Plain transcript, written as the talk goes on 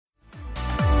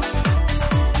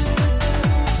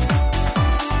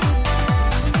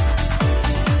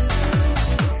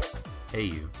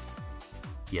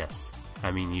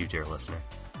I mean you, dear listener.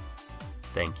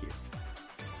 Thank you.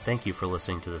 Thank you for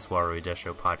listening to this Warui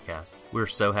Desho podcast. We're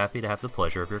so happy to have the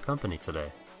pleasure of your company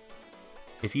today.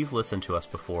 If you've listened to us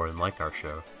before and like our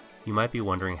show, you might be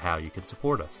wondering how you can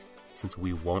support us, since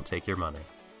we won't take your money.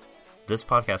 This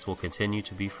podcast will continue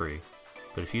to be free,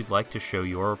 but if you'd like to show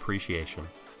your appreciation,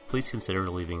 please consider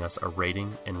leaving us a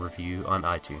rating and review on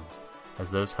iTunes,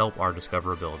 as those help our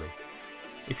discoverability.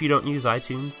 If you don't use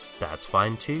iTunes, that's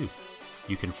fine too.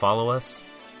 You can follow us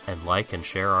and like and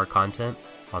share our content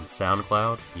on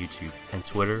SoundCloud, YouTube, and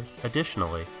Twitter.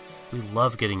 Additionally, we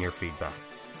love getting your feedback,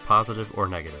 positive or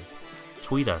negative.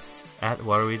 Tweet us at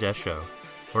Warui Desho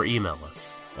or email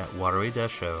us at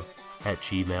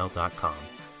waruidesho@gmail.com.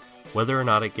 Whether or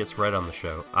not it gets read on the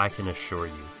show, I can assure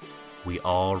you, we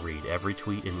all read every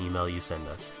tweet and email you send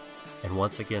us. And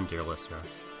once again, dear listener,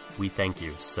 we thank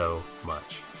you so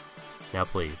much. Now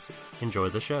please, enjoy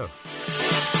the show.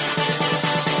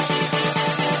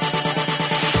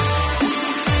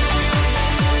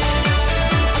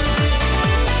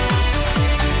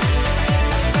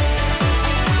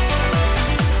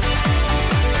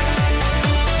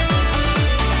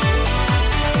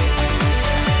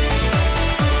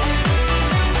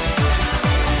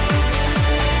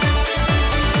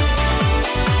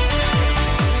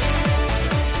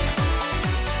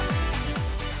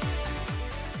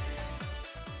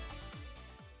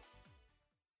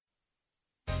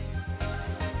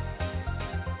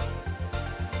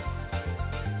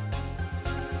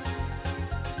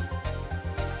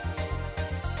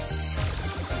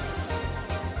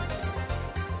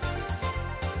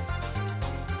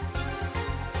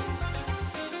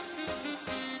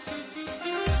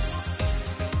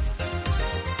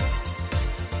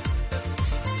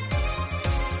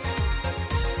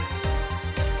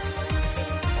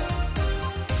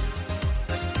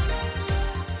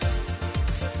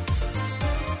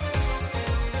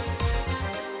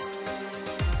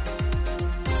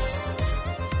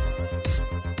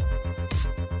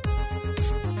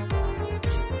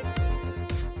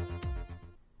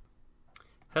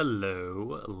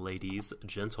 Hello, ladies,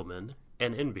 gentlemen,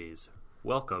 and NBs.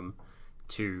 Welcome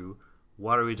to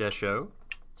Warui Desho,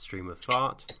 Stream of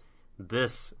Thought.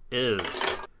 This is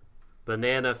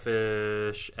Banana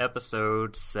Fish,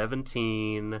 episode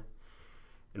 17,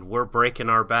 and we're breaking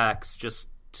our backs just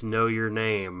to know your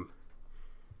name,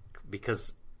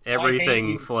 because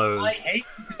everything flows. I hate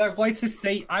you because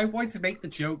I wanted to make the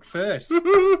joke first.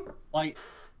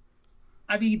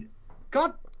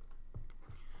 God,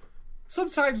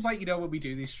 sometimes, when we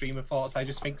do these stream of thoughts, I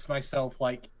just think to myself,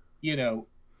 that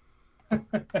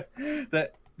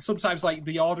sometimes,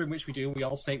 the order in which we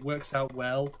all state works out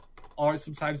well, or it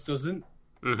sometimes doesn't.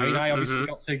 I obviously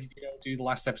got to do the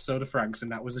last episode of Frank's,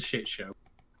 and that was a shit show.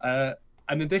 And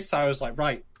then this time I was like,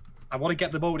 right, I want to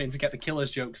get the moment in to get the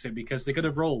killer's jokes in, because they're going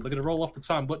to roll. They're going to roll off the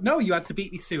tongue. But no, you had to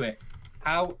beat me to it.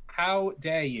 How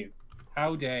dare you?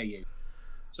 How dare you?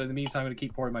 So in the meantime, I'm going to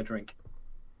keep pouring my drink.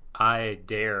 I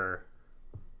dare...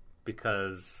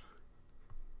 Because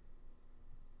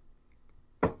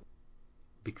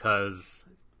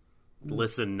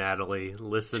listen, Natalie.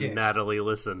 Listen, Cheers. Natalie,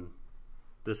 listen.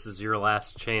 This is your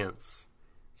last chance.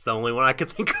 It's the only one I could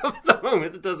think of at the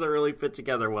moment that doesn't really fit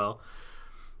together well.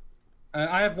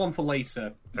 I have one for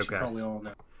later, which you probably all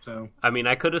know. So,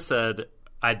 I could have said,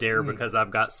 I dare because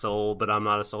I've got soul, but I'm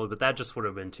not a soul, but that just would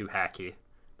have been too hacky.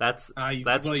 That's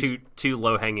too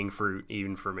low-hanging fruit,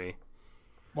 even for me.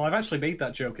 Well, I've actually made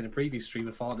that joke in a previous stream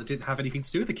of thought that didn't have anything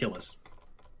to do with the killers.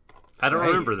 I don't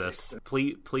remember this.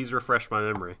 Please refresh my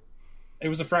memory. It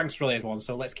was a Franks-related one,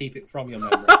 so let's keep it from your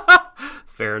memory.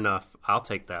 Fair enough. I'll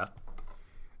take that.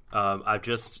 I've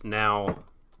just now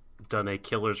done a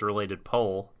killers-related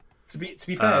poll. To be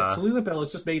fair, Tallulah Bell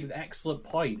has just made an excellent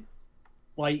point.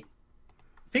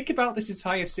 Think about this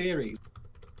entire series.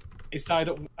 It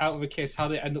started out of a kiss. How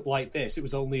did it end up like this? It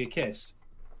was only a kiss.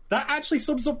 That actually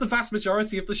sums up the vast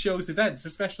majority of the show's events,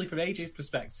 especially from AJ's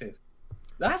perspective.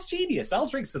 That's genius. I'll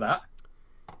drink to that.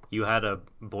 You had a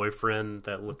boyfriend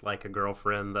that looked like a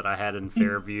girlfriend that I had in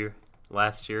Fairview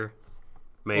last year.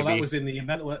 Maybe. Well,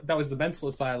 that was the mental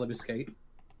asylum escape.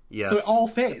 Yes. So it all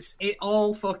fits. It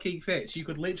all fucking fits. You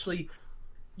could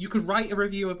write a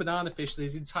review of Banana Fish that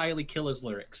is entirely Killer's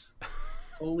lyrics.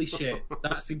 Holy shit.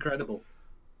 That's incredible.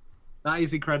 That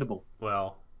is incredible.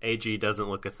 Well, AG doesn't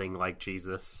look a thing like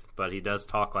Jesus, but he does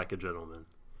talk like a gentleman.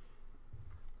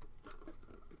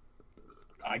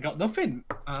 I got nothing.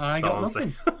 I got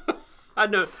nothing. I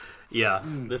know. Yeah,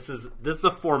 this is a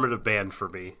formative band for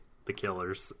me, The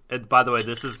Killers. And by the way,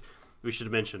 we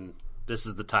should mention, this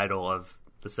is the title of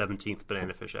the 17th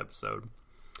Banana Fish episode.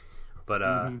 But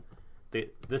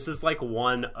this is like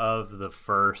one of the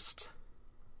first.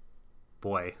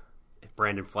 Boy, if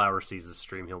Brandon Flowers sees this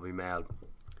stream, he'll be mad.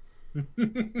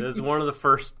 This is one of the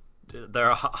first.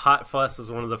 Their Hot Fuss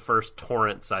was one of the first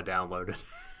torrents I downloaded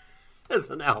as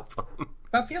an album.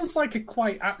 That feels like a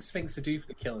quite apt thing to do for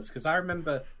the Killers, because I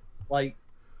remember, like,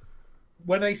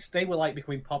 when they were like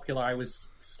becoming popular, I was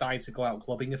starting to go out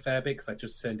clubbing a fair bit because I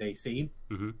just turned 18,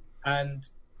 and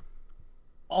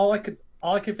all I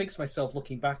could think to myself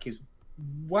looking back is,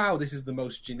 wow, this is the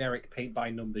most generic paint by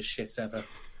numbers shit ever.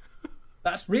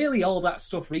 That's really all that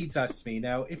stuff reads as to me.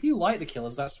 Now, if you like the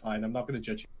Killers, that's fine. I'm not going to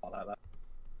judge you about that.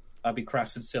 That'd be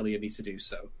crass and silly of me to do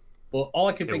so. But all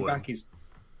I can think back is,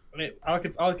 all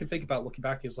I can think about looking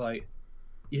back is like,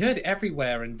 you heard it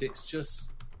everywhere, and it's just,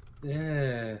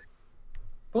 yeah.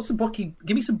 Put some Bucky.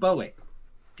 Give me some Bowie.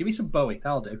 Give me some Bowie.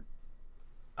 That'll do.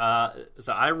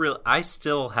 So I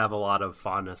still have a lot of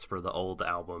fondness for the old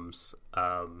albums,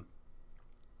 the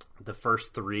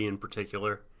first three in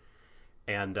particular,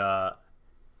 and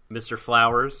Mr.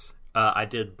 Flowers. I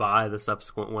did buy the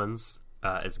subsequent ones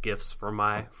as gifts for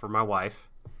my wife.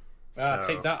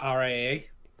 Take that, RAA.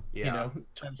 Yeah, you know,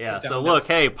 yeah. So look,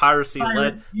 hey, piracy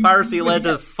led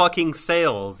to fucking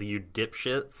sales, you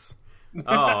dipshits.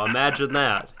 Oh, imagine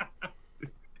that.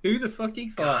 Who the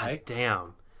fucking fly? God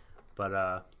damn.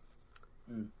 But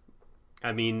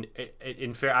I mean,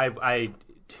 in fair, I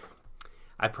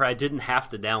didn't have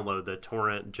to download the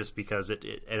torrent just because it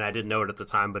and I didn't know it at the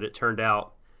time, but it turned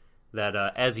out that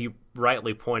as you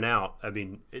rightly point out, I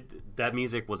mean, that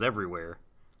music was everywhere,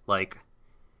 like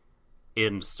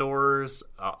in stores,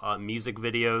 music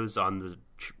videos on the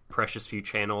precious few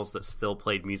channels that still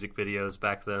played music videos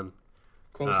back then.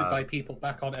 Quoted by people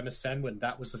back on MSN when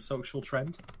that was a social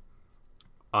trend.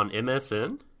 On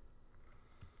MSN?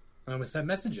 MSN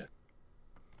Messenger.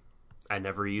 I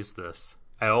never used this.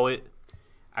 I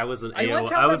was an AIM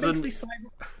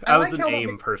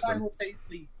person.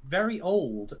 Simultaneously very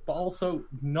old, but also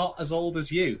not as old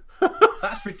as you.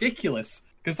 That's ridiculous.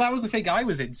 Because that was the thing I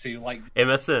was into, like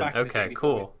MSN. Okay,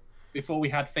 cool. Before we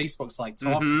had Facebook's like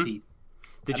talk to people.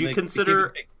 Did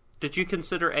you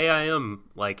consider AIM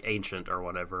like ancient or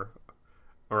whatever,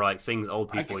 or like things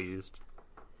old people used?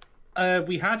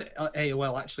 We had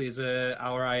AOL actually as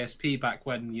our ISP back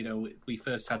when we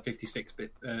first had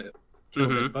 56-bit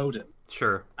kilobit modem.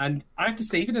 Sure. And I have to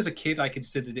say, even as a kid, I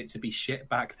considered it to be shit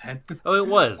back then. Oh, it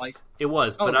was. It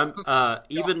was. But I'm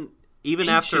even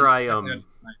after I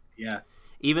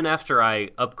even after I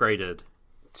upgraded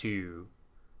to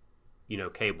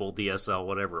cable, DSL,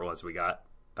 whatever it was we got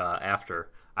after,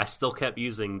 I still kept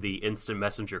using the instant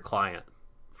messenger client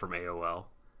from AOL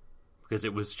because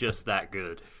it was just that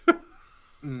good.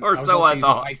 Or so I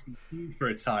thought. ICQ for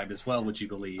a time as well, would you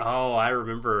believe? Oh, I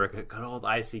remember a good old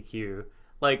ICQ.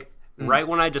 Like right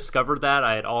when I discovered that,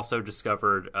 I had also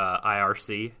discovered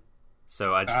IRC,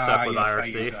 so I just stuck with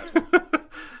IRC.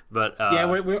 But yeah,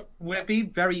 we're being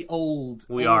very old.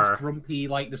 We are grumpy,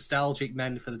 like nostalgic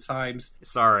men for the times.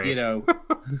 Sorry,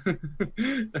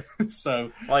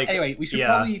 So like, anyway, we should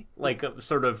probably like a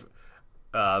sort of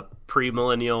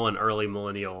pre-millennial and early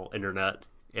millennial internet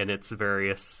and its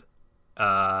various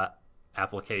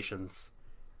applications.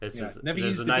 Never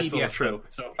used the nice BBS,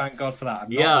 so thank God for that.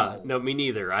 No, me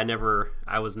neither. I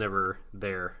was never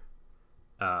there.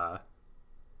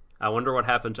 I wonder what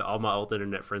happened to all my old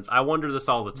internet friends. I wonder this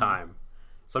all the time.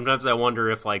 Sometimes I wonder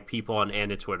if like people on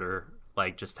AniTwitter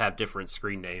like just have different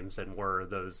screen names and were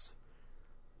those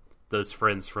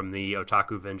friends from the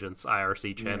Otaku Vengeance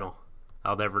IRC channel.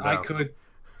 I'll never know.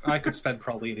 I could spend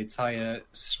probably an entire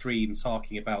stream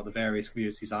talking about the various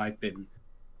communities I've been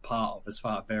part of as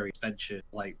far as various ventures,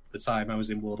 like the time I was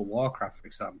in World of Warcraft, for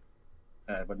example,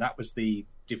 when that was the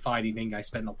defining thing I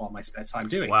spent a lot of my spare time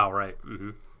doing. Wow, right. Mm-hmm.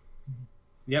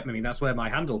 Yep, I mean, that's where my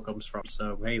handle comes from,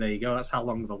 so hey, there you go. That's how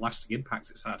long of a lasting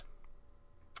impact it's had.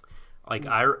 Like,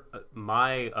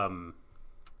 my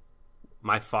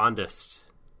fondest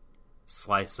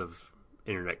slice of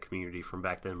internet community from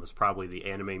back then was probably the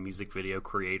anime music video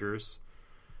creators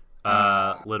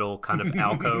little kind of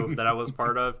alcove that I was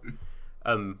part of.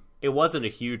 It wasn't a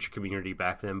huge community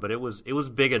back then, but it was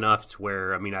big enough to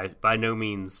where, I mean, I by no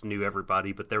means knew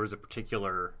everybody, but there was a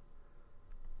particular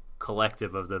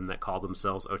collective of them that called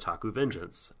themselves Otaku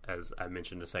Vengeance, as I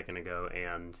mentioned a second ago,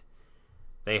 and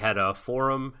they had a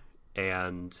forum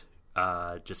and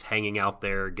just hanging out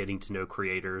there, getting to know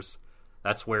creators.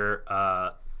 That's where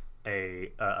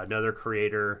another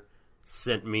creator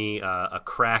sent me a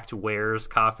cracked Wares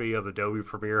copy of Adobe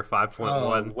Premiere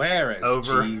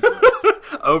 5.1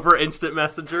 over Instant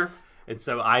Messenger, and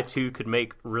so I too could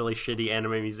make really shitty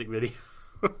anime music videos.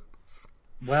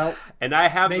 Well, and I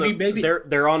have maybe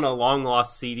they're on a long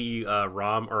lost CD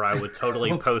ROM, or I would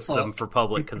totally post fuck. them for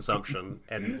public consumption.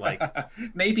 And like,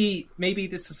 maybe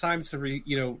this is time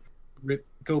to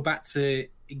go back to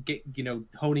get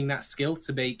honing that skill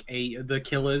to make the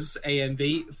Killers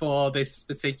AMV for this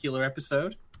particular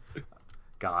episode.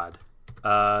 God,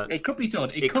 it could be done.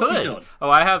 It could be done.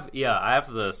 Oh, I have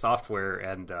the software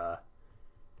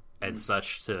and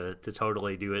such to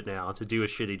totally do it now, to do a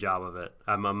shitty job of it.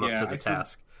 I'm up to the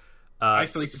task. I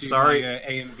still used to do my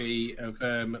AMV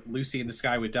of Lucy in the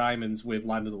Sky with Diamonds with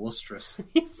Land of the Lustrous.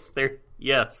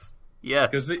 Yes.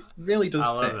 Because it really does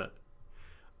I fit. love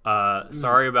it.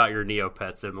 Sorry about your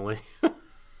Neopets, Emily.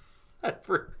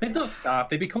 They don't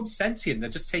stop. They become sentient. They're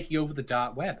just taking over the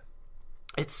dark web.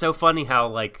 It's so funny how,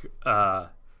 like,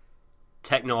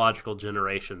 technological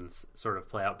generations sort of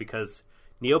play out, because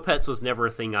Neopets was never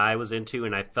a thing I was into,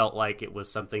 and I felt like it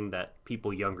was something that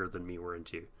people younger than me were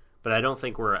into. But I don't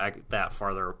think we're that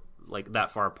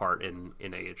far apart in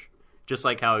age. Just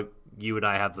like how you and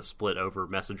I have the split over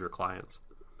Messenger clients.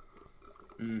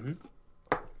 Mm-hmm.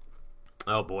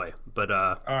 Oh boy! But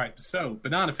all right. So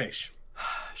Banana Fish.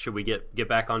 Should we get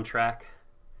back on track?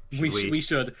 We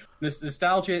should.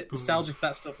 Nostalgia for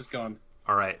that stuff is gone.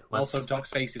 All right. Also, Doc's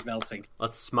face is melting.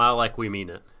 Let's smile like we mean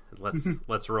it.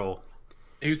 Let's roll.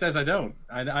 Who says I don't?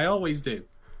 I always do,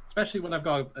 especially when I've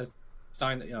got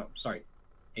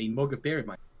a mug of beer in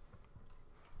my.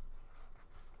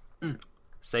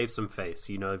 Save some face.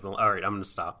 All right, I'm going to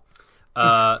stop.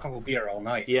 Beer all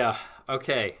night. Yeah.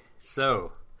 Okay.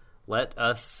 So, let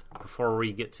us, before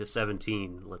we get to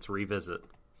 17, let's revisit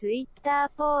Twitter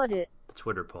poll. the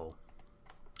Twitter poll.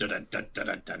 Dun, dun, dun,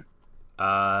 dun, dun.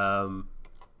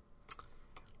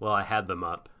 Well, I had them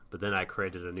up, but then I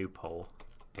created a new poll,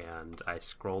 and I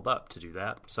scrolled up to do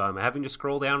that. So I'm having to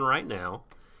scroll down right now,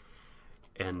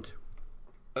 and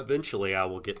eventually I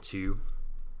will get to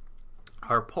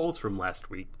our polls from last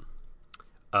week.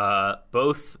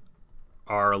 Both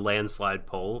are landslide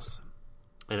polls,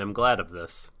 and I'm glad of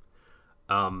this.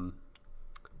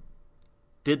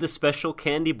 Did the special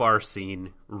candy bar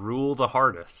scene rule the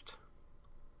hardest?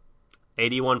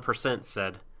 81%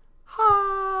 said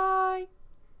hi.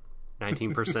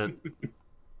 19%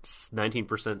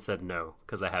 said no,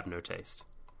 because I have no taste.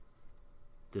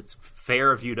 It's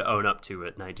fair of you to own up to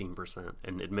it, 19%,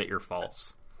 and admit you're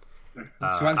false.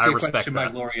 To answer your question,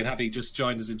 Mike Laurie, and having just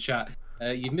joined us in chat,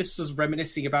 you missed us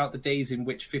reminiscing about the days in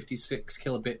which 56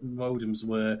 kilobit modems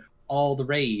were all the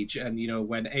rage, and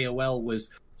when AOL was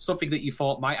something that you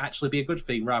thought might actually be a good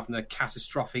thing rather than a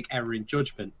catastrophic error in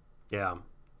judgment. Yeah,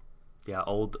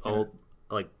 old,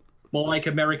 like more like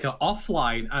America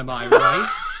Offline. Am I right?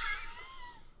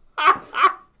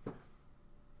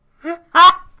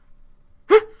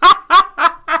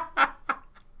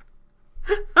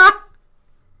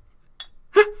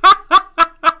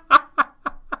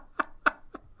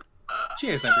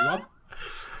 Cheers, everyone.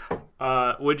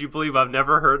 Would you believe I've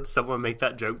never heard someone make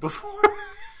that joke before?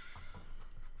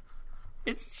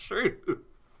 It's true.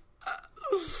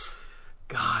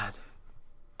 God.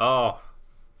 Oh,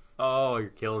 you're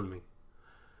killing me.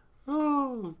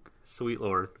 Oh, sweet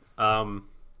Lord.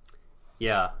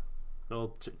 Yeah.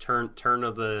 Little turn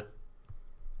of the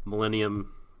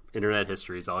millennium internet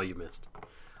history is all you missed.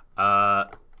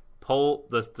 Poll,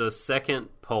 the second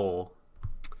poll.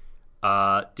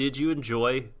 Did you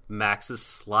enjoy Max's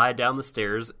slide down the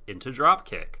stairs into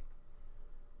Dropkick?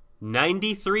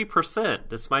 93%,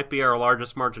 this might be our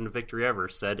largest margin of victory ever,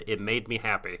 said it made me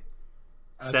happy.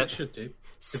 As it should do.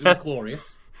 It was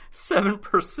glorious.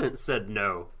 7% said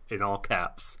no, in all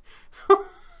caps.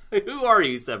 Who are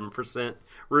you, 7%?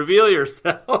 Reveal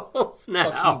yourselves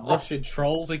now. Fucking Russian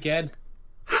trolls again.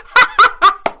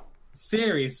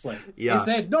 Seriously. Yeah. Is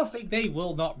there nothing they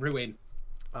will not ruin?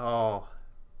 Oh.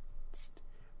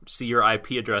 See, your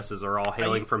IP addresses are all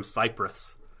hailing from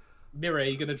Cyprus. Mirror, are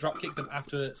you going to dropkick them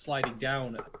after sliding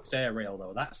down a stair rail,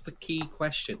 though? That's the key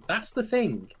question. That's the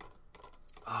thing.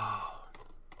 Oh,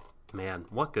 man,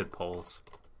 what good polls.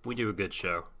 We do a good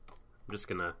show. I'm just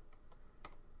gonna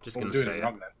say it.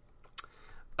 Wrong,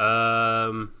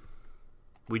 then.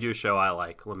 We do a show I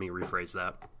like. Let me rephrase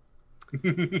that.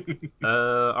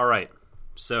 All right.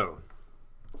 So,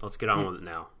 let's get on with it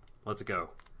now. Let's go.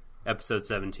 Episode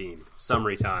 17.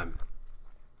 Summary time.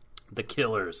 The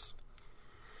Killers.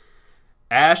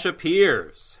 Ash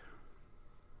appears.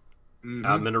 Mm-hmm.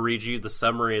 I'm going to read you the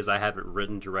summary as I have it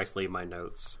written directly in my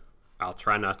notes. I'll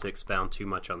try not to expound too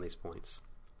much on these points.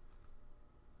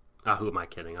 Who am I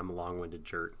kidding? I'm a long-winded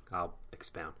jerk. I'll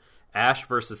expound. Ash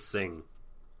versus Singh.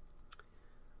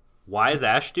 Why is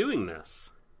Ash doing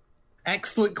this?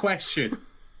 Excellent question.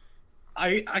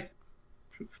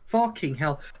 Fucking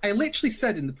hell. I literally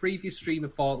said in the previous stream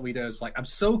of Fallout Widows, like, I'm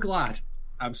so glad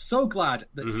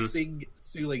that Sing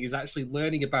Suling is actually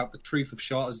learning about the truth of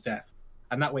Shorter's death.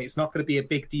 And that way it's not going to be a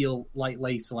big deal like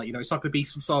later. Like, it's not going to be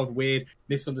some sort of weird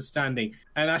misunderstanding.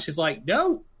 And Ash is like,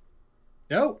 no,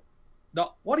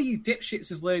 not one of you dipshits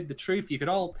has learned the truth. You can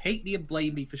all hate me and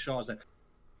blame me for Shorter's death.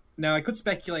 Now, I could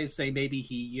speculate and say maybe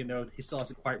he still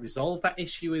hasn't quite resolved that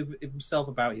issue with himself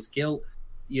about his guilt.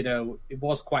 It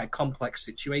was quite a complex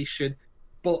situation.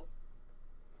 But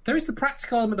there is the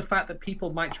practical element of the fact that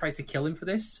people might try to kill him for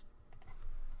this.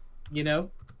 Yeah.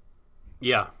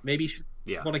 Maybe you should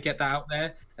want to get that out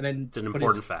there. And then it's an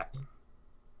important fact.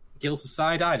 Guilt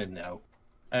aside, I don't know.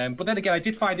 But then again, I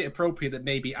did find it appropriate that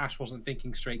maybe Ash wasn't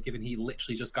thinking straight, given he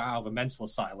literally just got out of a mental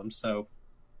asylum. So,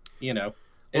 it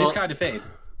is kind of fitting.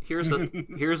 Here's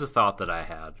a thought that I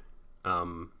had.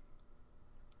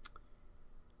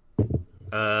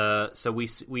 So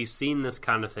we've seen this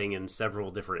kind of thing in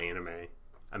several different anime.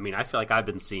 I mean, I feel like I've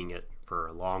been seeing it for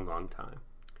a long, long time.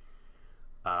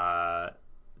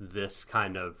 This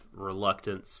kind of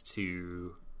reluctance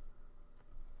to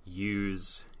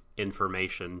use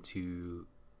information to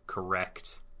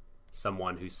correct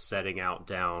someone who's setting out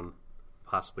down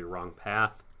possibly wrong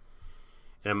path.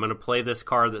 And I'm going to play this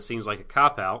card that seems like a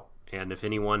cop-out, and if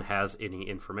anyone has any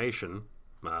information,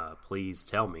 please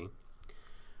tell me.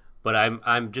 But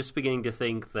I'm just beginning to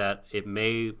think that it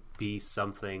may be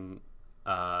something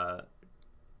to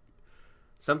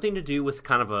do with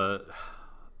kind of a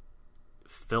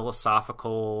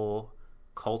philosophical,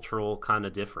 cultural kind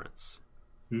of difference.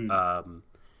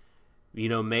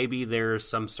 Maybe there's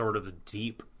some sort of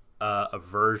deep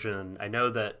aversion. I know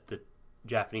that the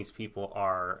Japanese people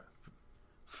are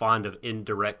fond of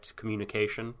indirect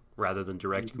communication rather than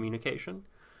direct communication.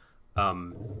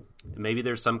 Maybe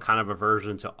there's some kind of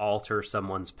aversion to alter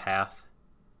someone's path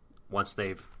once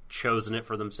they've chosen it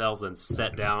for themselves and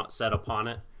set upon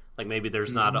it. Like maybe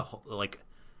there's not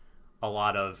a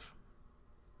lot of,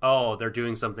 oh, they're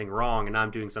doing something wrong and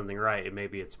I'm doing something right. And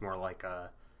maybe it's more like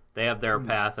they have their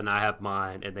path and I have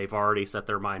mine, and they've already set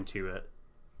their mind to it.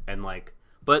 And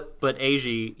but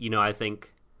Eiji, I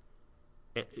think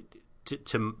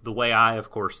to the way I, of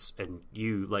course, and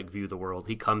you view the world,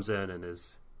 he comes in and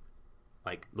is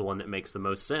the one that makes the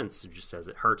most sense. It just says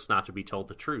it hurts not to be told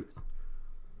the truth.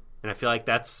 And I feel like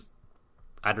that's,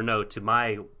 I don't know, to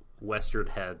my Western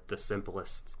head, the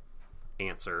simplest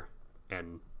answer.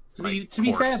 And to be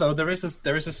fair, though, there is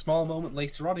a small moment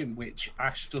later on in which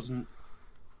Ash doesn't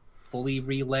fully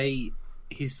relay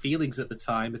his feelings at the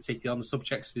time, particularly on the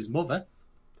subjects of his mother.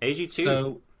 Eiji too.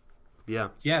 So, yeah.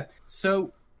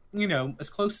 So, as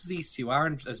close as these two are,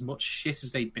 and as much shit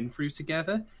as they've been through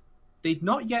together, they've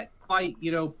not yet quite,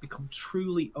 become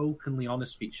truly openly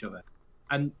honest with each other.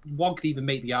 And one could even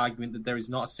make the argument that there is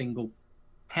not a single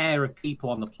pair of people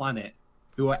on the planet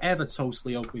who are ever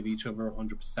totally open with each other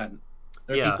 100%.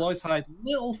 There are people always hide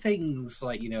little things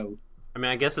like, I mean,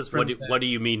 I guess it's what do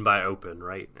you mean by open,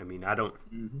 right? I mean, I don't...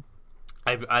 Mm-hmm.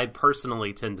 I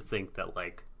personally tend to think that,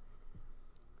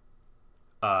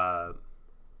 how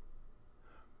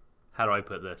do I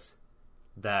put this?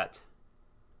 That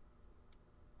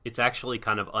it's actually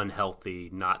kind of unhealthy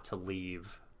not to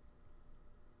leave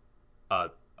a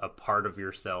part of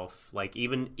yourself.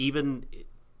 Even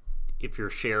if you're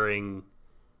sharing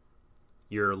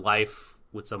your life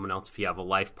with someone else, if you have a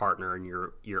life partner and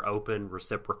you're open,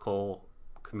 reciprocal,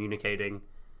 communicating,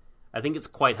 I think it's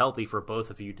quite healthy for both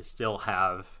of you to still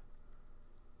have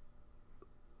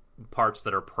parts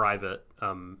that are private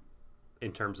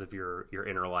in terms of your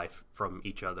inner life from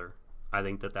each other. I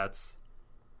think that's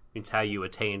it's how you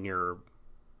attain you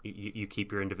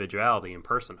keep your individuality and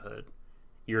personhood.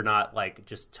 You're not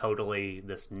just totally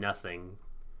this nothing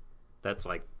that's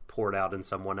poured out in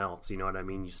someone else. You know what I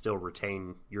mean? You still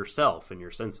retain yourself and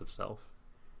your sense of self.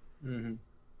 Mm-hmm.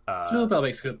 Smallbell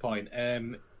makes a good point.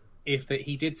 If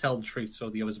he did tell the truth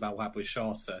to the others about what happened with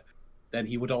Shorter, then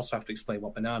he would also have to explain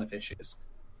what banana fish is.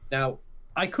 Now,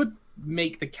 I could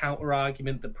make the counter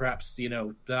argument that perhaps,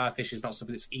 banana fish is not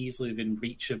something that's easily within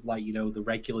reach of, the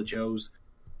regular Joes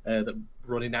that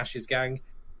run in Ash's gang.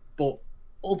 But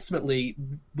ultimately,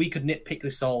 we could nitpick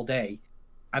this all day,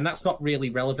 and that's not really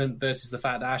relevant versus the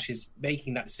fact that Ash is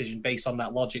making that decision based on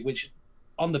that logic, which,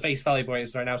 on the face value of it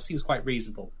is right now, seems quite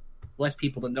reasonable. Less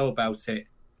people that know about it,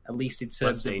 at least in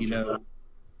terms of,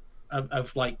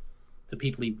 of the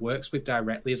people he works with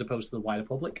directly as opposed to the wider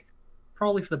public,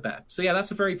 probably for the better. So yeah, that's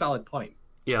a very valid point.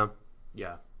 Yeah.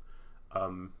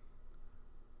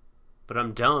 But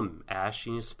I'm dumb, Ash.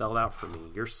 You need to spell it out for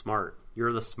me. You're smart.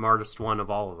 You're the smartest one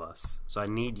of all of us. So I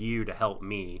need you to help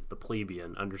me, the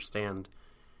plebeian, understand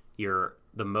your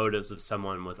the motives of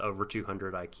someone with over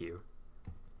 200 IQ.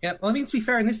 Yeah, well, I mean, to be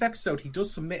fair, in this episode, he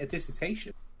does submit a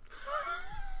dissertation.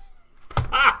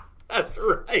 That's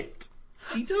right.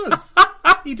 He does.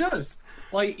 He does.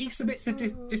 Like, he submits a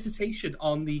dissertation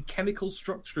on the chemical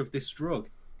structure of this drug.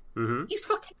 Mm-hmm. He's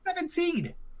fucking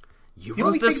 17. You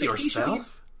wrote this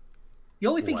yourself? The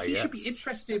only thing he should be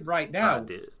interested in right now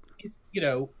is,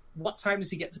 what time does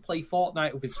he get to play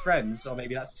Fortnite with his friends? Or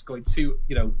maybe that's just going too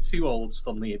old,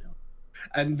 funnily enough.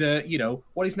 And,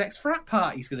 what his next frat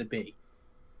party's going to be.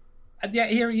 And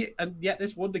yet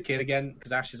this Wonder Kid, again,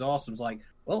 because Ash is awesome, is like,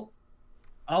 well,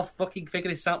 I'll fucking figure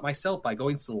this out myself by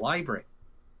going to the library.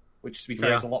 Which, to be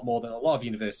fair, is a lot more than a lot of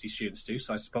university students do,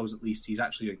 so I suppose at least he's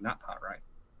actually doing that part right.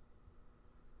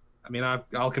 I mean,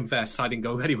 I'll confess, I didn't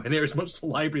go anywhere near as much to the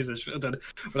library as I should have done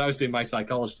when I was doing my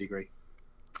psychology degree.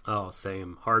 Oh,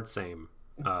 same. Hard same.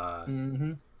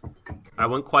 Mm-hmm. I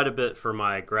went quite a bit for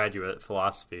my graduate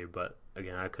philosophy, but,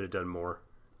 again, I could have done more.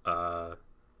 Not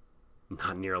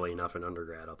nearly enough in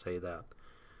undergrad, I'll tell you that.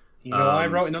 I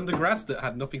wrote in undergrad that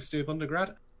had nothing to do with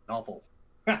undergrad. Novel.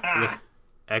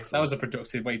 Excellent. That was a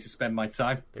productive way to spend my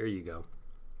time. There you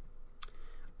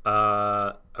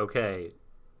go. Okay.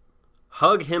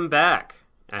 Hug him back.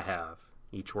 I have.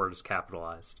 Each word is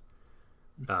capitalized.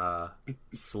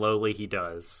 Slowly he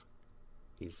does.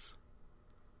 He's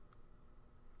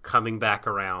coming back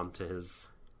around to his,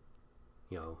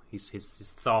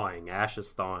 he's thawing. Ash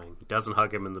is thawing. He doesn't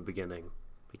hug him in the beginning.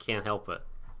 He can't help it.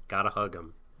 Gotta hug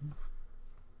him.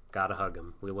 Gotta hug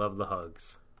him. We love the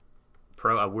hugs.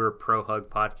 We're a pro-hug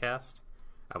podcast.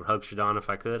 I would hug Shadon if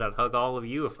I could. I'd hug all of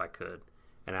you if I could.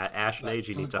 And Ash and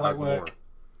AG need to hug more.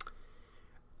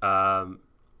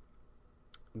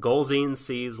 Golzine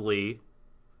sees Lee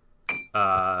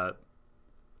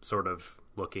sort of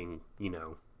looking,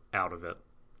 out of it.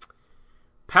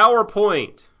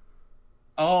 PowerPoint!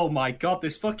 Oh my god,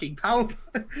 this fucking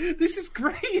PowerPoint. This is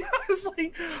great. I was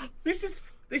like, this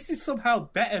is somehow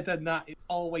better than that It's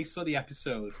Always Sunny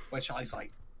episode, where Charlie's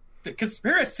like, the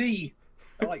conspiracy!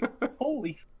 I'm like,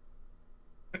 holy...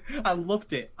 I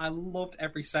loved it. I loved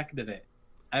every second of it.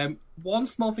 One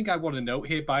small thing I want to note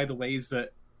here, by the way, is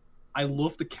that I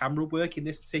love the camera work in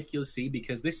this particular scene,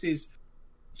 because this is,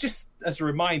 just as a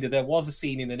reminder, there was a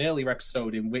scene in an earlier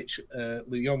episode in which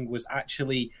Lu Yong was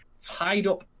actually tied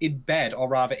up in bed, or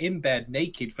rather in bed,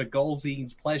 naked for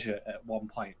Golzine's pleasure at one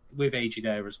point, with AG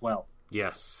there as well.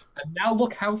 Yes. And now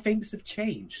look how things have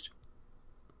changed.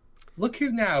 Look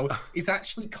who now is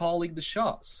actually calling the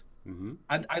shots. Mm-hmm.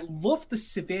 And I love the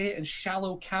severe and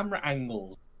shallow camera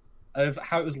angles of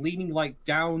how it was leaning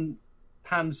down,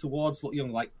 pan towards Lu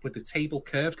Yong, with the table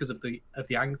curved because of the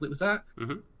angle it was at.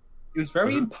 Mm-hmm. It was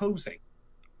very imposing.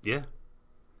 Yeah.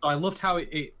 So I loved how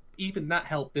it even that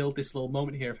helped build this little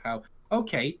moment here of how,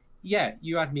 okay, yeah,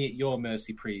 you had me at your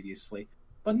mercy previously,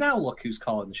 but now look who's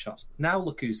calling the shots. Now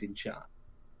look who's in charge.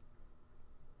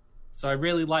 So I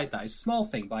really like that. It's a small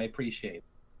thing, but I appreciate it.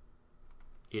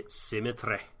 It's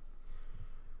symmetry.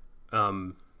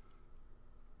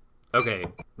 Okay,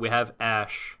 we have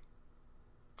Ash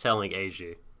telling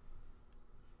AG,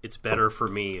 it's better for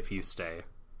me if you stay,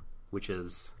 which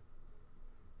is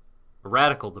a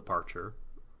radical departure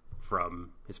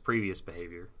from his previous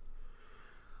behavior.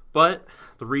 But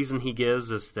the reason he gives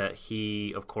is that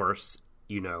he, of course,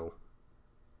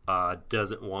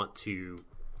 doesn't want to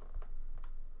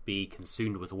be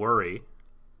consumed with worry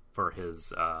for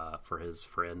his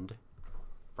friend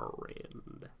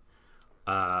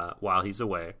while he's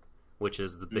away, which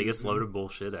is the biggest load of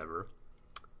bullshit ever.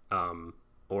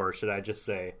 Or should I just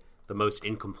say the most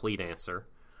incomplete answer?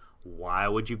 Why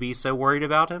would you be so worried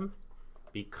about him?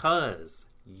 Because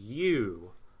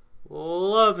you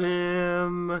love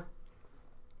him.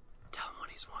 Tell him what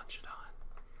he's watching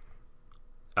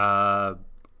on.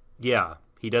 Yeah,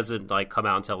 he doesn't come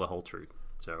out and tell the whole truth.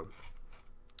 So,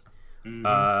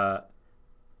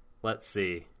 let's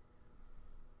see.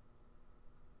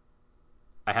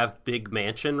 I have Big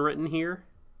Mansion written here.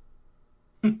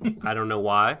 I don't know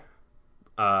why.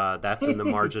 That's in the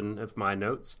margin of my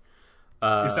notes.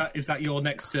 Is that your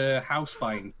next house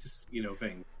buying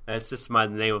thing? That's just the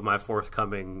name of my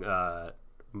forthcoming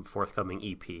EP,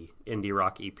 indie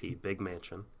rock EP, Big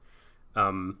Mansion.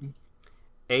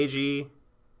 AG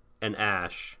and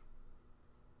Ash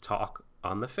talk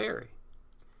on the ferry.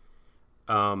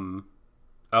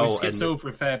 We skipped over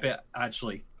a fair bit,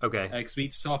 actually. Okay. Because we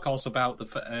talk also about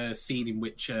the scene in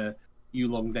which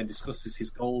Yulong then discusses his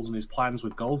goals and his plans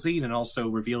with Golzine, and also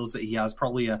reveals that he has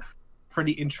probably a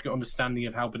pretty intricate understanding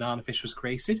of how Banana Fish was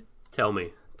created. Tell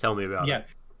me about it. Yeah.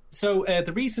 So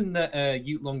the reason that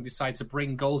Yulong decided to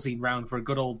bring Golzine round for a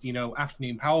good old,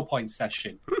 afternoon PowerPoint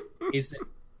session is that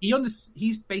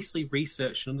he's basically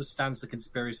researched and understands the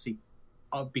conspiracy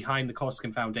behind the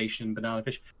Corsican Foundation and Banana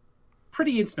Fish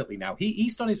pretty intimately now.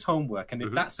 He's done his homework, and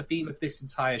if that's the theme of this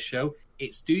entire show,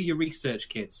 it's do your research,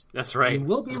 kids. That's right. You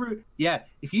will be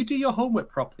if you do your homework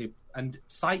properly and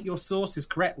cite your sources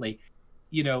correctly,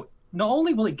 not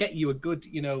only will it get you a good,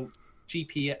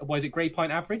 GPA, what is it, grade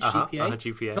point average, GPA?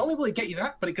 GPA. Not only will it get you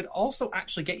that, but it could also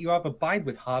actually get you out of a bind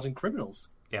with hardened criminals.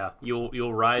 Yeah,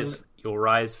 you'll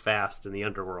rise fast in the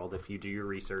underworld if you do your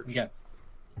research. Yeah.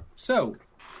 So,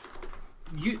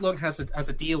 Yutlung has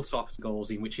a deal to offer to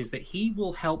Golzine, which is that he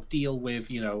will help deal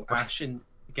with, Ash and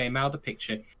get him out of the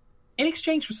picture in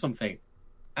exchange for something.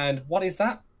 And what is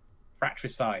that?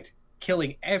 Fratricide.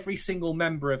 Killing every single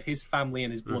member of his family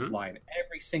and his bloodline.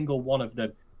 Every single one of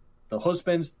them. The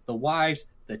husbands, the wives,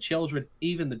 the children,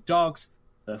 even the dogs,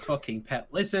 the fucking pet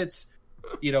lizards,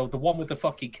 the one with the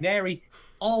fucking canary.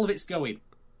 All of it's going.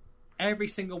 Every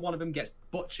single one of them gets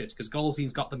butchered because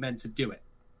Golzine's got the men to do it.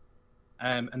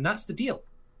 And that's the deal.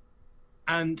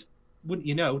 And wouldn't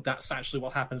you know, that's actually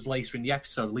what happens later in the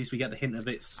episode. At least we get the hint of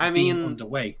it's being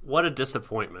underway. What a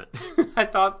disappointment. I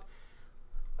thought,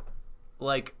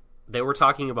 they were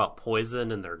talking about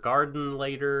poison in their garden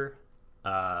later.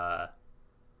 I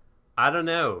don't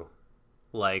know.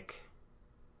 Were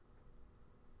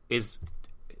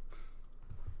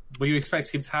you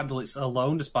expecting him to handle it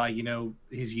alone just by,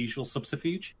 his usual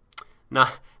subterfuge?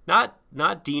 Not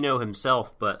Dino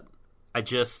himself, but I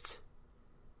just...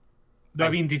 No, I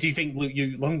mean, did you think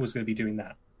Yutlung was going to be doing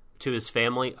that? To his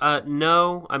family?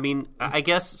 No. I mean, I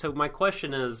guess... So my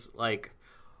question is,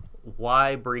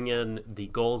 why bring in the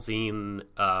Golzine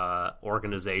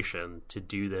organization to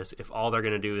do this if all they're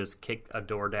going to do is kick a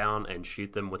door down and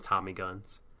shoot them with Tommy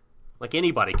guns?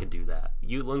 Anybody can do that.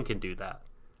 Yutlung can do that.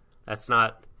 That's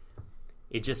not...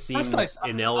 It just seems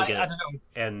inelegant. I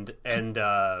don't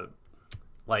know.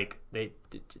 They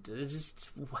just...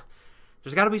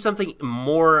 There's got to be something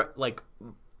more,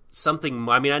 something...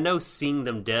 I mean, I know seeing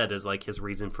them dead is, his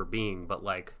reason for being, but,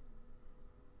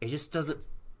 it just doesn't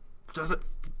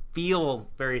feel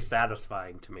very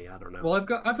satisfying to me. I don't know. Well, I've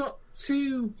got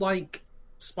two,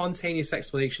 spontaneous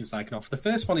explanations I can offer. The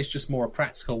first one is just more a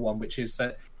practical one, which is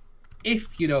that if,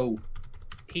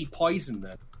 he poisoned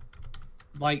them,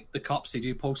 the cops, they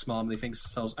do postmortem, they think to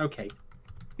themselves, okay,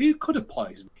 who could have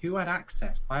poisoned? Who had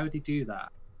access? Why would they do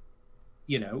that?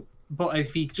 But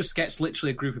if he just gets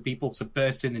literally a group of people to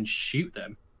burst in and shoot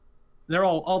them, they're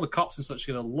all the cops and such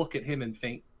are going to look at him and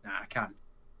think, nah, I can't.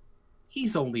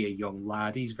 He's only a young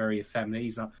lad. He's very effeminate.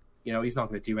 He's not, he's not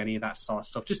going to do any of that sort of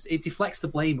stuff. Just, it deflects the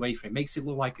blame away from him. Makes it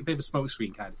look like a bit of a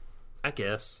smokescreen kind of. I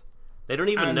guess. They don't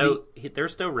even know.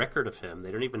 There's no record of him.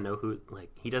 They don't even know who,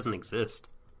 he doesn't exist.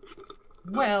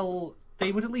 Well,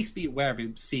 they would at least be aware of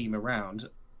him, see him around.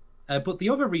 But the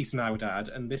other reason I would add,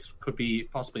 and this could be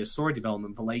possibly a story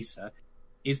development for later,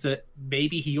 is that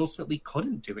maybe he ultimately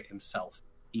couldn't do it himself.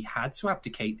 He had to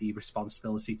abdicate the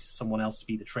responsibility to someone else to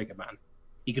be the trigger man.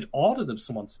 He could order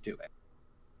someone to do it.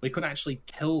 But he couldn't actually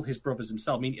kill his brothers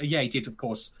himself. I mean, yeah, he did, of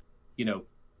course,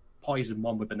 poison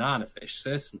one with banana fish,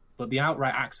 certainly. But the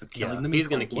outright acts of killing them... he's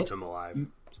going to keep them alive.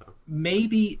 So.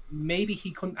 Maybe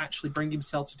he couldn't actually bring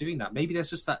himself to doing that. Maybe there's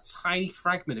just that tiny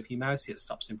fragment of humanity that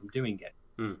stops him from doing it.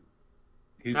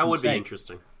 That would be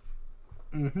interesting.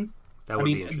 Mm-hmm. That would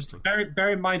be interesting. Bear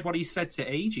in mind what he said to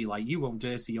Eiji, you won't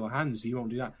dirty your hands, you won't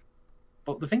do that.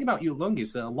 But the thing about Yutlung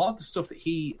is that a lot of the stuff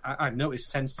that I've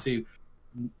noticed, tends to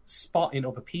spot in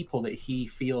other people that he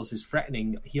feels is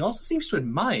threatening, he also seems to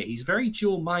admire. He's very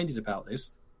dual-minded about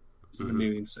this. The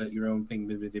moon, insert your own thing.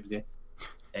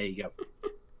 There you go.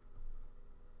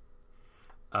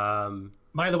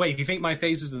 By the way, if you think my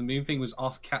phases of the moon thing was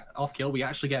off-kill, we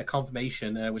actually get a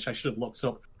confirmation, which I should have looked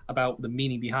up, about the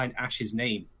meaning behind Ash's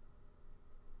name.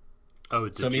 Oh,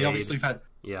 the Jade. Obviously we've had...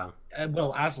 Yeah.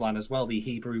 Aslan as well, the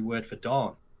Hebrew word for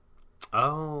dawn.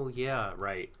 Oh, yeah,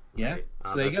 right. Yeah. Right.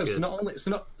 So there you go. Good.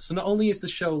 So not only is the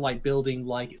show building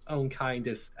its own kind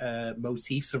of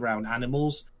motifs around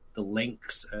animals, the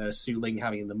lynx, Su Ling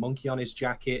having the monkey on his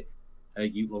jacket,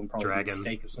 Yutlung probably dragon. A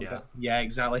steak or something. Yeah,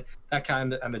 exactly. That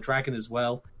kind of, and the dragon as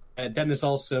well. Then there's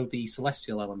also the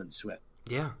celestial element to it.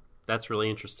 Yeah, that's really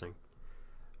interesting.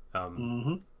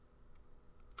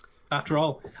 After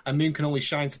all, a moon can only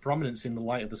shine to prominence in the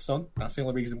light of the sun. That's the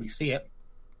only reason we see it.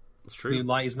 It's true.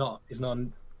 Moonlight is not a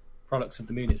product of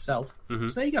the moon itself. So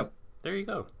there you go. There you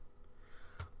go.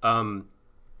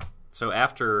 So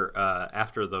after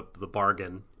the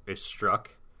bargain is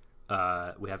struck,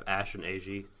 we have Ash and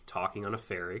Eiji talking on a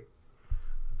ferry.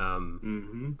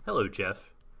 Hello,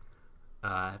 Jeff.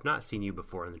 I have not seen you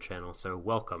before on the channel, so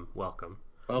welcome.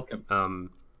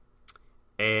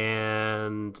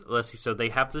 And let's see. So they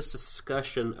have this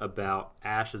discussion about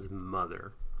Ash's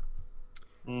mother,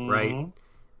 right?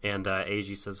 And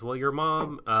Eiji says, "Well, your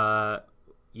mom,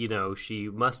 she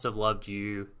must have loved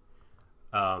you.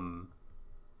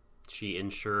 She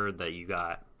ensured that you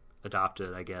got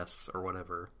adopted, I guess, or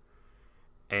whatever."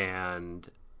 And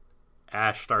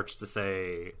Ash starts to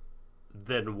say,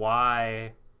 "Then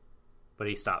why?" But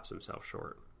he stops himself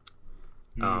short.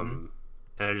 And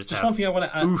I just have one thing I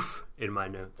want to add. Oof in my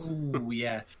notes. Ooh,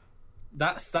 yeah.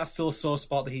 That's still a sore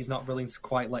spot that he's not willing to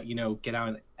quite let get out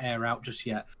and air out just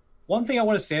yet. One thing I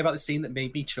want to say about the scene that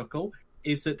made me chuckle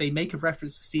is that they make a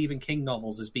reference to Stephen King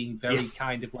novels as being very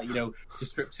kind of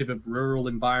descriptive of rural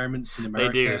environments in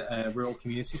America, rural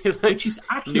communities, which is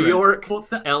accurate. New York,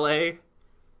 L.A.,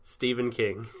 Stephen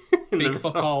King. Big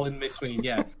fuck all in between,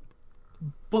 yeah.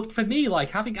 But for me,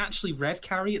 having actually read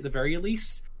Carrie at the very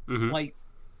least,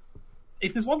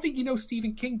 if there's one thing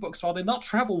Stephen King books are, they're not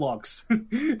travel logs.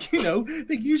 They're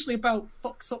usually about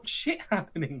fucks up shit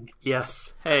happening.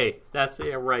 Yes. Hey, that's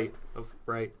right.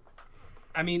 Right.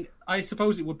 I mean, I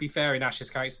suppose it would be fair in Ash's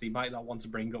character that he might not want to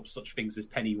bring up such things as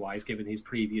Pennywise, given his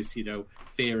previous,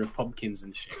 fear of pumpkins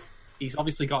and shit. He's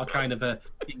obviously got a kind of a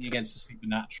thing against the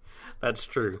supernatural. That's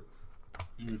true.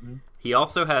 He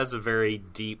also has a very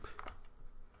deep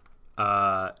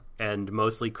and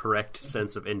mostly correct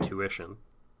sense of intuition.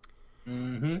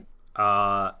 And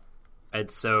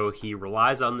so he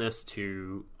relies on this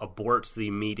to abort the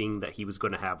meeting that he was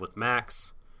going to have with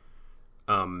Max,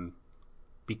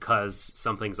 because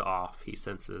something's off. He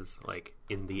senses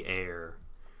in the air,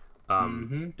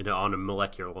 on a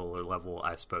molecular level,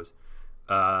 I suppose.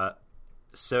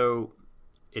 So,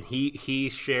 and he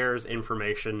shares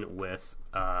information with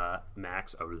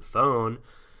Max over the phone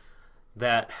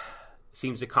that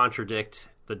seems to contradict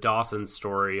the Dawson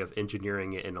story of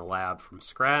engineering it in a lab from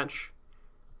scratch,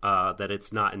 that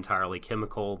it's not entirely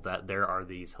chemical, that there are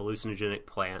these hallucinogenic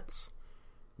plants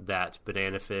that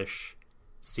Banana Fish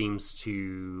seems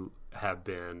to have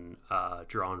been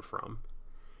drawn from.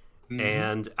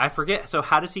 And I forget, so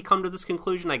how does he come to this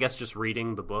conclusion? I guess just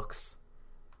reading the books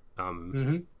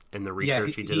and the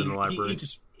research he did in the library.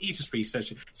 He just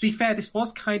researched it. To be fair, this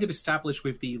was kind of established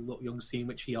with the Look Young scene,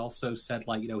 which he also said,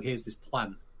 here's this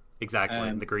plant. Exactly,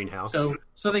 in the greenhouse.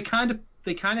 So they kind of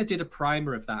did a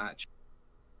primer of that.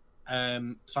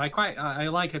 So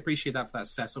I appreciate that for that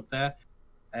setup there.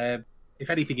 If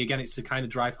anything, again, it's to kind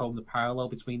of drive home the parallel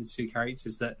between the two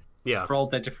characters that, for all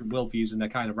their different worldviews and their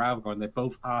kind of rivalry, they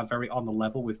both are very on the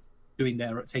level with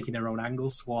taking their own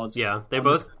angles towards. Yeah, they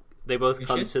both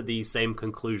come to the same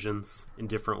conclusions in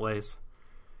different ways.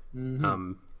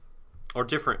 Or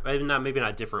different, maybe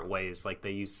not different ways.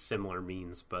 They use similar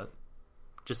means, but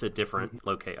just at different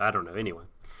I don't know. Anyway,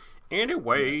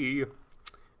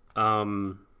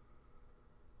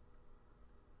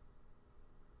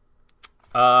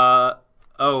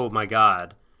 oh my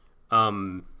god.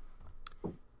 I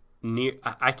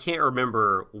can't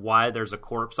remember why there's a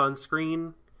corpse on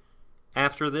screen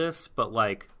after this, but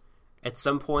at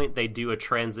some point they do a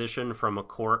transition from a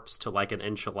corpse to an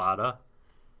enchilada,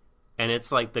 and it's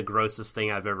the grossest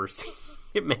thing I've ever seen.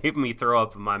 It made me throw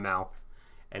up in my mouth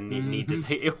and need to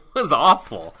take. It was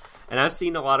awful, and I've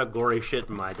seen a lot of gory shit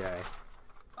in my day.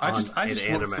 I just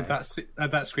looked at that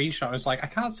screenshot. I was like, I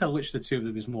can't tell which of the two of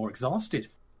them is more exhausted.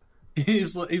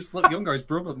 He's younger, his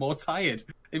brother more tired.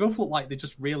 They both look like they're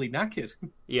just really knackered.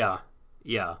 Yeah,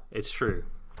 it's true.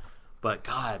 But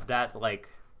God, that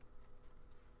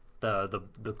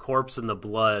the corpse and the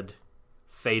blood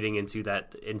fading into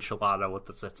that enchilada with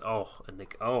the sets.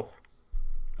 It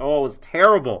was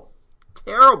terrible.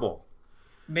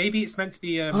 Maybe it's meant to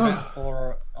be a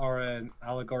metaphor or an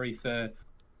allegory for,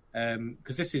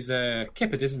 because this is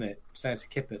Kippard, isn't it? Senator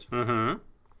Kippard.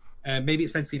 Maybe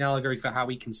it's meant to be an allegory for how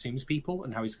he consumes people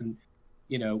and how he's,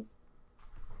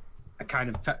 a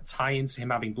kind of tie into him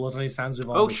having blood on his hands with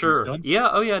all he's done.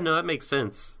 Yeah, no, that makes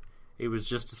sense. It was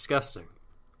just disgusting.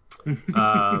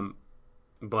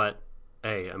 But,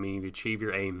 hey, I mean, you achieve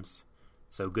your aims,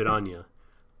 so good on you.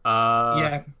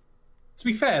 Yeah. To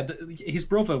be fair, his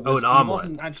brother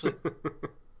wasn't actually...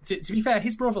 to be fair,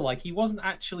 his brother, he wasn't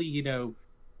actually,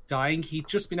 dying. He'd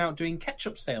just been out doing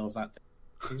ketchup sales that day.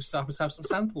 He just happened to have some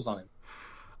samples on him.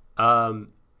 Oh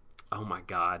my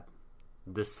god.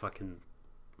 This fucking,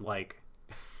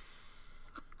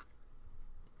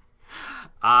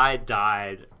 I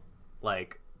died,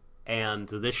 and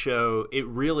this show, it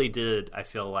really did, I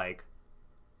feel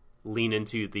lean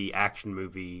into the action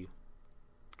movie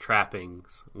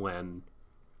trappings when,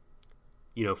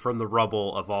 from the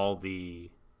rubble of all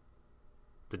the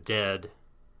dead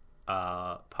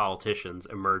politicians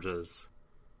emerges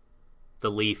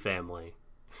the Lee family.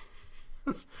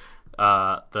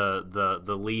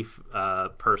 The Leaf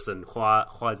person,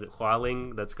 is it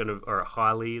Hualing,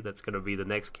 Huali, that's gonna be the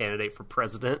next candidate for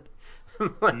president.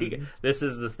 This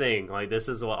is the thing. Like, this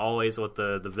is always what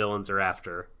the villains are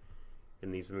after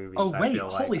in these movies. Oh wait,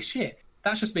 holy shit!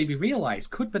 That just made me realize: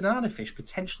 could Banana Fish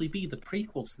potentially be the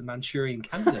prequel to the Manchurian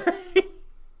Candidate?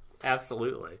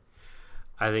 Absolutely.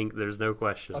 I think there's no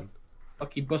question.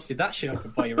 Fucking busted that shit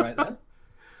up for you right there.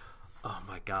 Oh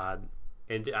my god.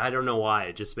 And I don't know why,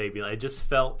 it just made me, it just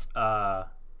felt, for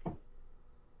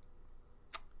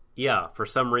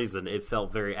some reason, it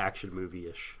felt very action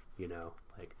movie-ish, you know?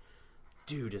 Like,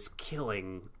 dude is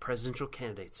killing presidential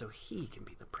candidates so he can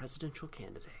be the presidential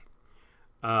candidate.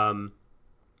 Also,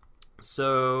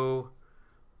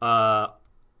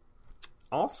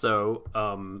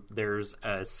 there's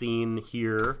a scene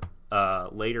here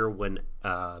later when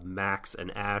Max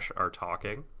and Ash are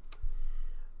talking,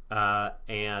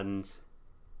 and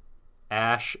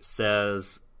Ash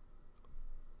says,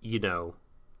 you know,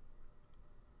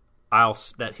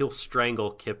 that he'll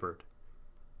strangle Kippard.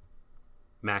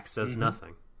 Max says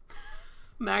nothing.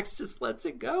 Max just lets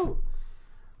it go.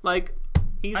 Like,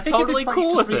 he's totally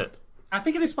cool with it. I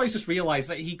think at this point, just realised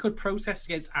that he could protest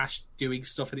against Ash doing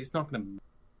stuff, and it's not going to...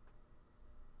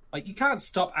 Like, you can't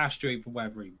stop Ash doing for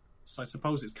whatever he... So I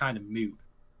suppose it's kind of moot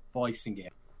voicing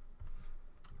it.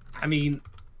 I mean,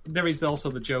 there is also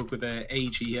the joke with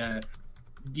AG,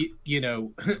 you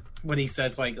know, when he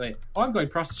says, like, oh, I'm going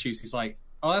prostitutes. He's like,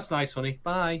 oh, that's nice, honey.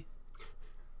 Bye.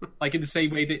 Like, in the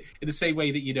same way that,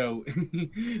 you know,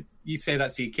 you say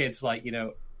that to your kids, like, you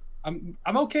know, I'm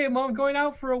okay, Mom. I'm going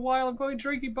out for a while. I'm going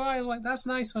drinking. Bye. I'm like, that's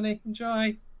nice, honey.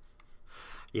 Enjoy.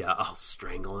 Yeah, I'll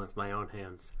strangle him with my own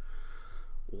hands.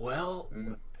 Well,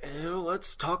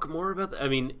 let's talk more about that. I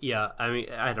mean,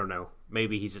 I don't know.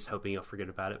 Maybe he's just hoping he'll forget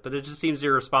about it. But it just seems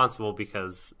irresponsible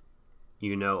because,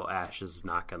 you know, Ash is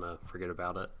not going to forget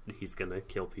about it. He's going to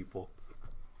kill people.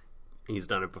 He's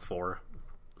done it before.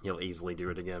 He'll easily do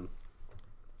it again.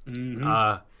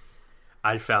 I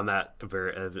found that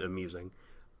very amusing.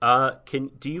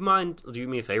 Do you mind doing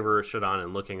me a favor, Shadon,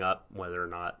 and looking up whether or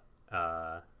not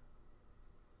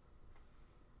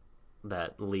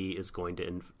that Lee is going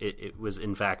to it was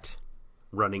in fact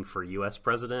running for U.S.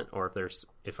 president, or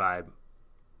if I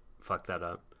fucked that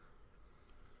up.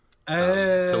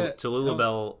 Tallulah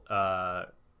Bell, I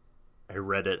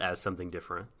read it as something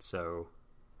different. So,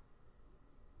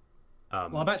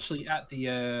 well, I'm actually at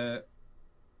the.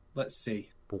 Let's see.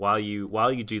 While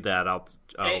you do that, I'll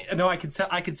no, I can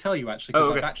tell you actually, because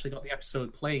I've actually got the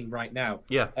episode playing right now.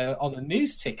 Yeah. On the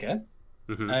news ticker,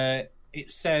 it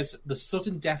says the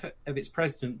sudden death of its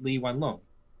president, Lee Hwan-long.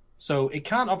 So it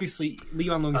can't obviously. Lee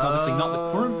Hwan-long is obviously not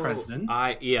the current president.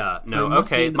 My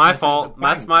fault.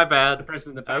 That's my bad. The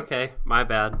president of the bank. Okay, my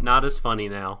bad. Not as funny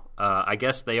now. I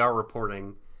guess they are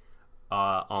reporting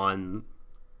on,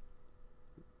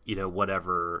 you know,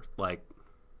 whatever, like,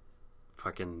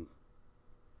 fucking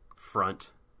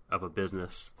front of a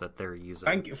business that they're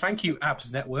using. Thank you,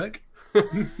 Abs Network.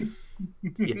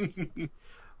 Yes.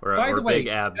 By the way, big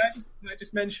abs. I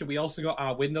just mentioned we also got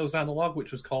our Windows analog,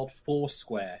 which was called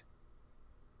Foursquare.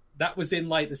 That was in,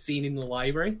 like, the scene in the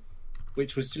library,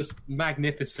 which was just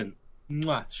magnificent.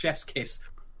 Mwah, chef's kiss.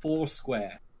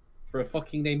 Foursquare. For a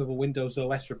fucking name of a Windows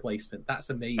OS replacement. That's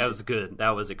amazing. That was good.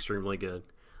 That was extremely good.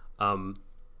 I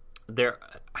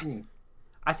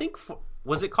think...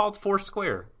 Was it called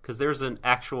Foursquare? Because there's an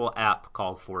actual app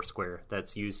called Foursquare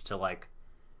that's used to, like,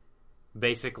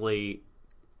 basically,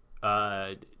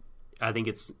 I think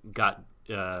it's got,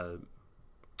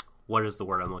 what is the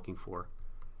word I'm looking for?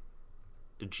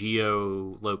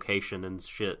 Geolocation and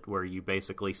shit, where you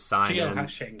basically sign in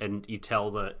and you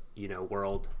tell the, you know,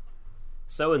 world,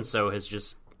 so-and-so has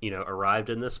just, you know,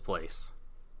 arrived in this place.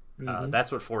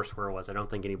 That's what Foursquare was. I don't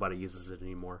think anybody uses it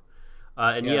anymore.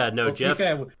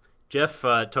 Jeff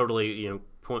totally, you know,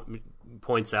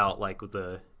 points out, like,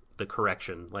 the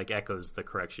correction, like, echoes the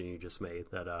correction you just made,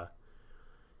 that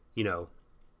you know,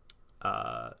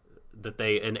 that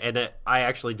they I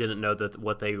actually didn't know that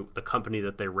the company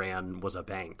that they ran was a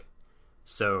bank.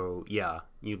 So yeah,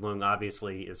 Yu Lung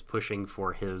obviously is pushing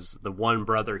for the one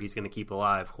brother he's going to keep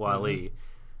alive, Hua Li,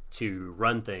 to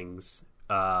run things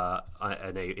in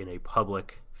a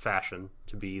public fashion,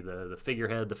 to be the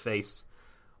figurehead, the face,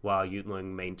 while Yu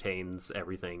Lung maintains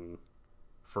everything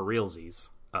for realsies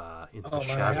in the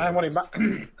shadows. I want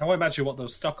to imagine what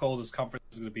those stockholders'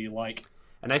 conferences are going to be like.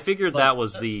 And I figured that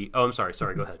was the... Oh, I'm sorry.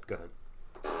 Go ahead.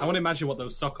 I want to imagine what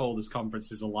those stockholders'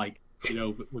 conferences are like, you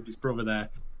know, with his brother there.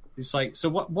 It's like, so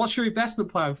what's your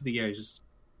investment plan for the year?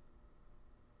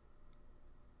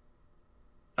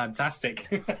 fantastic.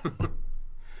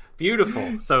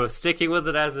 Beautiful. So sticking with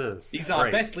it as is. He's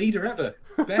our best leader ever.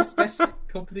 Best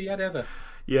company head ever.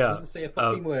 Yeah. Doesn't say a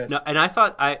fucking word. No, and I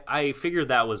thought I figured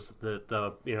that was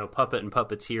the puppet and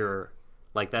puppeteer.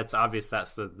 Like that's obvious.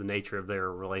 That's the nature of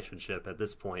their relationship at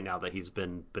this point. Now that he's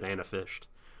been banana fished.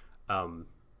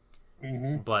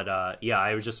 But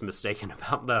I was just mistaken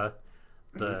about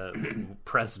the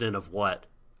president of what.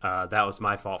 That was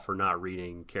my fault for not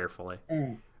reading carefully.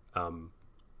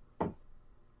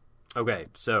 Okay,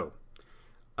 so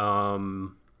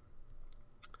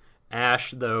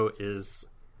Ash though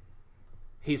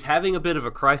he's having a bit of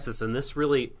a crisis, and this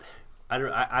really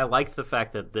I like the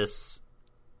fact that this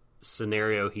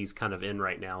scenario he's kind of in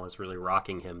right now is really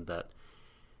rocking him, that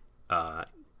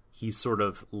he's sort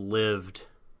of lived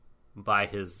by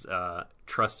his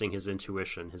trusting his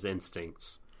intuition, his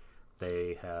instincts.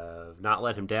 They have not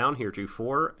let him down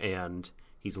heretofore, and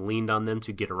he's leaned on them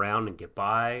to get around and get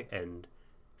by and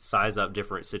size up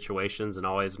different situations and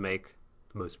always make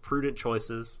the most prudent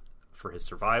choices for his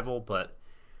survival, but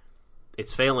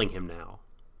it's failing him now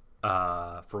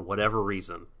for whatever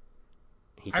reason.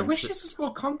 I wish this was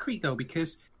more concrete, though,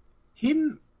 because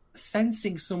him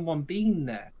sensing someone being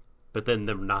there... But then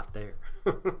they're not there.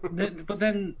 But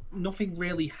then nothing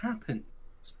really happens.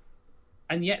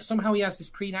 And yet somehow he has this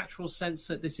preternatural sense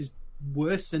that this is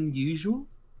worse than usual.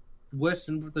 Worse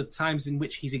than the times in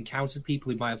which he's encountered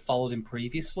people who might have followed him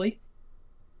previously.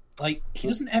 Like, he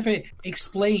doesn't ever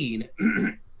explain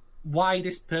why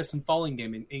this person following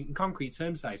him, in concrete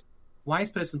terms, why this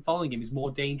person following him is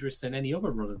more dangerous than any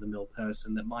other run-of-the-mill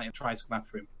person that might have tried to come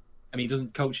after him. I mean, he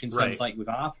doesn't coach in terms like with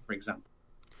Arthur, for example.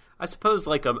 I suppose,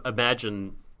 like,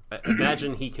 imagine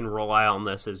he can rely on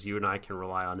this as you and I can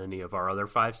rely on any of our other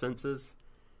five senses,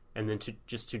 and then to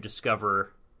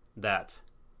discover that...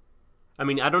 I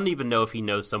mean, I don't even know if he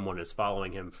knows someone is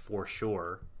following him for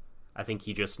sure. I think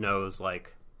he just knows,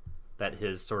 like, that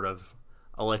his sort of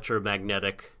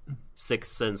electromagnetic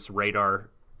sixth sense radar,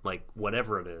 like,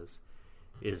 whatever it is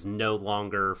no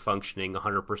longer functioning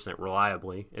 100%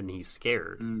 reliably, and he's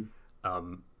scared.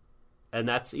 And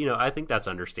that's, I think that's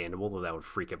understandable, that would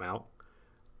freak him out.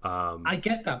 I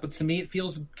get that, but to me it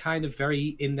feels kind of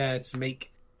very in there to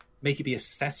make it be a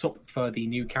setup for the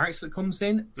new character that comes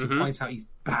in to point out he's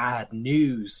bad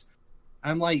news.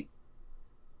 I'm like,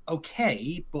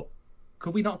 okay, but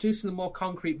could we not do this in a more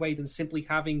concrete way than simply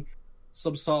having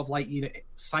some sort of like,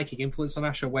 psychic influence on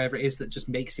Ash or wherever it is that just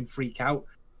makes him freak out?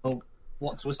 Or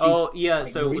what was so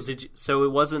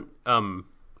it wasn't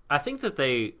I think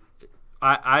that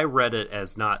I read it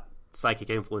as not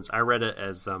psychic influence. I read it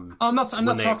as I'm not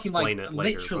talking like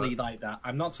literally like that.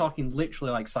 I'm not talking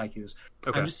literally like psychos.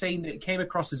 Okay. I'm just saying that it came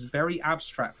across as very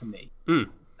abstract for me.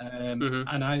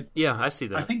 And I see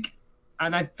that.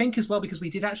 I think as well, because we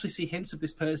did actually see hints of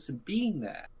this person being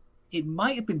there, it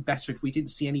might have been better if we didn't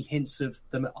see any hints of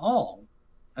them at all.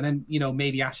 And then,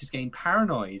 maybe Ash is getting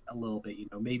paranoid a little bit.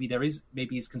 Maybe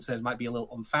maybe his concerns might be a little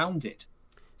unfounded.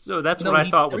 So that's what I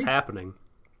thought was happening.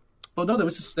 But no, there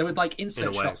were like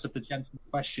insert shots of the gentleman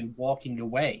in question walking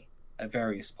away at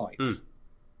various points,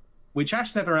 which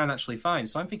Ash never actually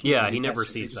finds. So I'm thinking, he never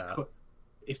sees that.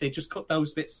 If they just cut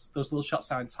those bits, those little shots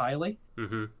out entirely,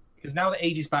 because now that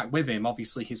Age is back with him,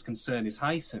 obviously his concern is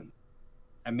heightened,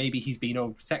 and maybe he's being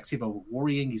overprotective, over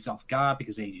worrying, he's off guard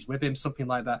because Age is with him, something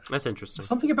like that. That's interesting.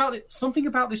 Something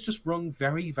about this just rung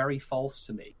very, very false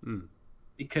to me,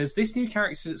 because this new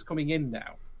character that's coming in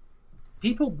now.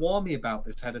 People warn me about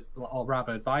this or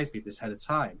rather advise me of this ahead of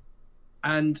time.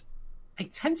 And I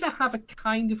tend to have a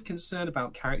kind of concern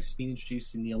about characters being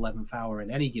introduced in the 11th hour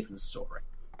in any given story.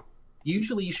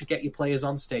 Usually you should get your players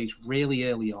on stage really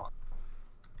early on.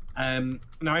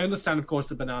 Now, I understand, of course,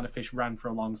 that Banana Fish ran for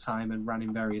a long time and ran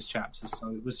in various chapters,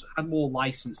 so it had more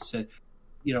license to,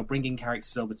 bring in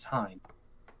characters over time.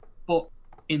 But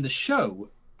in the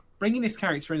show... bringing this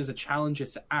character in as a challenger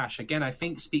to Ash, again, I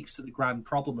think speaks to the grand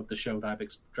problem of the show that I've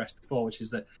expressed before, which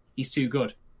is that he's too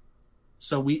good.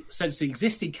 So since the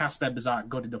existing cast members aren't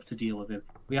good enough to deal with him,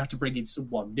 we have to bring in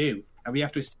someone new, and we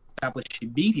have to establish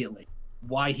immediately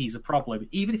why he's a problem,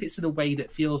 even if it's in a way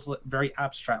that feels very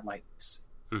abstract like this.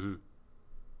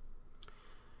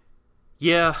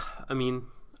 Yeah, I mean,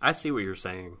 I see what you're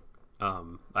saying.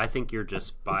 I think you're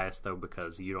just biased, though,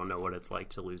 because you don't know what it's like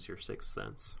to lose your sixth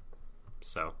sense.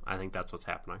 So I think that's what's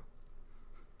happening.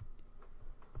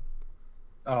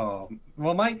 Oh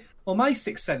well, my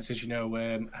sixth sense is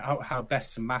how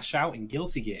best to mash out in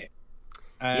Guilty Gear.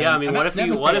 I mean, what if that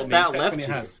left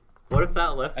you? What if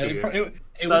that left you?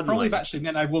 It would probably have actually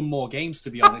meant I won more games, to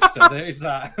be honest. So there is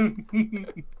that.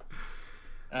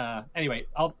 Anyway,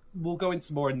 we'll go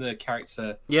into more in the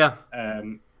character. Yeah.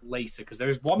 later because there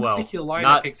is one Well, particular line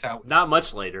I picked out. Not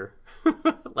much later.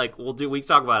 Like we can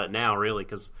talk about it now, really,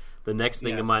 because the next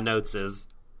thing in my notes is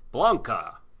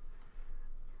Blanca.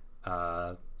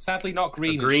 Sadly, not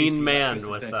green. A green man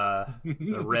with a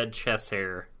red chest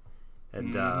hair,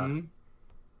 and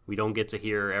we don't get to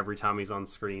hear every time he's on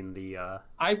screen the.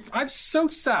 I'm so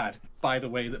sad, by the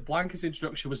way, that Blanca's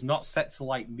introduction was not set to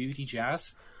like moody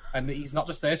jazz, and that he's not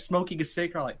just there smoking a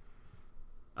cigarette,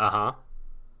 like.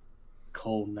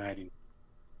 Cold night, and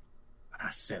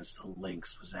I sensed the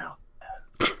lynx was out.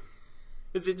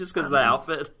 Is it just because of the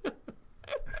outfit?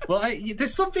 Well,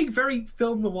 there's something very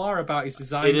film noir about his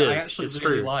design that I actually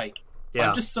really like. Yeah.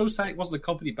 I'm just so sad it wasn't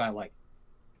accompanied by, like,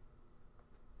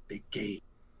 big game,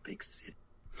 big city.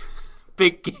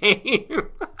 Big game.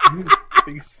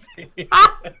 Big city.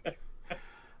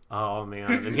 Oh,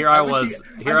 man. And I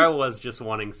was just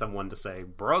wanting someone to say,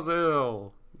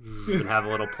 Brazil, and have a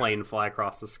little plane fly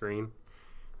across the screen.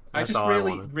 That's I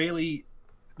just really...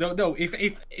 No,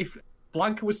 if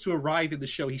Blanca was to arrive in the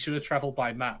show, he should have travelled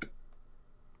by map.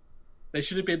 There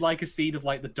should have been like a scene of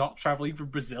like the Doc traveling from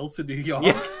Brazil to New York.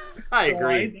 Yeah, I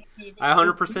agree. I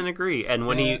 100% agree. And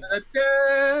when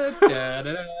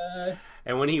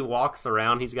he walks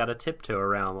around, he's got a tiptoe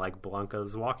around like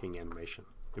Blanca's walking animation.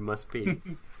 It must be.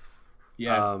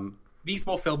 Yeah. Needs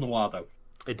more film noir though.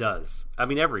 It does. I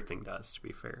mean, everything does, to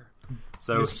be fair.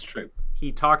 So this is true.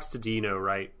 He talks to Dino,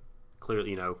 right?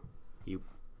 Clearly,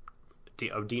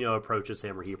 Dino approaches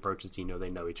him, or he approaches Dino. They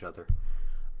know each other.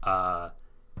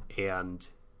 And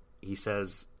he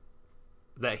says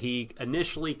that he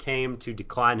initially came to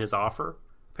decline his offer.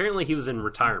 Apparently he was in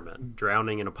retirement,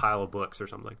 drowning in a pile of books or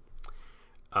something.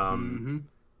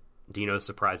 Dino's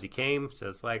surprised he came.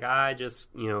 Says, like, I just,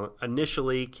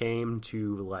 initially came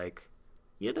to, like,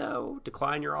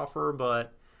 decline your offer,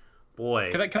 but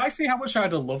boy. Can I say how much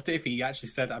I'd have loved it if he actually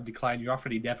said, I'm declining your offer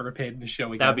and he never appeared in the show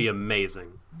again? That'd be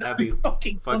amazing. That'd be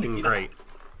fucking great.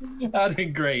 That'd be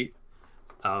great.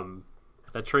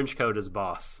 That trench coat is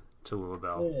boss to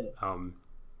Lilibel.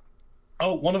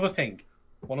 Oh, one other thing.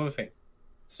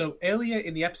 So earlier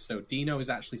in the episode, Dino is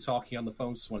actually talking on the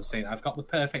phone to someone saying, I've got the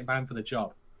perfect man for the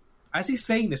job. As he's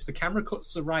saying this, the camera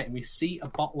cuts to the right and we see a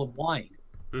bottle of wine.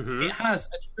 Mm-hmm. It has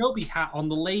a trilby hat on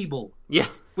the label. Yeah.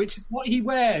 Which is what he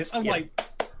wears. I'm like,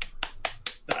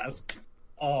 that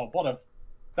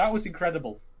was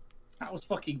incredible. That was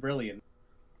fucking brilliant.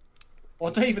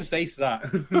 Well, don't even say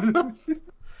that.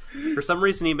 For some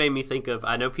reason, he made me think of...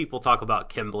 I know people talk about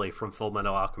Kimberly from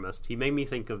Fullmetal Alchemist. He made me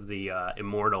think of the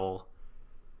immortal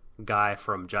guy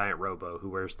from Giant Robo who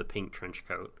wears the pink trench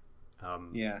coat.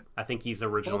 Yeah. I think he's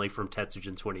originally from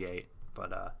Tetsujin 28.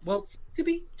 But well, to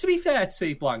be fair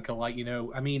to Blanca,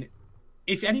 I mean,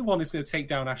 if anyone is going to take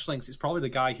down Ash Lynx, it's probably the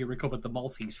guy who recovered the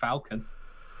Maltese Falcon.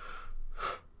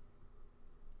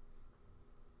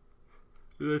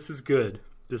 This is good.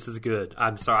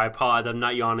 I'm sorry. I apologize. I'm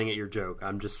not yawning at your joke.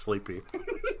 I'm just sleepy.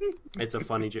 It's a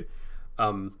funny joke.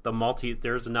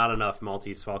 There's not enough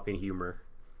Maltese Falcon humor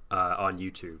on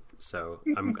YouTube, so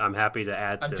I'm happy to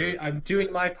add to. I'm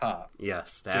doing my part.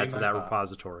 Yes, to add to that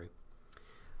repository.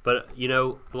 But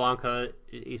Blanca,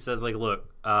 he says, like,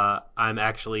 look, I'm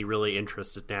actually really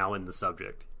interested now in the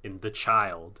subject, in the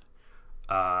child.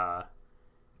 So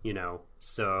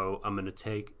I'm going to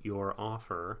take your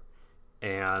offer,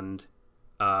 and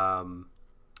the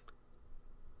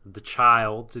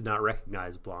child did not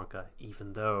recognize Blanca,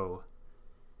 even though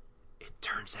it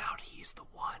turns out he's the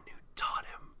one who taught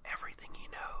him everything he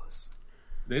knows.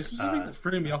 This was something that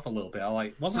threw me off a little bit.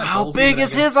 So how big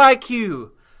is his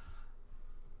IQ?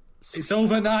 It's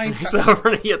over 9. It's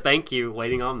over. Yeah, thank you.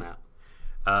 Waiting on that.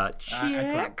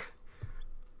 Check.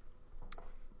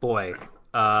 Boy.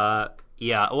 Yeah.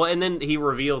 Well, and then he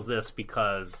reveals this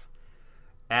because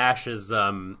Ash is,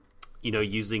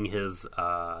 using his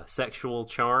sexual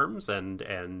charms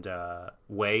and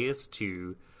ways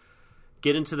to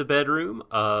get into the bedroom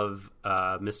of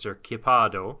Mr.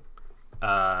 Kipado,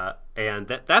 and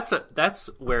that's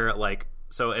where, like,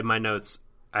 so in my notes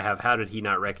I have, how did he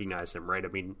not recognize him? Right? I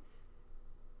mean,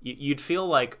 you'd feel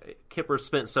like Kipper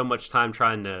spent so much time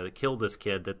trying to kill this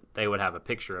kid that they would have a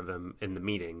picture of him in the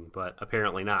meeting, but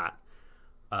apparently not.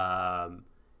 There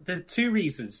are two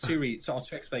reasons, two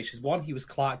explanations. One, he was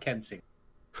Clark Kenting.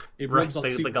 It runs on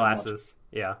the glasses,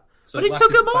 yeah. So but he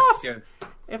took them off.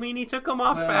 I mean, he took them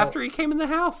off after he came in the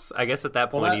house. I guess at that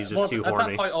point he's just too horny. At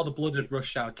that point, all the blood had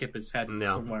rushed out of Kipper's head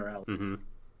somewhere else.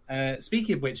 Mm-hmm.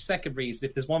 Speaking of which, second reason,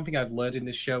 if there's one thing I've learned in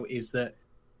this show, is that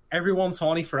everyone's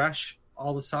horny for Ash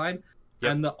all the time,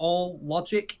 and that all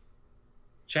logic,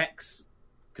 checks,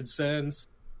 concerns,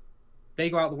 they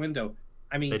go out the window.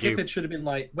 I mean, Kipper should have been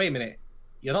like, wait a minute,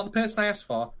 You're not the person I asked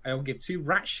for. I don't give two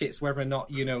rat shits whether or not,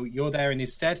 you're there in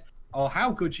his stead, or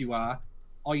how good you are,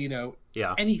 or,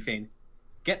 anything.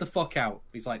 Get the fuck out.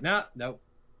 He's like, nah, no.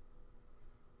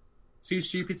 Too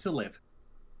stupid to live,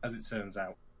 as it turns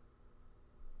out.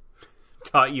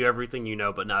 Taught you everything you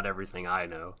know, but not everything I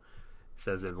know,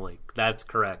 says Emily. That's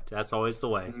correct. That's always the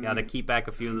way. Got to keep back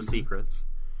a few of the secrets.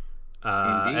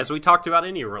 As we talked about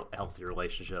any healthy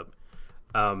relationship.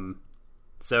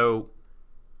 So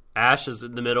Ash is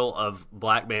in the middle of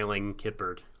blackmailing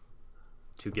Kitbird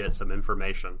to get some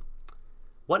information.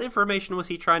 What information was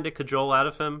he trying to cajole out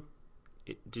of him?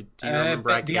 Do you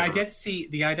remember? The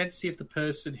identity of the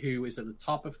person who is at the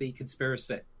top of the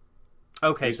conspiracy.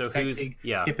 Okay, so who's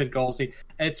Kitbird Galsey.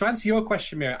 To answer your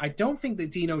question, Mira, I don't think that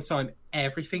Dino saw him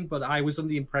everything, but I was under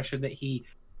the impression that he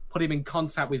put him in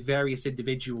contact with various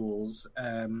individuals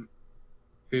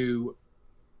who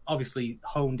obviously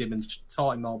honed him and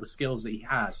taught him all the skills that he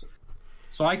has.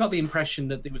 So I got the impression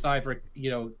that it was either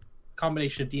a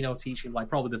combination of Dino teaching, like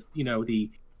probably the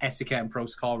etiquette and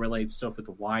protocol related stuff with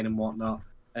the wine and whatnot,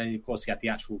 and of course you got the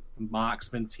actual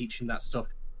marksman teaching that stuff.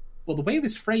 But the way it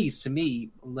was phrased to me,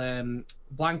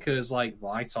 Blanca's like,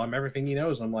 well, I taught him everything he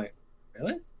knows. I'm like,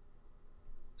 really?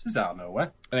 This is out of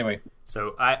nowhere. Anyway.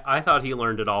 So I thought he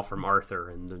learned it all from Arthur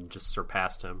and then just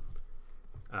surpassed him.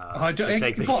 No,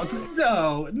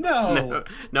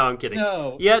 I'm kidding.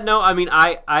 No. Yeah, no, I mean,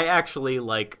 I actually,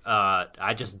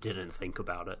 I just didn't think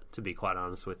about it, to be quite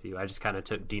honest with you. I just kind of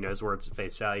took Dino's words at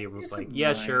face value and was like,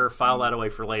 yeah, sure, file that away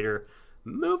for later.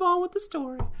 Move on with the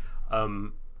story.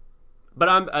 But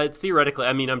I'm theoretically,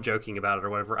 I mean, I'm joking about it or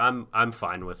whatever. I'm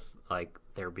fine with,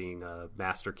 there being a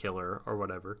master killer or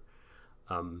whatever.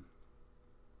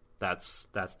 That's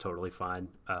totally fine.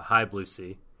 Hi, Blue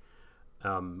Sea.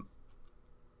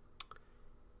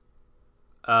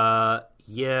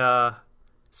 Yeah.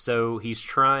 So he's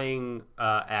trying,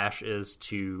 Ash is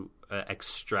to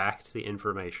extract the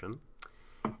information.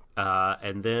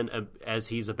 And then as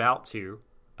he's about to,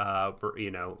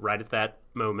 right at that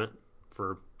moment,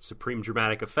 for supreme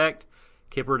dramatic effect,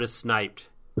 Kitbird is sniped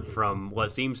from what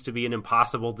seems to be an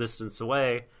impossible distance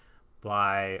away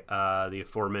by the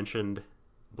aforementioned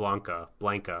Blanca.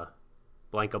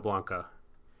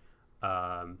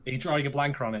 Are you drawing a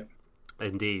blank on it?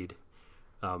 Indeed.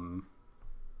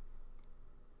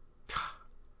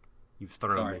 You've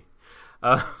thrown me.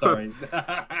 Sorry.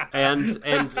 and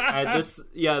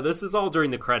this is all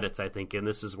during the credits, I think, and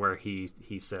this is where he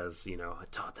says, I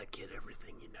taught that kid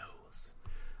everything he knows.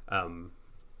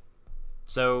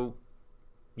 So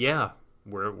yeah,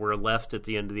 we're left at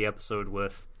the end of the episode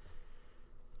with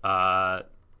a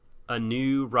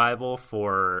new rival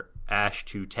for Ash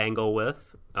to tangle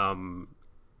with.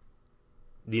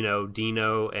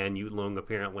 Dino and Yutlung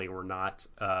apparently were not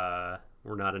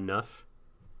enough.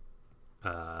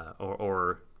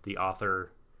 Or the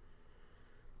author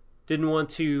didn't want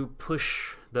to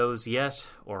push those yet,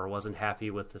 or wasn't happy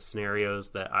with the scenarios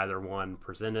that either one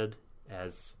presented.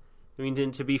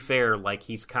 To be fair,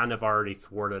 he's kind of already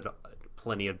thwarted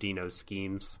plenty of Dino's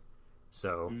schemes.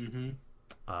 So,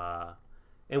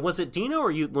 and was it Dino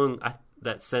or Yutlung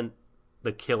that sent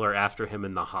the killer after him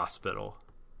in the hospital?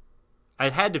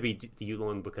 It had to be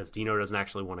Yutlung because Dino doesn't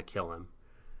actually want to kill him.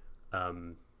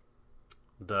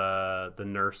 The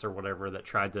nurse or whatever that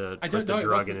tried to put the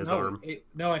drug in his arm.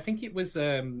 I think it was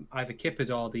either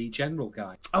Kitbird or the general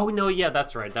guy. Oh no, yeah,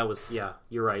 that's right. That was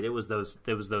you're right. It was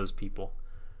those people.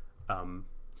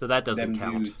 So that doesn't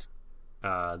count. Dudes.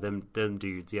 Them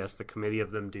dudes. Yes, the committee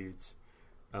of them dudes.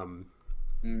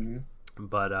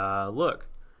 But look,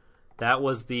 that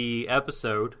was the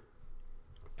episode.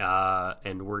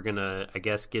 And we're gonna, I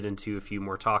guess, get into a few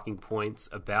more talking points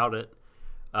about it.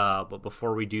 But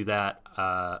before we do that,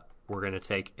 we're gonna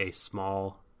take a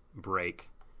small break.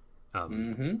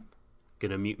 Gonna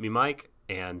mute me mic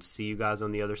and see you guys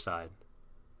on the other side.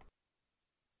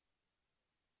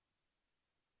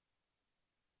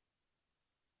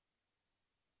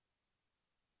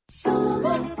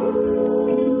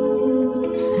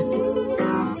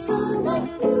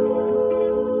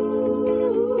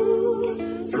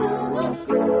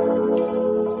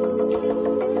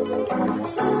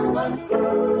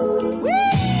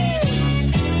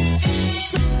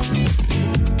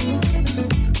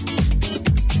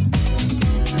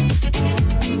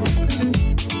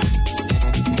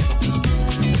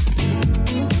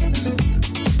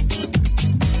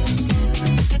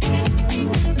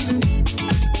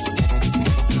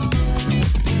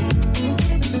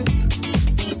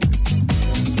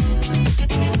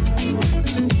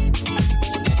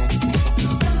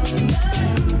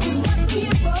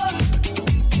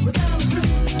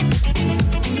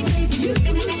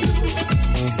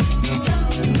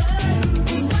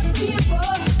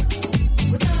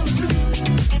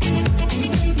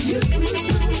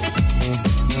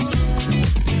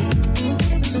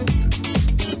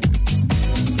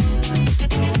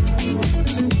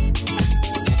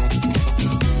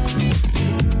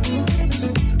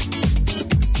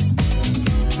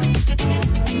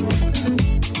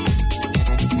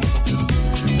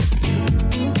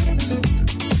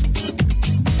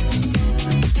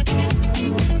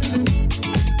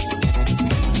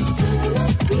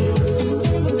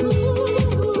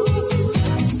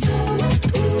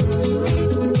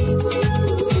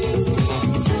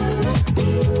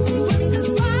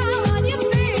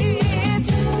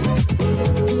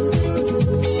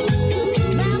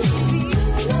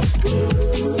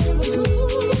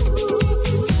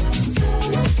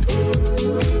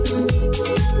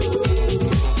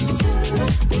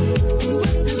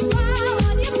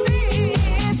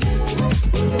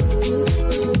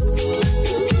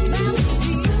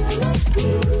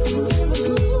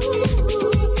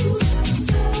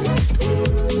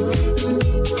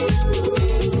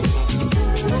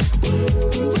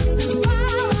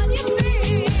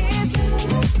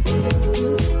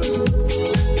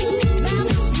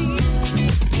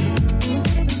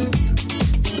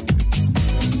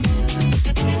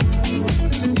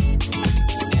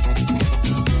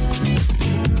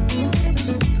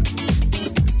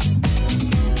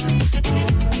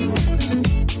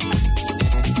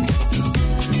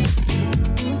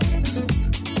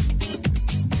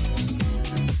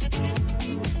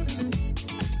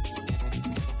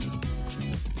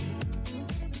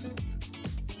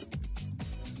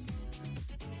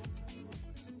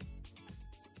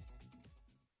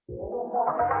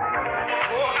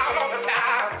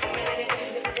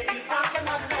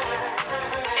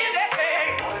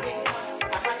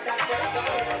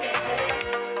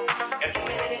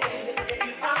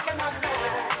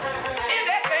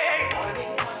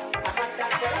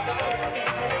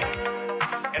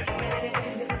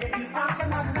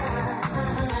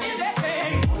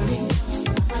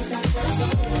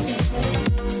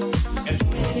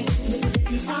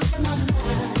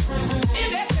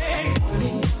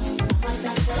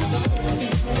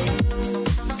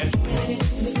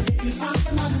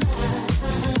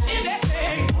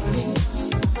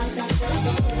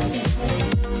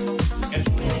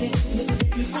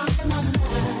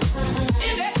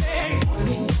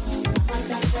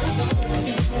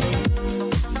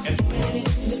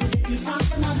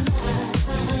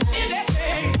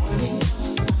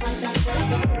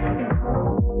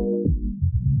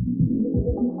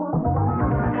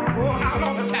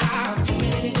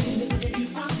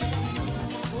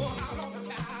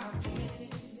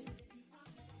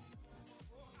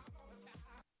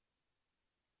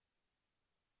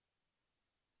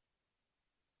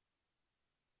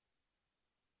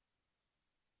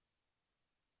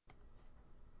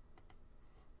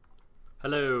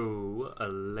 Hello,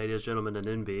 ladies, gentlemen,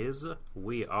 and NBs.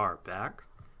 We are back.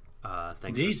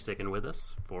 Thanks Indeed. for sticking with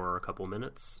us for a couple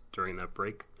minutes during that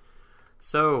break.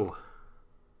 So,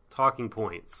 talking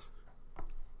points.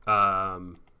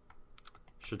 Shadon,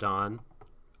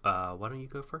 why don't you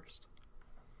go first?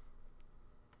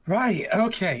 Right,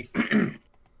 okay.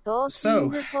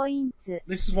 So, ポイント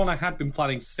this is one I had been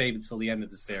planning to save until the end of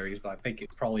the series, but I think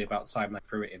it's probably about time I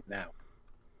threw it in now.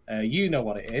 You know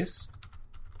what it is.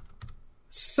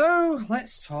 So,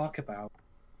 let's talk about...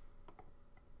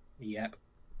 Yep.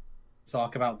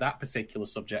 Talk about that particular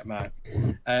subject matter.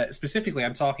 Specifically,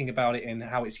 I'm talking about it in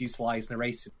how it's utilized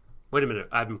narrative. Wait a minute.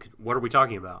 What are we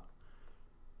talking about?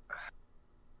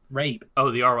 Rape.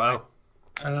 Oh, the RO.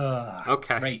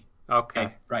 Okay. Rape.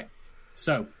 Okay. Right.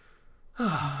 So,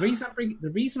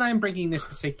 the reason I'm bringing this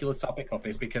particular topic up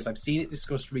is because I've seen it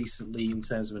discussed recently in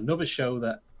terms of another show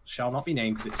that shall not be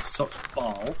named because it sucks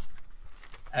balls.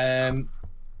 And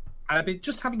I've been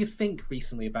just having a think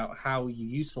recently about how you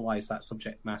utilize that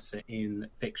subject matter in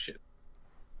fiction,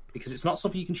 because it's not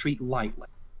something you can treat lightly.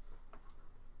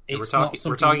 We're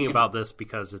talking about this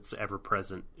because it's ever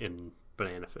present in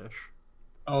Banana Fish.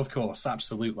 Oh, of course,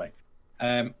 absolutely.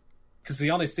 Because to be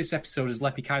honest, this episode has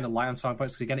let me kind of lie on some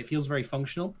points. Because again, it feels very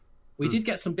functional. We did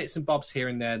get some bits and bobs here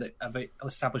and there that have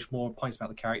established more points about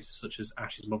the characters, such as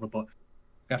Ash's mother, but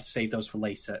we have to save those for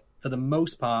later. For the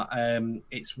most part,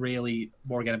 it's really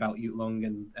more again about Yutlung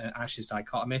and Ash's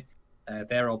dichotomy.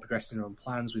 They're all progressing their own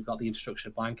plans. We've got the introduction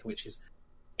of Blanca, which is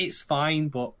it's fine,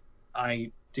 but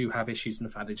I do have issues in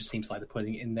the fact that it just seems like they're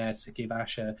putting it in there to give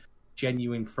Ash a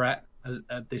genuine threat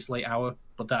at this late hour.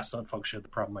 But that's not a function of the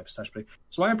problem, especially.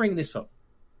 So why am I bringing this up?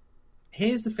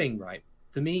 Here's the thing, right?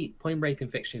 To me, putting rape in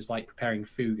fiction is like preparing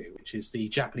fugu, which is the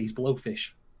Japanese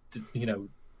blowfish,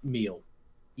 meal.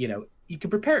 You can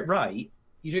prepare it right,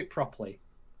 you do it properly,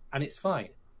 and it's fine.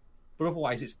 But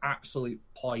otherwise, it's absolute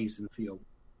poison for you.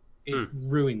 It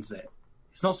ruins it.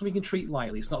 It's not something you can treat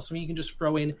lightly. It's not something you can just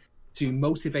throw in to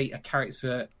motivate a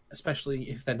character, especially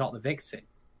if they're not the victim.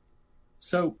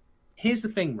 So, here's the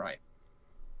thing, right?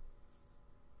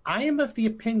 I am of the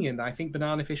opinion that I think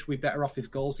Banana Fish would be better off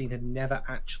if Golzine had never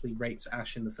actually raped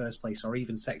Ash in the first place, or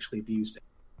even sexually abused him.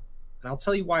 And I'll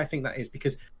tell you why I think that is,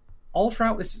 because all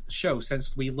throughout this show,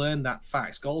 since we learned that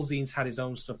fact, Golzine's had his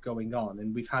own stuff going on,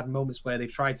 and we've had moments where they've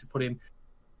tried to put him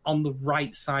on the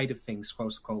right side of things,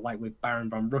 quote unquote, like with Baron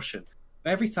von Russian. But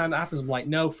every time that happens, I'm like,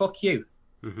 no, fuck you.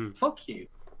 Mm-hmm. Fuck you.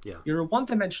 Yeah. You're a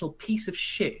one-dimensional piece of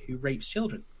shit who rapes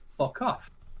children. Fuck off.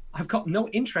 I've got no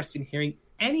interest in hearing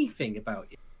anything about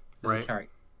you as a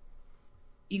character.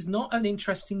 He's not an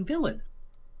interesting villain.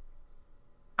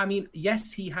 I mean,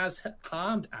 yes, he has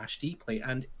harmed Ash deeply,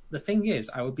 and the thing is,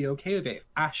 I would be okay with it if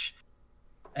Ash,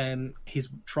 his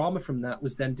trauma from that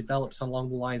was then developed along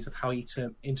the lines of how he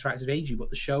interacts with Eiji, but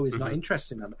the show is not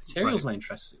interested in that. The material's not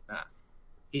interested in that.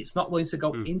 It's not willing to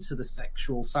go into the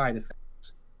sexual side of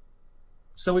things.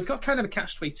 So we've got kind of a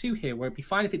catch-22 here, where it'd be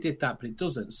fine if it did that, but it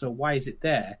doesn't. So why is it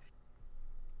there?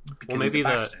 Because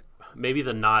maybe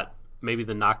the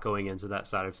not going into that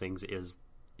side of things is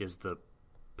the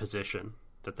position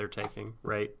that they're taking,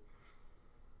 right?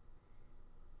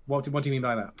 What do you mean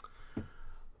by that?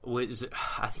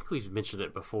 I think we've mentioned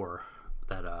it before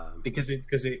that because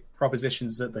it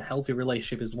propositions that the healthy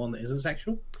relationship is the one that isn't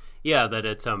sexual. Yeah, that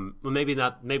it's maybe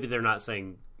they're not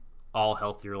saying all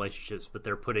healthy relationships, but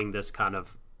they're putting this kind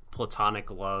of platonic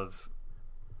love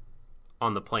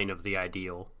on the plane of the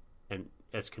ideal, and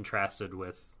as contrasted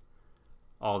with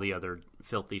all the other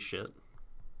filthy shit.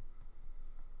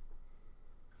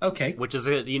 Okay, which is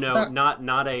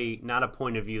not a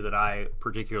point of view that I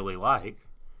particularly like,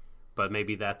 but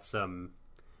maybe that's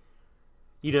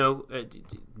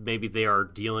maybe they are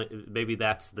dealing. Maybe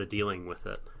that's the dealing with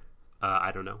it.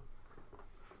 I don't know.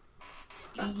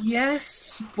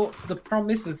 Yes, but the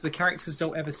problem is that the characters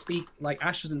don't ever speak. Like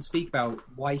Ash doesn't speak about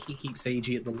why he keeps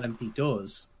aging at the length he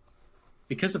does.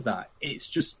 Because of that, it's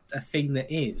just a thing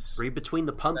that is. Read between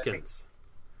the pumpkins.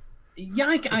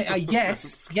 Yeah,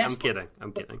 yes. I'm kidding.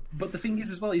 But the thing is,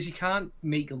 as well, is you can't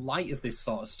make light of this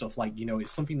sort of stuff. Like,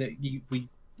 it's something that we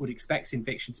would expect in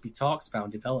fiction to be talked about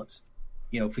and developed.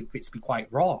 For it to be quite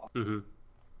raw. Mm-hmm.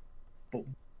 But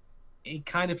it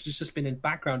kind of has just been a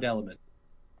background element.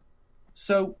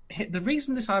 So the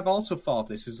reason I've also thought of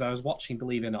this is I was watching,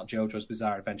 believe it or not, JoJo's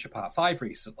Bizarre Adventure Part 5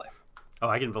 recently. Oh,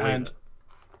 I can believe it.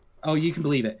 Oh, you can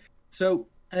believe it. So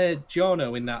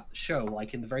Giorno in that show,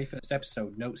 like in the very first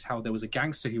episode, notes how there was a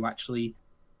gangster who actually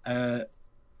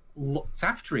looked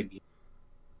after him.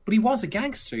 But he was a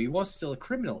gangster. He was still a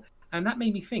criminal. And that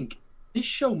made me think, this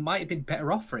show might have been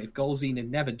better off for it if Golzine had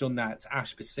never done that to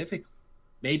Ash specifically.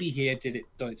 Maybe he had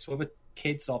done it to other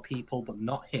kids or people, but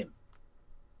not him.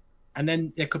 And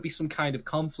then there could be some kind of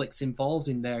conflicts involved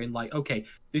in there in like, okay,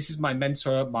 this is my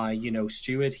mentor, my,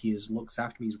 steward. He looks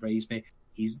after me. He's raised me.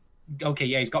 He's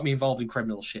got me involved in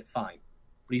criminal shit, fine.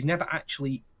 But he's never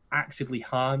actually actively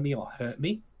harmed me or hurt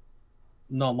me.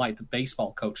 Not like the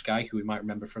baseball coach guy who we might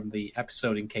remember from the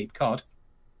episode in Cape Cod.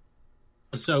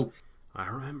 So... I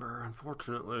remember,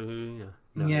 unfortunately.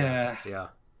 Yeah. Yeah.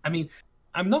 I mean,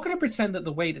 I'm not going to pretend that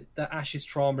the way that Ash's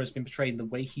trauma has been portrayed and the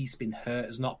way he's been hurt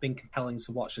has not been compelling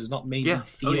to watch, has not made me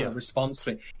feel a response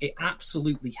to it. It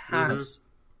absolutely has. Mm-hmm.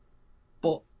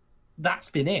 But that's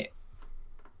been it.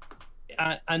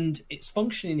 And its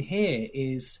function in here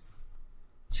is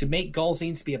to make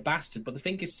Golzine to be a bastard. But the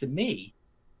thing is, to me,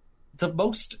 the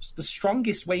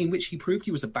strongest way in which he proved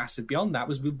he was a bastard beyond that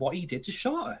was with what he did to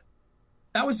Shorter.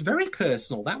 That was very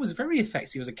personal. That was very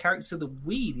effective. He was a character that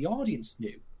we, the audience,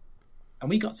 knew. And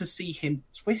we got to see him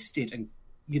twisted and,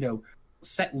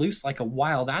 set loose like a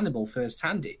wild animal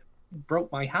firsthand. It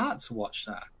broke my heart to watch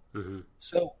that. Mm-hmm.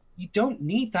 So you don't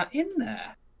need that in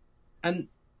there. And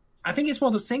I think it's one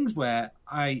of those things where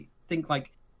I think,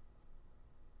 like,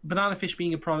 Banana Fish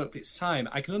being a product of its time,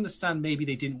 I can understand maybe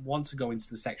they didn't want to go into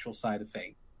the sexual side of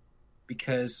things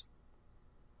because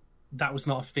that was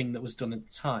not a thing that was done at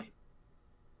the time.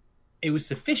 It was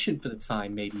sufficient for the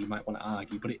time, maybe you might want to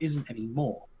argue, but it isn't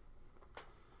anymore.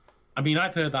 I mean,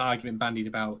 I've heard that argument bandied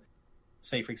about,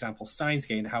 say, for example, Steins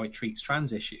Gate and how it treats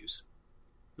trans issues.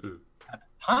 Mm. At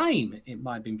the time, it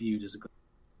might have been viewed as a good,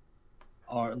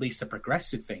 or at least a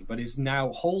progressive thing, but is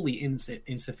now wholly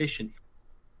insufficient.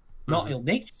 Not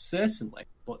ill-natured, certainly,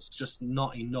 but it's just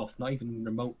not enough, not even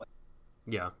remotely.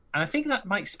 Yeah. And I think that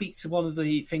might speak to one of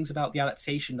the things about the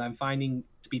adaptation that I'm finding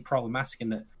to be problematic in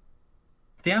that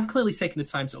they have clearly taken the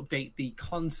time to update the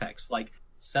context, like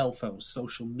cell phones,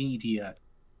 social media.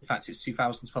 In fact, it's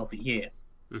 2012 the year.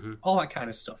 Mm-hmm. All that kind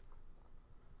of stuff.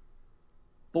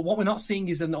 But what we're not seeing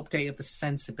is an update of the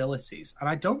sensibilities. And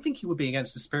I don't think it would be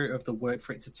against the spirit of the work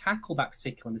for it to tackle that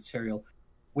particular material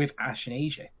with Ash and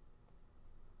AJ.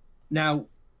 Now,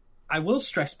 I will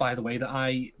stress, by the way, that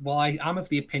I am of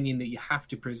the opinion that you have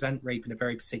to present rape in a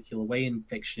very particular way in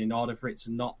fiction in order for it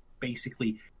to not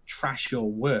basically trash your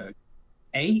work.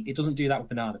 It doesn't do that with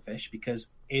Banana Fish because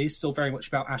it is still very much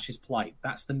about Ash's plight.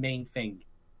 That's the main thing.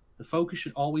 The focus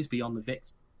should always be on the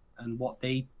victim and what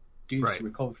they do to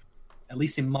recover, at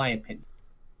least in my opinion.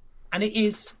 And it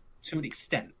is, to an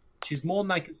extent, which is more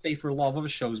than I can say for a lot of other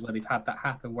shows where they've had that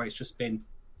happen, where it's just been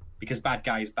because bad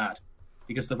guy is bad,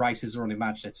 because the writers are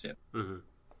unimaginative. Mm-hmm.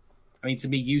 I mean, to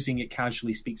me, using it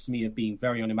casually speaks to me of being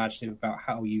very unimaginative about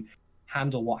how you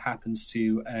handle what happens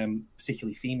to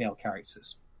particularly female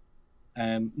characters.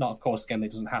 Not, of course, again,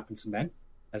 it doesn't happen to men,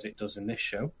 as it does in this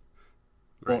show.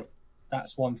 Right. But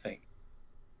that's one thing.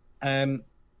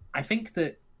 I think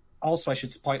that also I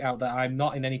should point out that I'm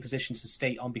not in any position to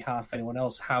state on behalf of anyone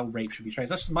else how rape should be treated.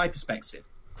 That's just my perspective.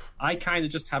 I kind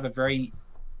of just have a very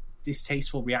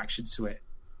distasteful reaction to it.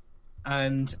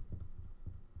 And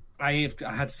I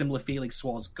had similar feelings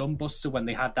towards Gunbuster when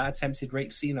they had that attempted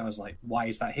rape scene. I was like, why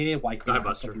is that here? Why couldn't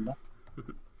have something like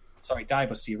that? Sorry,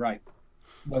 Diebuster, you're right.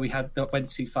 Where we had that went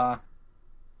too far.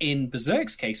 In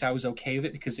Berserk's case, I was okay with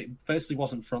it because it firstly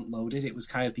wasn't front-loaded. It was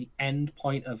kind of the end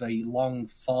point of a long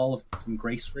fall from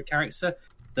grace for a character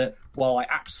that, while I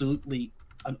absolutely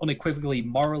and unequivocally,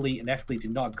 morally and ethically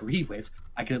did not agree with,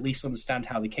 I could at least understand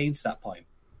how they came to that point.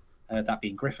 That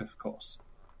being Griffith, of course.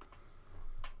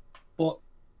 But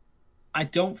I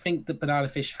don't think that Banana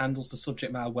Fish handles the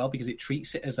subject matter well because it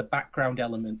treats it as a background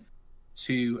element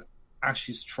to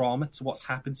Ash's trauma, to what's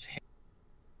happened to him.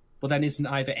 But then isn't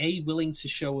either A, willing to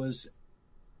show us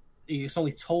it's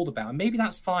only told about, and maybe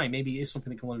that's fine, maybe it is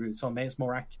something that can learn its own, maybe it's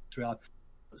more accurate to reality.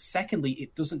 But secondly,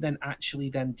 it doesn't then actually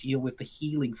then deal with the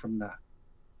healing from that,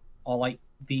 or like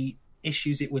the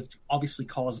issues it would obviously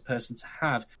cause a person to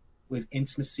have with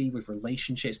intimacy, with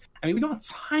relationships. I mean, we got a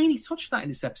tiny touch of that in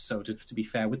this episode, to be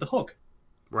fair, with the hug.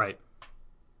 Right.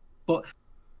 But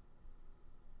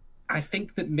I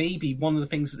think that maybe one of the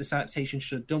things that this adaptation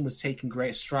should have done was taken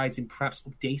greater strides in perhaps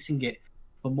updating it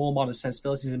for more modern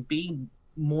sensibilities and being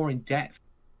more in depth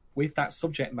with that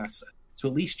subject matter to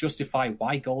at least justify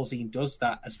why Golzine does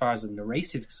that as far as the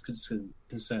narrative is concerned.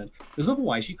 Because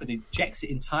otherwise you could eject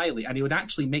it entirely and it would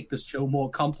actually make the show more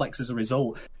complex as a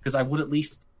result, because I would at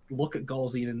least look at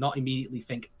Golzine and not immediately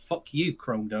think, fuck you,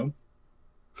 Chrome Dome.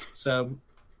 So...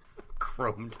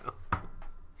 Chrome Dome.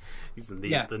 He's in the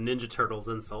Ninja Turtles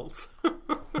insults.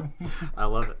 I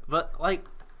love it. But, like,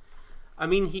 I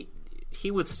mean,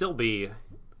 he would still be,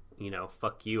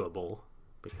 fuck you-able,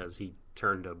 because he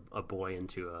turned a boy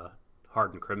into a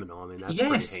hardened criminal. I mean, that's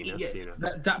pretty heinous,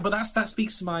 But that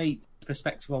speaks to my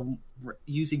perspective on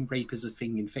using rape as a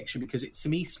thing in fiction, because it, to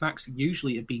me, smacks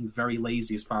usually of being very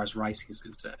lazy as far as writing is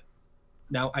concerned.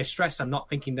 Now, I stress I'm not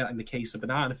thinking that in the case of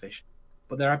Banana Fish,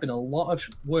 but there have been a lot of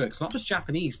works, not just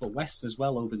Japanese, but Western as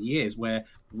well over the years, where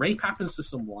rape happens to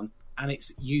someone and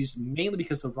it's used mainly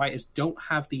because the writers don't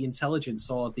have the intelligence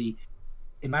or the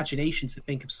imagination to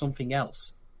think of something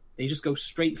else. They just go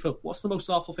straight for, what's the most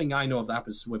awful thing I know of that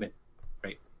happens to women?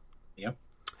 Rape. Yeah.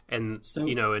 And, so,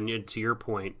 and to your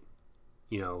point,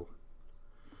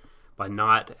 by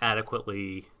not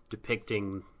adequately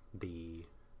depicting the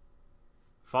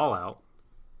fallout,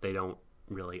 they don't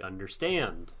really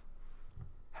understand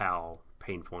how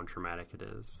painful and traumatic it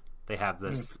is. They have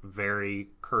this very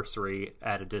cursory,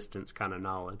 at a distance kind of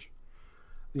knowledge.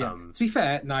 Yeah. To be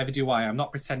fair, neither do I. I'm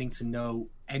not pretending to know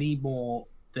any more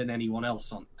than anyone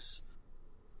else on this.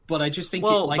 But I just think,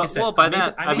 I'm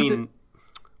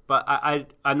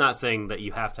not saying that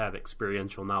you have to have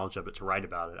experiential knowledge of it to write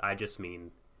about it. I just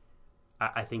mean,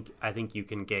 I think you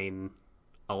can gain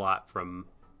a lot from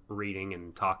reading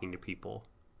and talking to people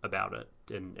about it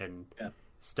and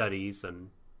studies, and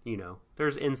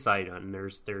there's insight and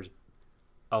there's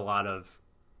a lot of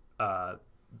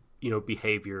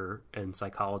behavior and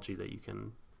psychology that you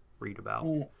can read about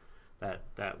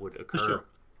that would occur.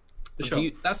 For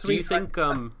sure. Do you think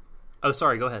oh,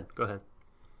 sorry, go ahead.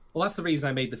 Well, that's the reason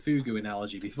I made the Fugu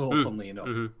analogy before, funnily enough.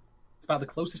 Mm-hmm. It's about the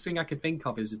closest thing I can think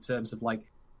of is in terms of like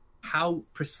how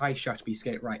precise you have to be to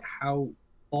get it right, how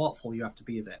thoughtful you have to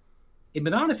be of it. In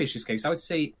Banana Fish's case, I would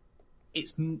say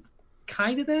it's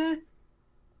kind of there.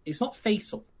 It's not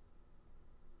fatal.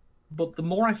 But the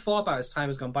more I thought about it as time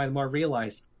has gone by, the more I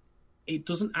realised it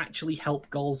doesn't actually help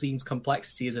Golzine's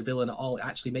complexity as a villain at all. It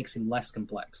actually makes him less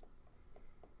complex.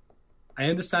 I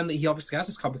understand that he obviously has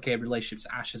this complicated relationship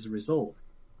to Ash as a result,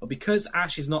 but because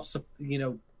Ash is not,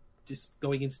 just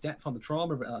going into depth on the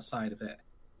trauma side of it,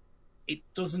 it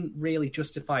doesn't really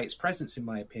justify its presence, in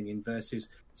my opinion, versus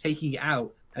taking it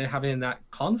out and having that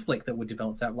conflict that would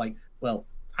develop that, like, well,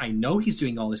 I know he's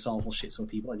doing all this awful shit to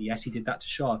people, and yes, he did that to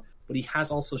Shaw, but he has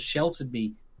also sheltered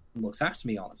me and looks after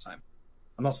me all the time.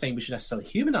 I'm not saying we should necessarily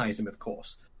humanize him, of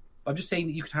course, but I'm just saying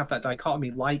that you could have that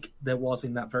dichotomy like there was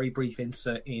in that very brief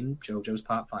insert in JoJo's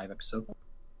Part 5 episode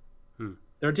 1.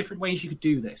 There are different ways you could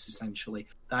do this, essentially,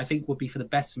 that I think would be for the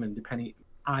betterment, depending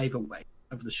either way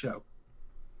of the show.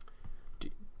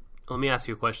 Let me ask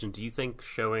you a question. Do you think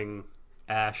showing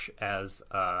Ash as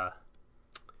a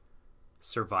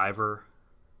survivor,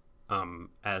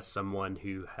 as someone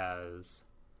who has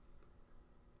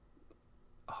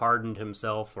hardened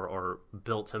himself or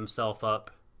built himself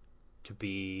up to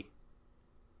be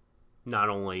not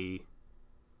only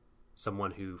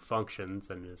someone who functions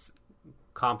and is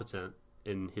competent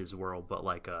in his world, but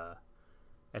like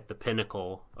at the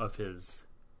pinnacle of his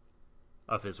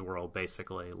world,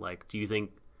 basically, like, do you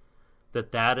think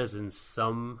that is in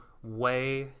some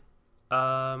way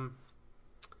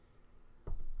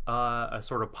a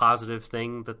sort of positive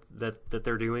thing that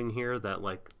they're doing here, that,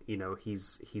 like,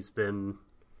 he's been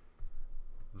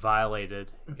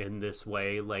violated in this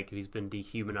way, like he's been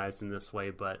dehumanized in this way,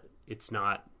 but it's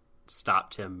not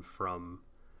stopped him from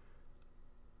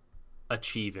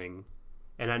achieving.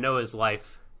 And I know his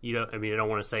life, I don't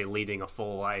want to say leading a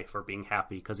full life or being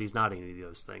happy, because he's not any of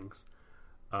those things.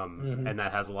 And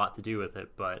that has a lot to do with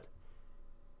it, but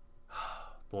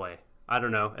boy, I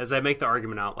don't know. As I make the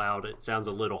argument out loud, it sounds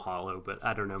a little hollow, but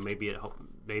I don't know. Maybe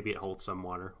it holds some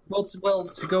water. Well,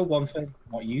 to go one thing,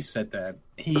 what you said there,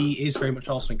 he is very much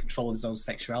also in control of his own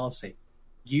sexuality,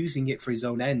 using it for his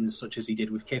own ends, such as he did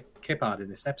with Kippard in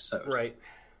this episode. Right.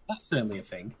 That's certainly a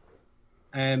thing.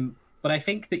 But I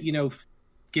think that,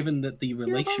 given that the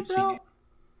relationship scene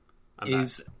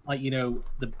is like,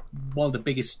 one of the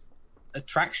biggest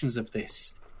attractions of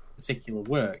this particular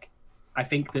work, I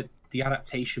think that the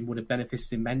adaptation would have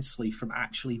benefited immensely from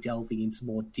actually delving into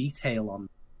more detail on,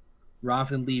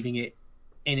 rather than leaving it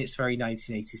in its very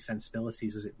 1980s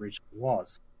sensibilities as it originally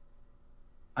was.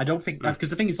 I don't think that, because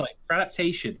the thing is, like, for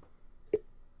adaptation,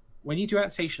 when you do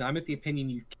adaptation, I'm of the opinion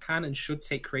you can and should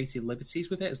take creative liberties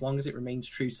with it as long as it remains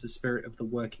true to the spirit of the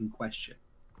work in question.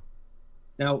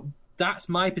 Now, that's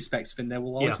my perspective, and there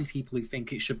will always be people who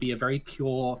think it should be a very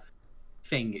pure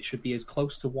thing. It should be as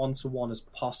close to one as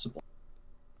possible.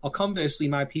 Or conversely,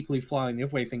 my people who fly in the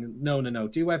other way think, no,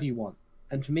 do whatever you want.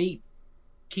 And for me,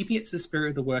 keeping it to the spirit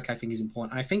of the work, I think, is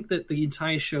important. I think that the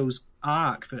entire show's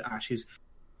arc for Ash is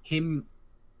him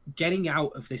getting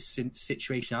out of this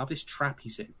situation, out of this trap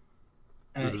he's in.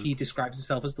 He describes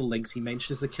himself as the Lynx. He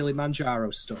mentions the Kilimanjaro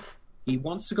stuff. He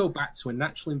wants to go back to a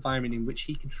natural environment in which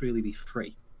he can truly be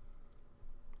free.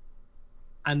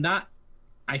 And that,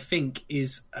 I think,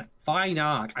 is a fine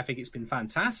arc. I think it's been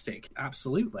fantastic,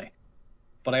 absolutely.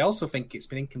 But I also think it's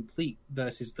been incomplete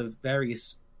versus the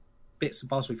various bits and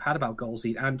bobs we've had about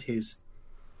Golzine and his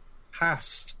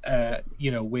past,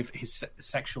 with his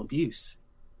sexual abuse.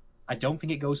 I don't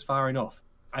think it goes far enough.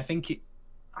 I think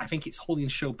it's holding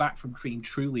the show back from being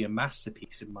truly a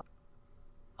masterpiece in my,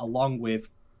 along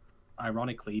with,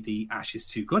 ironically, the Ash is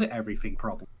too good at everything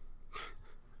problem.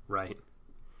 Right.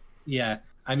 Yeah,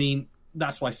 I mean,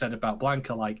 that's what I said about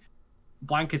Blanca. Like,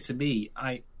 Blanca, to me,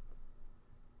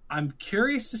 I'm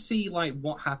curious to see, like,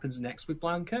 what happens next with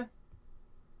Blanca.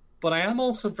 But I am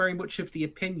also very much of the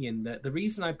opinion that the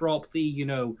reason I brought up the,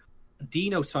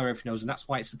 Dino to everything knows, and that's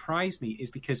why it surprised me, is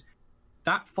because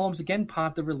that forms, again,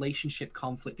 part of the relationship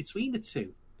conflict between the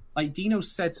two. Like Dino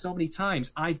said so many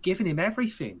times, I've given him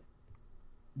everything.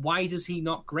 Why is he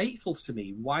not grateful to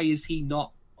me? Why is he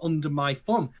not under my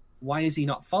thumb? Why does he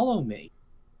not follow me?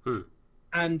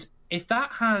 And if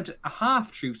that had a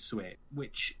half-truth to it,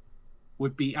 which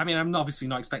would be... I mean, I'm obviously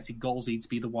not expecting Golzine to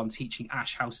be the one teaching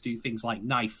Ash how to do things like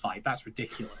knife fight. That's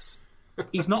ridiculous.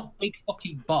 He's not big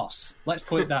fucking boss. Let's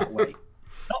put it that way.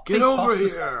 Get over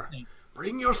here!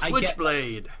 Bring your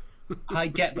switchblade! I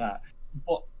get that.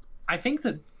 But I think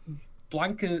that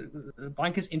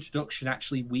Blanca's introduction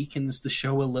actually weakens the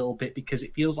show a little bit because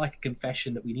it feels like a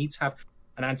confession that we need to have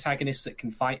an antagonist that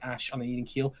can fight Ash on an even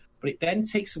keel, but it then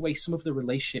takes away some of the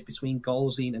relationship between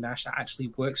Golzine and Ash that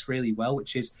actually works really well,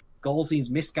 which is Golzine's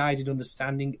misguided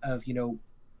understanding of,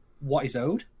 what is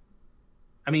owed.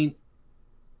 I mean,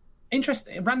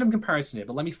 interesting, random comparison here,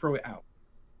 but let me throw it out.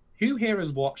 Who here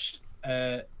has watched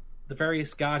the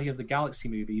various Guardian of the Galaxy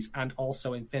movies and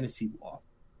also Infinity War?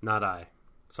 Not I.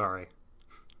 Sorry.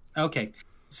 Okay,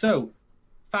 so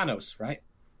Thanos, right?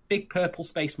 Big purple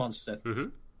space monster. Mm-hmm.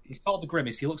 He's called the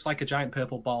Grimace. He looks like a giant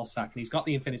purple ball sack, and he's got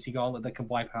the Infinity Gauntlet that can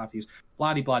wipe out his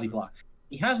blah-de-blah-de-blah.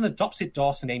 He has an adopted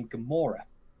daughter named Gamora,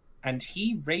 and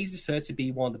he raises her to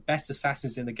be one of the best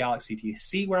assassins in the galaxy. Do you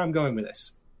see where I'm going with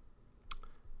this?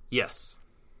 Yes,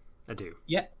 I do.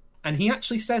 Yeah, and he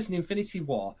actually says in Infinity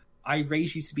War, I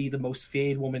raise you to be the most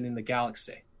feared woman in the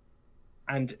galaxy.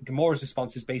 And Gamora's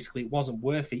response is basically, it wasn't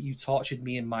worth it. You tortured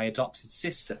me and my adopted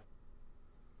sister.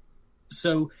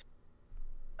 So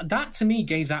that, to me,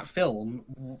 gave that film,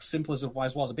 simple as it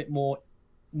otherwise was, a bit more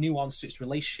nuance to its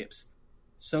relationships.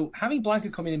 So having Blanca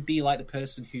come in and be like the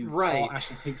person who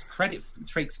actually takes credit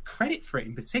for it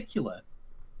in particular,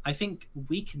 I think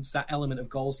weakens that element of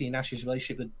Golzine and Ash's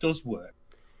relationship that does work.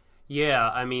 Yeah,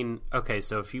 I mean, okay,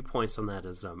 so a few points on that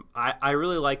is, I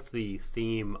really like the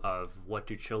theme of what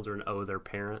do children owe their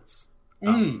parents.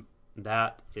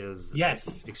 That is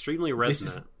extremely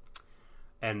resonant.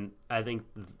 And I think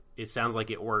it sounds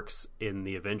like it works in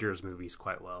the Avengers movies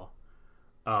quite well.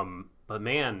 But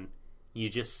man,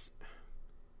 it's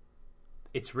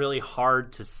really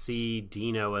hard to see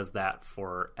Dino as that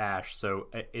for Ash. So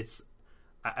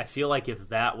I feel like if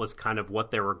that was kind of what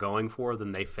they were going for,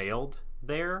 then they failed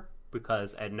there,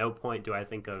 because at no point do I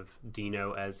think of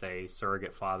Dino as a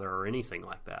surrogate father or anything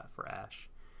like that for Ash.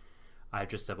 I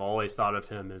just have always thought of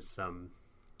him as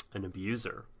an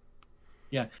abuser.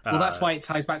 Yeah, well, that's why it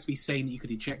ties back to me saying that you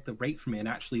could eject the rape from it and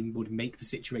actually would make the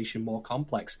situation more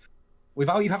complex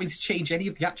without you having to change any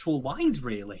of the actual lines,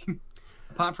 really.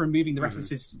 Apart from removing the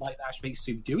references like Ash makes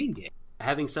to doing it.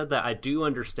 Having said that, I do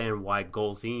understand why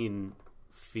Golzine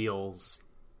feels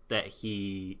that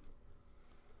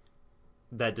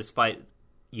that despite,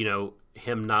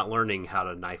 him not learning how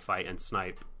to knife fight and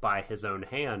snipe by his own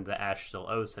hand, that Ash still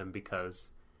owes him because,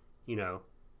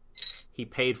 he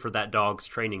paid for that dog's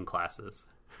training classes.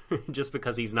 Just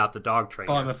because he's not the dog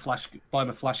trainer. Buy him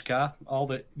a flash car. All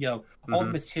the all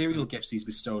the material gifts he's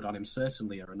bestowed on him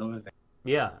certainly are another thing.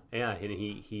 Yeah, and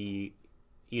he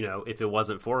if it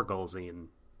wasn't for Golzine,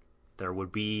 there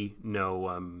would be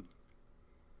no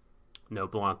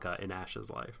Blanca in Ash's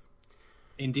life.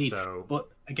 Indeed. So, but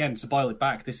again, to boil it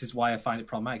back, this is why I find it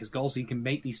problematic, because Golzine can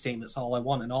make these statements all I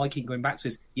want, and all I keep going back to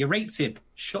is, you raped him.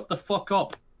 Shut the fuck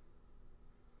up.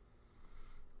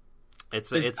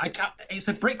 It's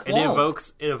a brick wall.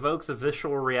 It evokes a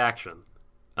visceral reaction.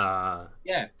 To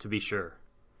be sure.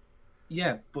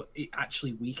 Yeah, but it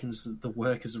actually weakens the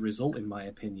work as a result, in my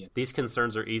opinion. These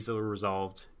concerns are easily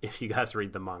resolved if you guys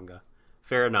read the manga.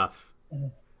 Fair enough.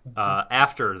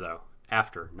 After,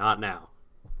 not now.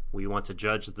 We want to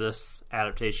judge this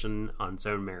adaptation on its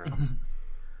own merits.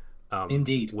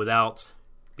 Indeed.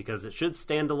 Because it should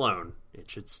stand alone. It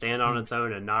should stand on its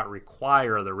own and not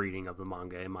require the reading of the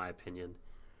manga, in my opinion.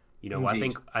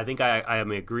 Indeed. I think I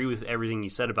agree with everything you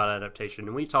said about adaptation,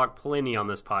 and we talked plenty on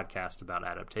this podcast about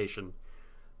adaptation.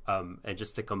 And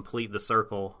just to complete the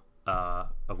circle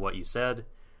of what you said,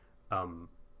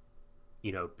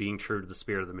 being true to the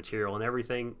spirit of the material and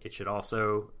everything, it should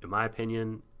also, in my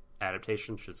opinion,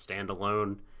 adaptation should stand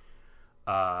alone.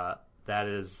 That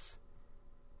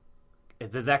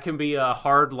can be a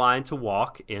hard line to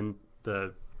walk in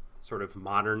the sort of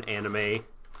modern anime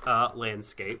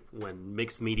landscape when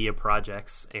mixed media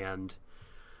projects and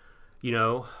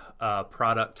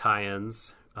product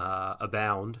tie-ins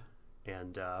abound.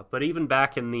 And but even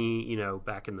back in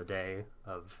the day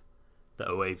of the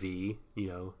OAV,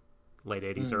 late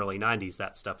 80s, early 90s,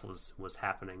 that stuff was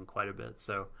happening quite a bit.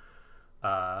 So,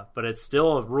 but it's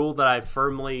still a rule that I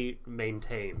firmly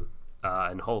maintain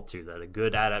and hold to, that a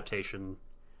good adaptation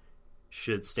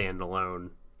should stand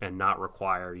alone and not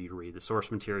require you to read the source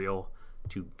material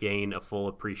to gain a full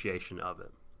appreciation of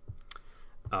it.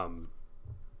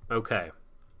 Okay.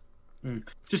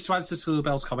 Just to answer Sulu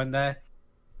Bell's comment there,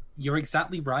 you're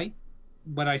exactly right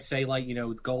when I say,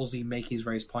 Golzine making his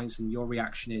various points and your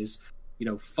reaction is,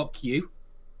 fuck you,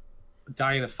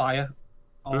 die in a fire,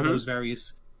 all those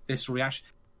various visceral reactions.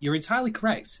 You're entirely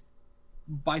correct,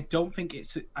 but I don't think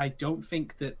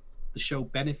that the show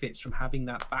benefits from having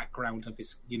that background of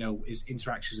his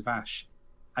interactions with Ash.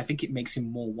 I think it makes him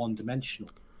more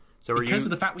one-dimensional. So because of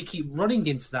the fact we keep running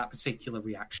into that particular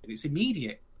reaction, it's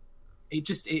immediate.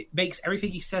 It makes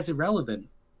everything he says irrelevant.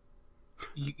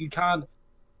 You can't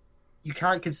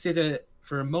consider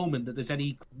for a moment that there's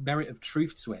any merit of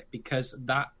truth to it, because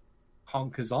that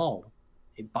conquers all.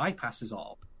 It bypasses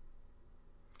all.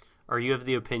 Are you of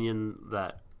the opinion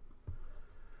that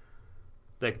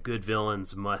good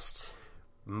villains must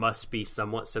be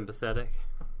somewhat sympathetic?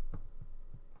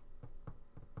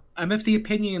 I'm of the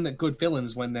opinion that good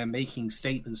villains, when they're making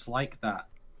statements like that,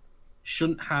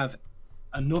 shouldn't have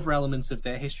another elements of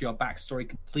their history or backstory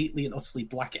completely and utterly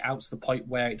black it out to the point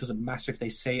where it doesn't matter if they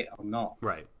say it or not.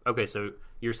 Right. Okay, so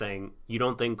you're saying you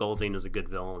don't think Golzine is a good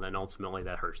villain, and ultimately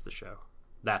that hurts the show.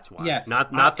 That's why. Yeah.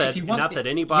 Not that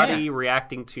anybody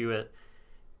reacting to it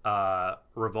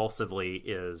revulsively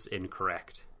is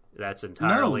incorrect. That's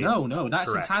entirely no.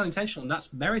 That's correct. Entirely intentional, and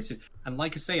that's merited. And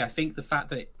like I say, I think the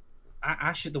fact that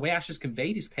the way Ash has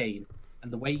conveyed his pain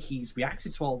and the way he's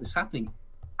reacted to all this happening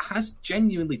has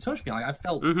genuinely touched me. I've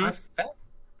felt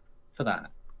for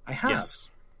that. I have. Yes.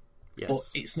 But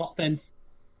it's not then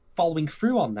following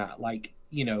through on that.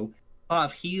 Part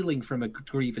of healing from a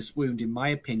grievous wound, in my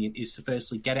opinion, is to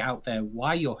firstly get it out there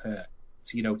why you're hurt.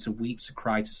 To weep, to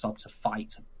cry, to sob, to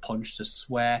fight, to punch, to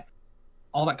swear,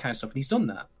 all that kind of stuff. And he's done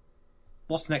that.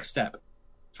 What's the next step?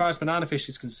 As far as Banana Fish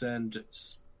is concerned,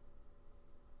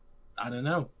 I don't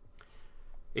know.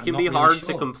 It can be hard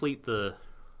to complete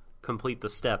the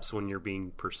steps when you're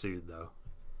being pursued, though.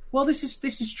 Well, this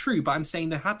is true, but I'm saying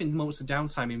there have been moments of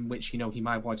downtime in which he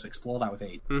might want to explore that with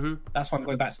Aid. Mm-hmm. That's why I'm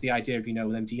going back to the idea of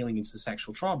them dealing into the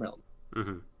sexual trauma realm.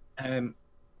 Mm-hmm.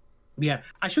 Yeah,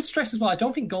 I should stress as well, I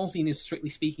don't think Golzine is, strictly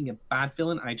speaking, a bad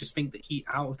villain. I just think that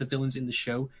out of the villains in the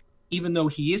show, even though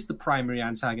he is the primary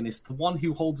antagonist, the one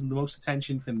who holds the most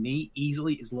attention for me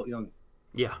easily is Lu Young.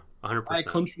 Yeah, 100%. By a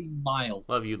country mile.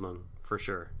 Love you, Lung, for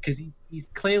sure. Because he's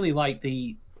clearly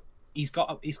he's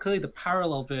clearly the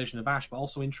parallel version of Ash, but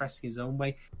also interesting in his own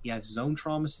way. He has his own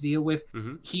traumas to deal with.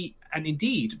 Mm-hmm. And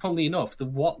indeed, funnily enough,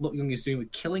 what Lu Young is doing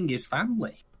with killing his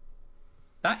family,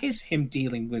 that is him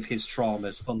dealing with his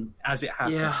traumas as it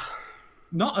happens.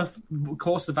 not a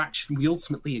course of action we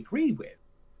ultimately agree with.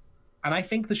 And I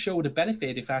think the show would have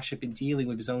benefited if Ash had been dealing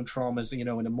with his own traumas, in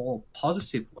a more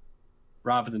positive way,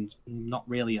 rather than not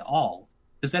really at all.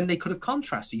 Because then they could have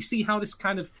contrasted. You see how this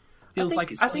kind of feels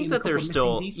like it's. I think that there's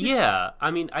still, yeah.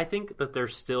 I mean, I think that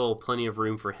there's still plenty of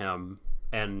room for him,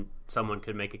 and someone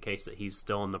could make a case that he's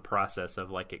still in the process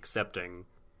of like accepting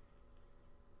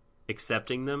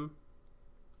them,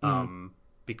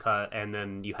 because, and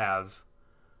then you have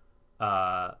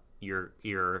your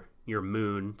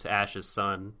Moon to Ash's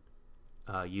son,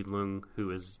 Yulung,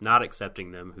 who is not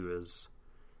accepting them, who is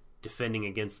defending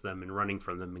against them and running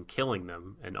from them and killing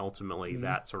them, and ultimately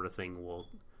that sort of thing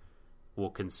will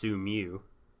consume you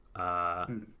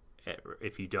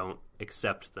if you don't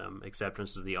accept them.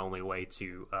 Acceptance is the only way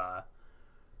to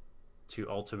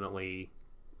ultimately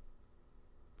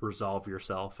resolve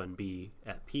yourself and be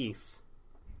at peace.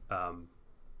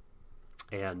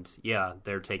 And yeah,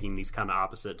 they're taking these kind of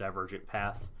opposite, divergent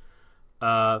paths.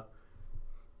 I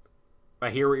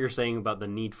hear what you're saying about the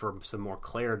need for some more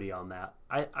clarity on that.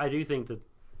 I do think that,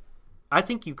 I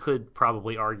think you could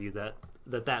probably argue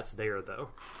that's there, though.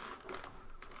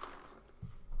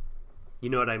 You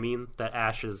know what I mean? That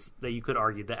you could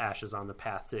argue that Ash is on the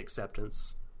path to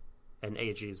acceptance, and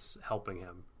Eiji's helping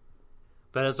him.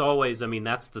 But as always, I mean,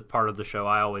 that's the part of the show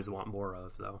I always want more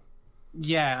of, though.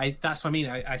 Yeah, that's what I mean.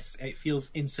 It feels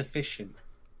insufficient.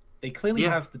 They clearly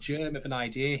have the germ of an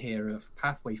idea here, of a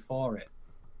pathway for it.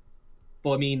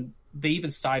 But I mean, they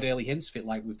even started early hints of it,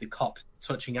 like with the cop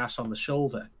touching Ash on the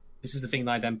shoulder. This is the thing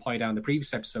that I then pointed out in the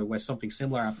previous episode, where something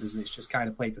similar happens and it's just kind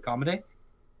of played for comedy.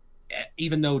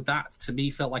 Even though that, to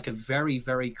me, felt like a very,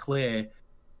 very clear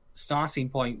starting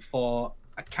point for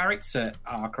a character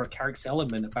arc or a character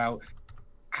element about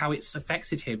how it's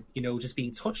affected him, just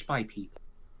being touched by people.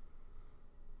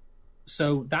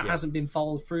 So that hasn't been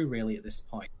followed through, really, at this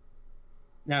point.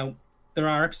 Now, there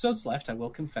are episodes left, I will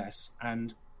confess,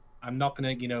 and I'm not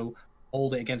going to,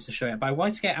 hold it against the show yet. But I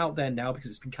want to get out there now because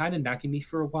it's been kind of nagging me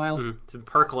for a while. It's been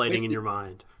percolating in your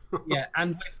mind. Yeah,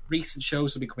 and with recent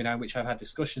shows that will be coming out, which I've had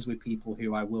discussions with people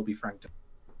who I will be frank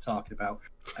talking about,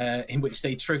 in which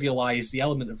they trivialize the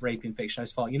element of rape in fiction. I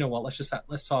just thought, you know what,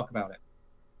 let's talk about it.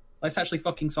 Let's actually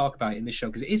fucking talk about it in this show,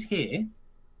 because it is here.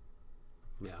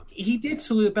 Yeah. He did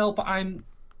salute a bell, but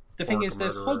the thing is,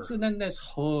 there's murderer. hugs and then there's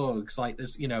hugs. Like,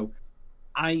 there's,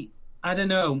 I don't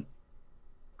know.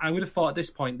 I would have thought at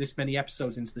this point, this many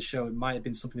episodes into the show, it might have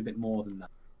been something a bit more than that.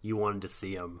 You wanted to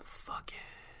see him fucking.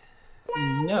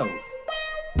 No.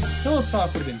 Pillow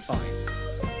talk would have been fine.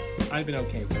 I'd have been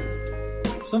okay with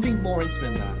it. Something more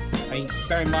intimate than that. I mean,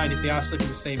 bear in mind, if they are sleeping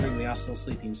in the same room, they are still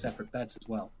sleeping in separate beds as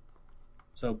well.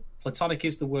 So, platonic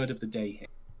is the word of the day here.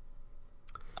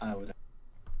 I would.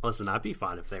 Listen, I'd be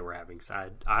fine if they were having sex.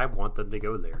 I want them to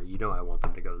go there. I want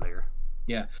them to go there.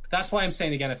 Yeah, that's why I'm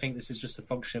saying again, I think this is just a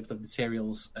function of the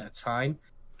material's time,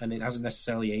 and it hasn't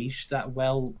necessarily aged that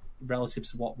well relative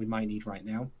to what we might need right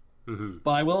now. Mm-hmm.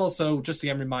 But I will also, just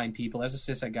again, remind people, as a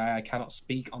cis guy, I cannot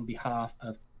speak on behalf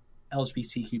of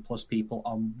LGBTQ plus people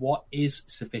on what is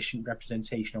sufficient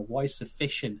representation or what is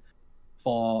sufficient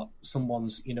for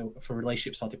someone's, for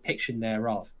relationships or depiction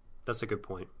thereof. That's a good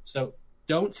point. So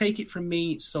don't take it from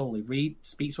me solely.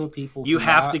 Speak to people. You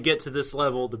have to get to this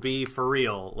level to be for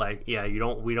real. Like, yeah,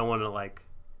 we don't want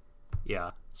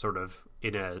to sort of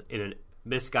in a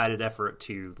misguided effort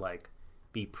to like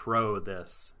be pro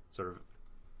this, sort of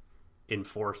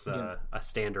enforce a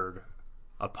standard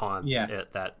upon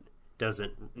it that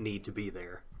doesn't need to be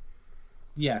there.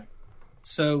 Yeah.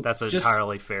 So that's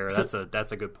entirely fair. So,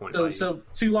 that's a good point. So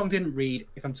too long didn't read.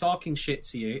 If I'm talking shit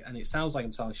to you, and it sounds like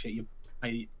I'm talking shit,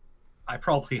 I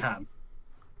probably am.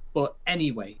 But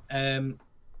anyway,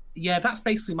 that's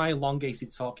basically my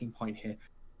elongated talking point here.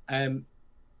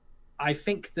 I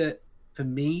think that for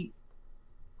me,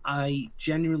 I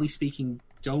generally speaking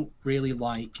don't really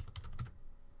like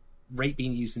rape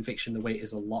being used in fiction the way it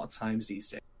is a lot of times these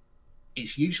days.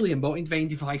 It's usually a motivating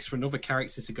device for another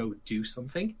character to go do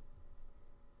something.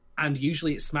 And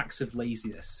usually it smacks of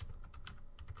laziness.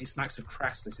 It smacks of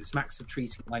crassness. It smacks of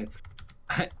treating like...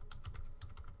 And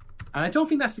I don't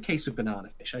think that's the case with Banana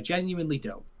Fish. I genuinely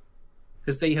don't.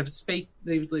 Because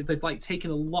they've like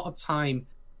taken a lot of time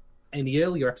in the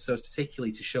earlier episodes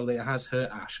particularly to show that it has hurt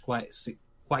Ash quite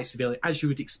severely, as you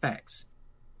would expect.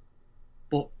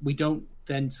 But we don't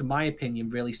then, to my opinion,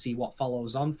 really see what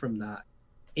follows on from that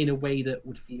in a way that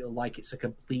would feel like it's a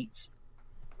complete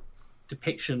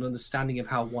depiction and understanding of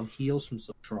how one heals from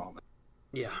such trauma.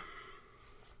 Yeah.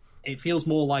 It feels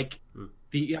more like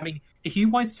if you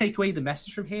want to take away the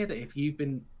message from here, that if you've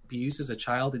been abused as a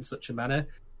child in such a manner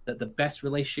that the best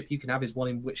relationship you can have is one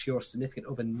in which your significant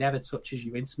other never touches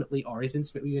you intimately or is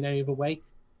intimate with you in any other way,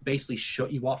 basically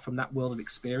shut you off from that world of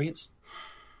experience.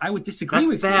 I would disagree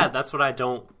with bad. you. That's what I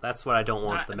don't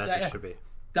want the message to be.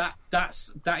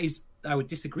 I would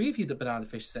disagree with you that Banana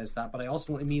Fish says that, but I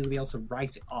also want immediately be able to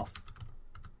write it off.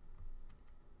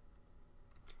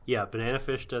 Yeah, Banana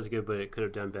Fish does good, but it could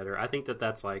have done better. I think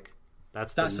that's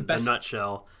the best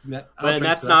nutshell. But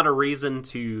that's not a reason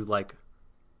to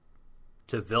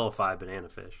vilify Banana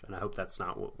Fish, and I hope that's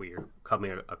not what we're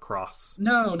coming across.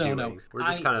 No. We're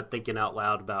just kind of thinking out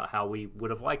loud about how we would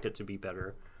have liked it to be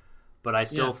better. But I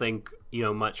still think,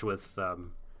 much with...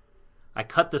 I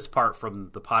cut this part from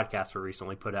the podcast we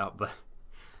recently put out, but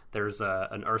there's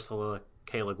an Ursula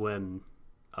K. Le Guin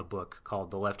a book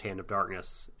called The Left Hand of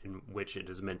Darkness, in which it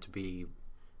is meant to be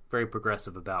very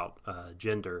progressive about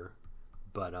gender.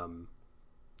 But,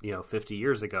 50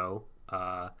 years ago,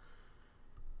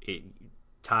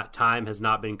 time has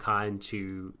not been kind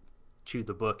to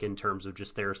the book in terms of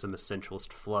just there are some essentialist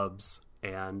flubs.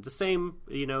 And the same,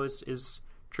 is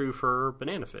true for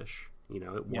Banana Fish.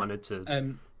 It wanted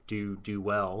to do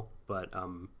well, but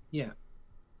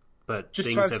but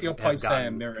just trying to see your points there,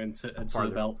 Mirror and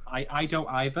Silverbell. I don't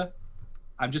either.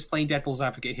 I'm just playing devil's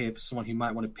advocate here for someone who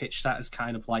might want to pitch that as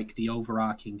kind of like the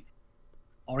overarching,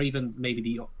 or even maybe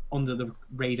the under the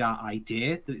radar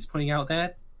idea that it's putting out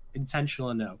there,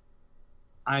 intentional or no.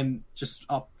 I'm just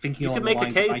thinking. You could make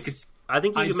a case. I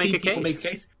think you could make a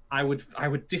case. I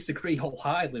would disagree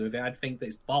wholeheartedly with it. I'd think that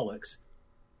it's bollocks.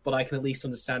 But I can at least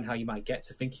understand how you might get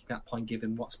to thinking that point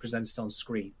given what's presented on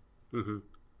screen. Mm-hmm.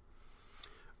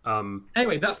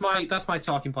 Anyway, that's my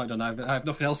talking point on that. I have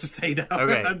nothing else to say now.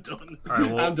 Okay. I'm done. All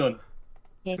right, well, I'm done.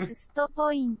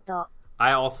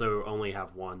 I also only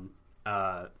have one,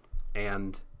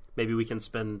 and maybe we can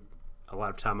spend a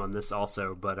lot of time on this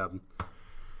also. But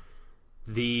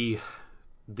the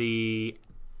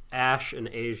Ash and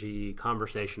Eiji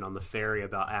conversation on the ferry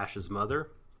about Ash's mother.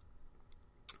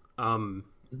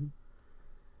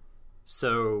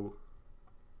 So,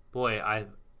 boy,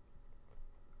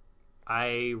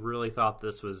 I really thought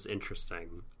this was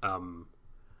interesting.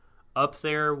 Up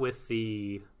there with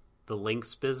the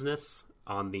Lynx business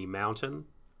on the mountain,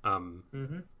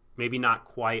 maybe not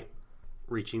quite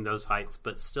reaching those heights,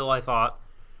 but still I thought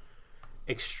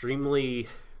extremely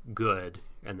good,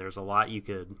 and there's a lot you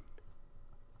could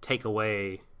take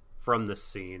away from this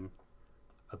scene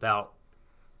about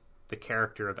the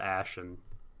character of Ash and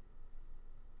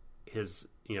his,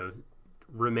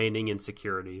 remaining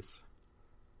insecurities.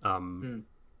 I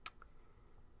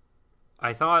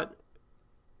thought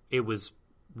it was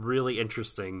really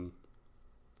interesting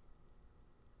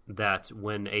that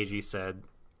when Eiji said,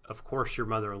 "Of course your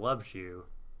mother loves you,"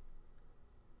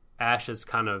 Ash's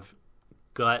kind of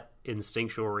gut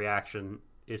instinctual reaction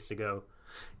is to go,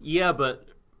 "Yeah, but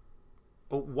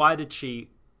why did she?"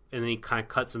 And then he kind of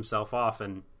cuts himself off,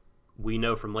 and we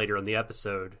know from later in the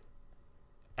episode,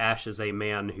 Ash is a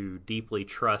man who deeply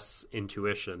trusts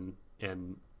intuition,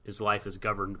 and his life is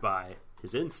governed by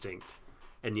his instinct.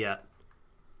 And yet,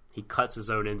 he cuts his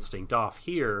own instinct off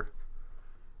here.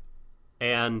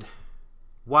 And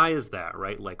why is that,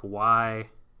 right? Like, why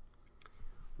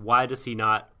does he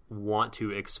not want to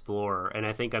explore? And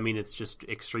I think, it's just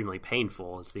extremely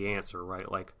painful is the answer,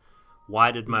 right? Like,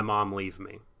 why did my mom leave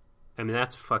me?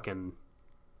 That's fucking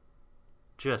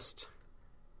just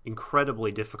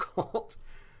incredibly difficult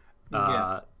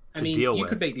to deal with. You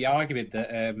could make the argument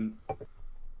that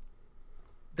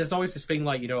there's always this thing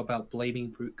about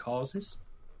blaming root causes,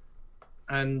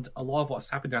 and a lot of what's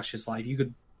happened in Ash's life, you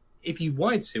could, if you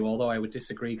wanted to, although I would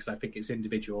disagree because I think it's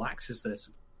individual acts as this,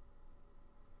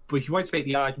 but if you wanted to make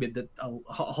the argument that a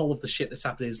whole of the shit that's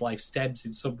happened in his life stems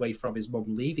in some way from his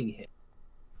mum leaving him,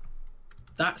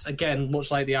 that's, again,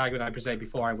 much like the argument I presented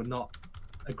before, I would not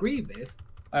agree with.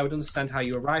 I would understand how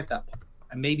you arrived at that point.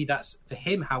 And maybe that's, for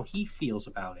him, how he feels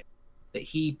about it. That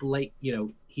he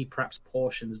perhaps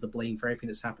portions the blame for everything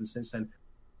that's happened since then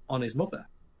on his mother,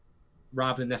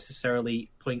 rather than necessarily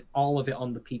putting all of it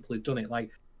on the people who've done it.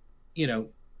 Like,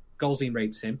 Golzine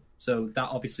rapes him, so that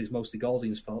obviously is mostly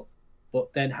Golzine's fault.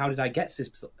 But then how did I get to this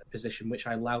position which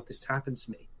I allowed this to happen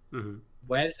to me? Mm-hmm.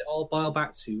 Where does it all boil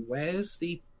back to? Where's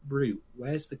the root?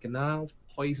 Where's the gnarled,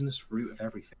 poisonous root of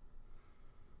everything?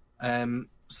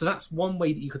 So that's one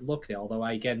way that you could look at it, although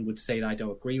I, again, would say that I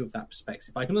don't agree with that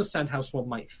perspective. I can understand how someone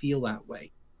might feel that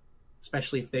way,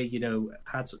 especially if they,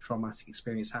 had such traumatic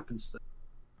experience happens to them.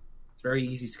 It's very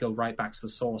easy to go right back to the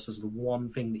source as the one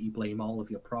thing that you blame all of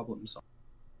your problems on.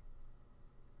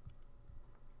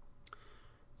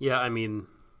 Yeah,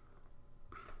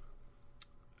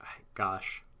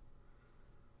 gosh.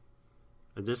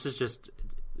 This is just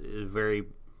a very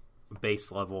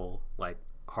base level, like,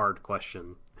 hard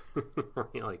question.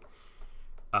 Like,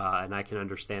 and I can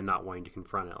understand not wanting to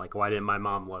confront it. Like, why didn't my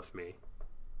mom love me?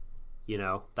 You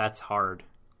know, that's hard.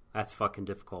 That's fucking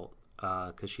difficult.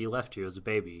 Because she left you as a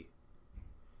baby.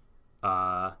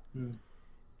 And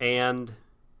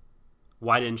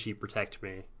why didn't she protect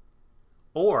me?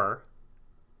 Or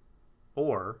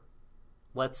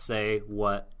let's say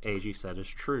what AG said is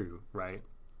true, right?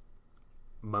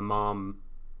 My mom,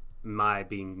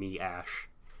 being me,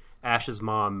 Ash's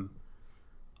mom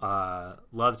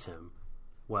loved him.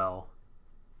 Well,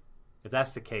 if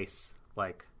that's the case,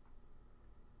 like,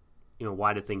 you know,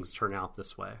 why did things turn out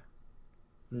this way?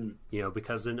 You know,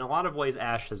 because in a lot of ways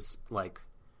Ash is like,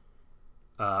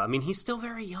 I mean, he's still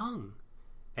very young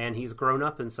and he's grown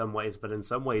up in some ways, but in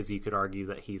some ways you could argue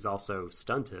that he's also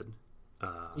stunted.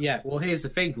 Yeah, well, here's the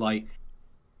thing, like,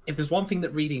 if there's one thing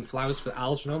that reading Flowers for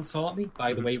Algernon taught me,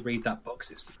 by the way, read that book, 'cause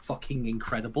it's fucking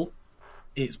incredible.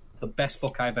 It's the best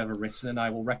book I've ever written, and I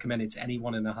will recommend it to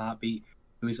anyone in a heartbeat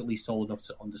who is at least old enough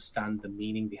to understand the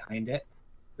meaning behind it.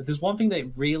 But there's one thing that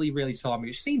it really, really taught me,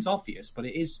 which seems obvious, but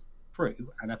it is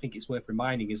true, and I think it's worth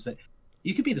reminding, is that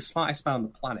you could be the smartest man on the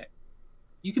planet.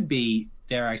 You could be,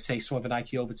 dare I say, someone with an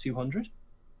IQ over 200.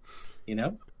 You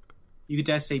know? You could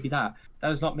dare say be that. That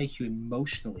does not make you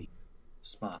emotionally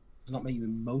smart. It does not make you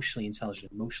emotionally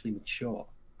intelligent, emotionally mature.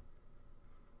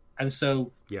 And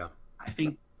so, yeah, I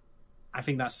think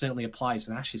that certainly applies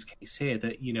in Ash's case here,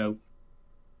 that, you know,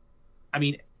 I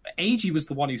mean, AG was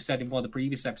the one who said in one of the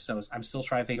previous episodes, I'm still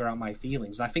trying to figure out my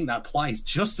feelings. And I think that applies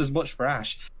just as much for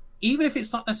Ash, even if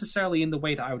it's not necessarily in the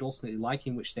way that I would ultimately like,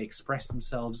 in which they express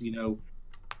themselves, you know,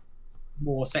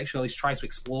 more sexually, tries to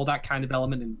explore that kind of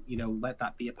element and, you know, let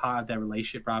that be a part of their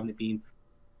relationship rather than it being,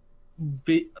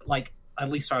 like, at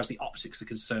least as far as the optics are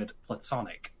concerned,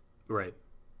 platonic. Right.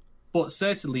 But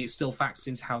certainly it still factors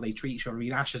into how they treat each other. I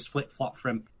mean, Ash has flip-flopped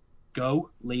from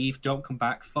go, leave, don't come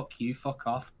back, fuck you, fuck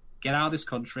off, get out of this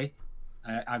country.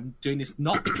 I'm doing this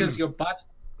not because you're bad,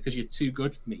 because you're too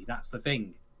good for me. That's the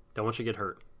thing. Don't want you to get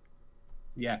hurt.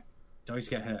 Yeah, don't want you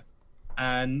to get hurt.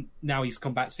 And now he's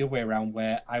come back the other way around,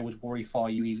 where I would worry for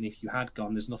you even if you had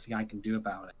gone. There's nothing I can do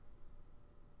about it.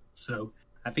 So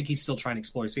I think he's still trying to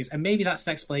explore his feelings. And maybe that's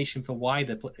an explanation for why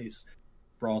it's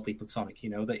broadly platonic, you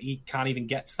know, that he can't even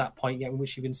get to that point yet in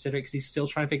which you consider it, because he's still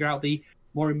trying to figure out the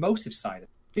more emotive side of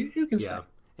it. Who can say?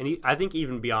 And I think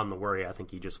even beyond the worry, I think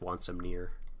he just wants him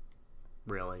near,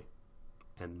 really.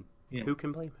 And who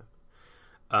can blame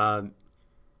him?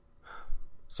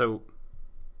 So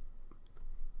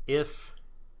if,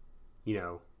 you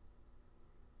know,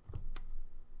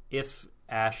 if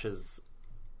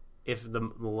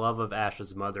the love of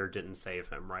Ash's mother didn't save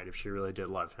him, right? If she really did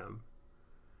love him,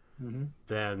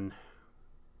 then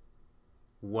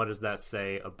what does that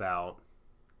say about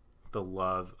the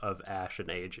love of Ash and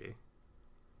AG?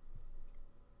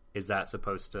 Is that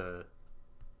supposed to...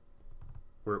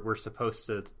 We're supposed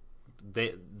to...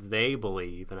 They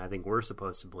believe, and I think we're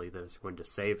supposed to believe, that it's going to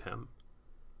save him.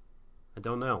 I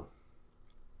don't know.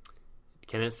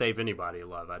 Can it save anybody,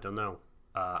 love? I don't know.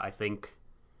 I think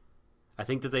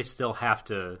that they still have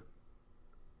to...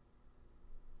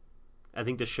 I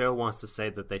think the show wants to say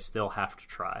that they still have to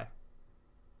try.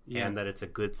 Yeah. And that it's a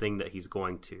good thing that he's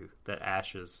going to. That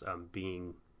Ash is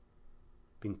being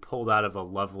pulled out of a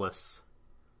loveless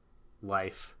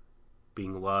life,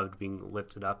 being loved, being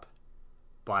lifted up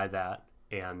by that.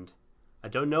 And I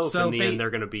don't know if in the end they're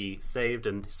going to be saved,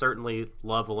 and certainly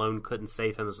love alone couldn't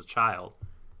save him as a child.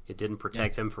 It didn't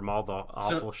protect him from all the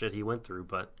awful shit he went through,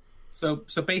 but... So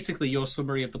basically your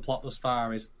summary of the plot thus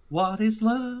far is, what is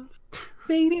love?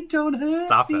 Baby, don't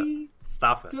hurt me.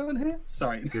 Stop it. Don't hurt.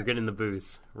 Sorry. You're getting the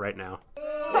booze right now.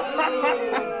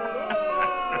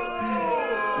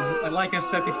 Like I've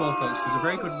said before, folks, there's a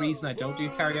very good reason I don't do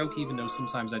karaoke, even though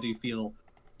sometimes I do feel,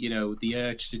 you know, the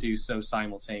urge to do so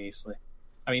simultaneously.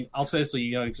 I mean, I'll seriously,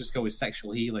 you know, just go with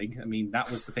sexual healing. I mean, that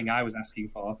was the thing I was asking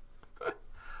for.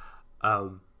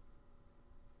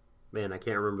 Man, I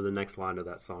can't remember the next line of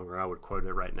that song, or I would quote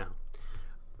it right now.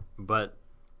 But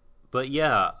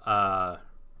yeah, I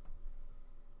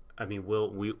mean,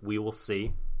 we will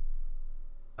see.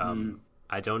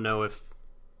 I don't know if,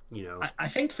 you know... I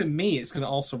think for me, it's going to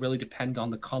also really depend on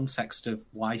the context of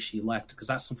why she left, because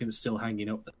that's something that's still hanging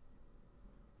up there.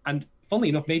 And funnily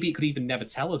enough, maybe it could even never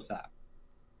tell us that.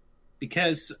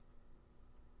 Because,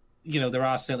 you know, there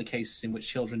are certainly cases in which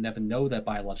children never know their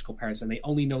biological parents, and they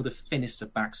only know the thinnest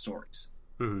of backstories.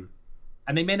 Mm-hmm.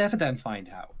 And they may never then find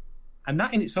out. And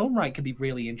that in its own right can be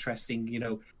really interesting, you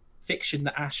know, fiction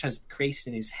that Ash has created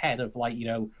in his head of, like, you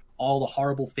know, all the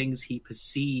horrible things he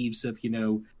perceives of, you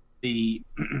know, the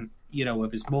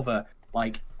of his mother,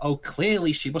 like, oh,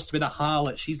 clearly she must have been a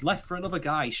harlot. She's left for another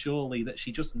guy, surely, that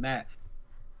she just met.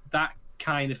 That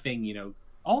kind of thing,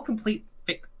 all complete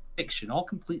fiction, all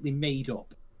completely made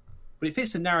up. But it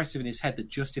fits a narrative in his head that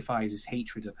justifies his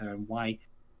hatred of her and why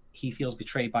he feels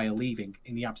betrayed by her leaving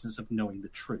in the absence of knowing the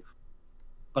truth.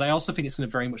 But I also think it's going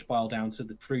to very much boil down to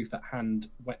the truth at hand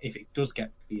if it does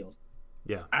get revealed.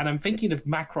 Yeah. And I'm thinking of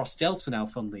Macross Delta now,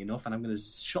 funnily enough, and I'm going to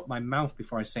shut my mouth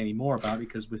before I say any more about it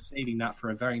because we're saving that for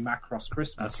a very Macross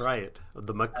Christmas. That's right.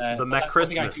 The Mac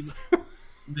Christmas.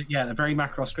 Yeah, a very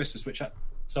Macross Christmas,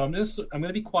 so I'm going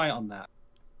to be quiet on that.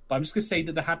 But I'm just going to say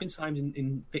that there have been times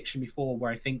in fiction before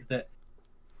where I think that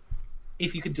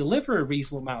if you could deliver a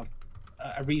reasonable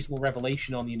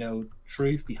revelation on,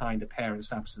 truth behind a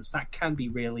parent's absence, that can be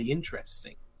really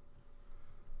interesting.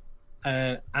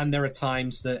 And there are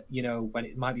times that, when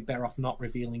it might be better off not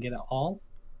revealing it at all,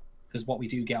 because what we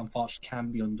do get, unfortunately,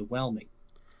 can be underwhelming.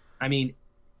 I mean,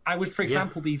 I would, for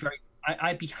example,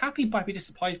 I'd be happy but I'd be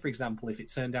disappointed, for example, if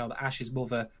it turned out that Ash's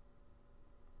mother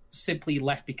simply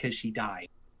left because she died.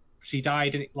 She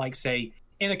died, say,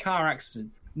 in a car accident.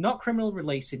 Not criminal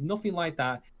related, nothing like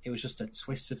that. It was just a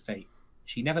twist of fate.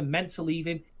 She never meant to leave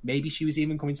him. Maybe she was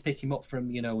even coming to pick him up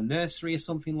from, nursery or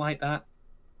something like that.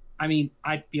 I mean,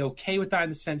 I'd be okay with that in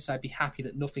the sense I'd be happy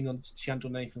that she hadn't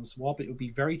done anything untoward, but it would be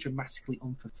very dramatically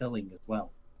unfulfilling as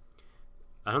well.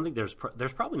 I don't think there's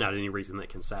probably not any reason that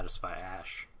can satisfy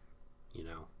Ash,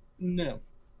 No. I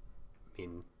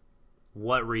mean,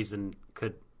 what reason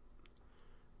could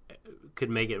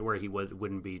make it where he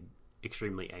wouldn't be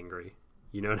extremely angry?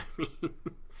 You know what I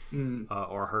mean?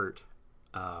 Or hurt.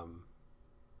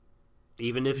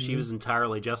 Even if she was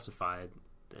entirely justified,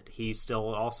 that he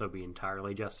still also be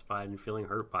entirely justified in feeling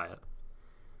hurt by it.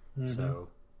 So,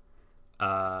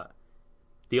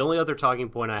 the only other talking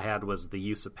point I had was the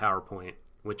use of PowerPoint,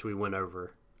 which we went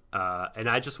over. And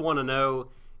I just want to know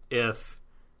if,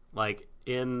 like,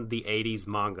 in the 80s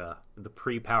manga, the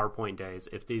pre-PowerPoint days,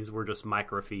 if these were just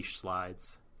microfiche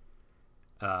slides.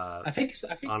 I think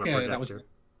on a projector. That was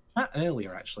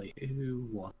earlier, actually. Who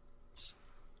was?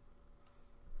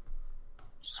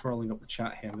 Scrolling up the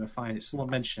chat here, I'm going to find it. Someone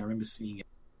mentioned it. I remember seeing it.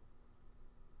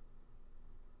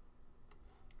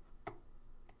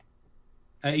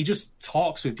 He just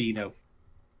talks with Dino,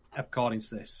 according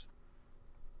to this.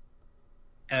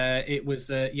 It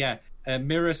was,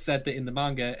 Mira said that in the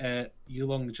manga,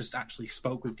 Yulong just actually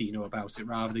spoke with Dino about it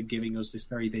rather than giving us this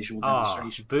very visual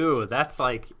demonstration. Boo, that's,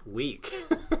 like, weak.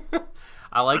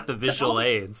 I like the visual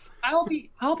aids. I'll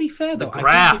be fair, though. The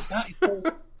graphs!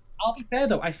 I'll be fair,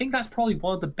 though. I think that's probably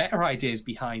one of the better ideas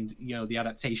behind, the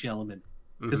adaptation element.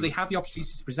 Because they have the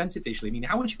opportunity to present it visually. I mean,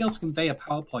 how would you be able to convey a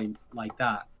PowerPoint like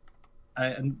that,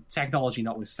 and technology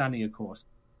notwithstanding, of course,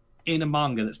 in a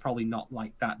manga that's probably not,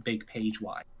 like, that big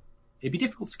page-wide? It'd be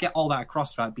difficult to get all that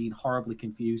across without being horribly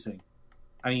confusing.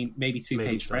 I mean, maybe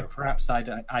two-page spread, perhaps. I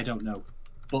don't know.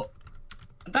 But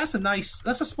that's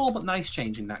a small but nice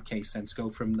change in that case, then, to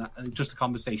go from that, just a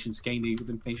conversation to gain the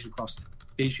information across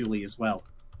visually as well.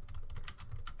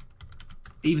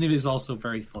 Even if it's also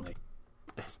very funny.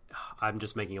 I'm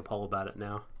just making a poll about it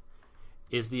now.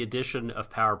 Is the addition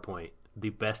of PowerPoint the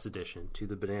best addition to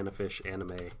the Banana Fish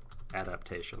anime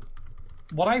adaptation?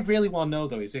 What I really want to know,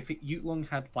 though, is if Yulong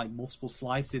had, like, multiple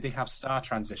slides, did they have star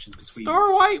transitions between...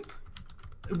 Star wipe!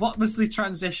 What was the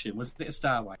transition? Was it a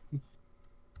star wipe?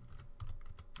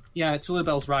 Yeah,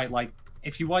 Tulabel's right. Like,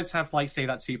 if you wanted to have, like, say,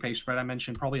 that two-page spread I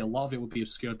mentioned, probably a lot of it would be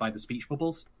obscured by the speech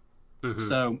bubbles.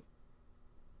 So...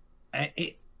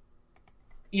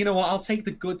 you know what? I'll take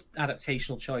the good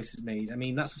adaptational choices made. I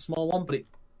mean, that's a small one, but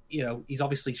he's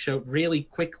obviously showed really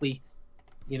quickly,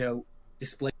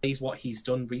 displays what he's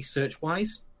done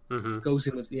research-wise. Goes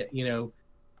in with the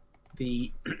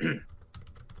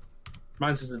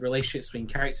reminds us of the relationships between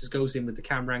characters. Goes in with the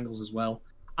camera angles as well.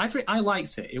 I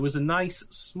liked it. It was a nice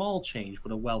small change,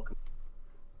 but a welcome.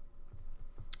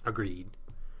 Agreed.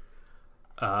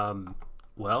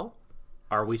 Well.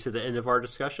 Are we to the end of our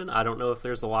discussion? I don't know if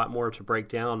there's a lot more to break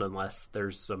down unless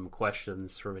there's some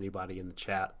questions from anybody in the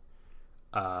chat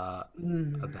about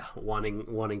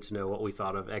wanting to know what we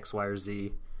thought of X, Y, or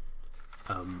Z.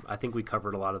 I think we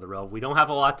covered a lot of the realm. We don't have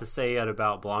a lot to say yet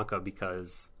about Blanca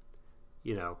because,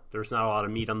 there's not a lot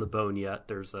of meat on the bone yet.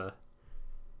 There's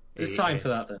time for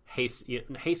that, then.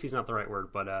 Hasty's not the right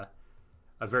word, but a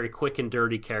very quick and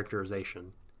dirty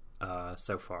characterization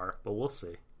so far. But we'll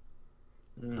see.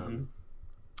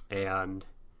 And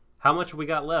how much have we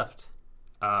got left?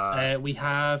 We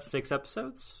have 6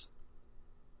 episodes?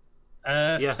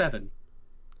 7.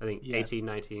 I think 18,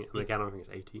 19. I don't think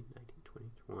it's 18, 19, 20,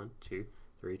 21, 2,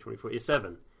 3, 24. It's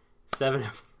 7. 7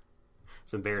 episodes.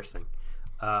 It's embarrassing.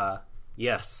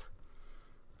 Yes.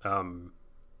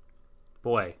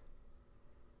 Boy,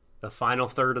 the final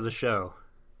third of the show.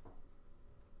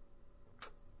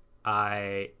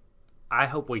 I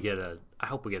hope we get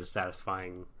a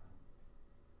satisfying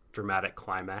dramatic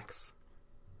climax.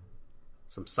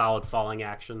 Some solid falling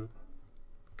action,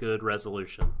 good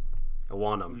resolution. I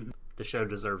want them. Mm-hmm. The show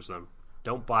deserves them.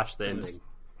 Don't botch the ending.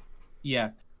 Yeah.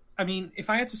 I mean, if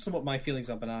I had to sum up my feelings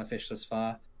on Banana Fish thus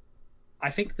far, I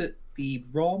think that the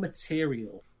raw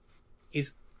material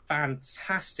is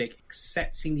fantastic,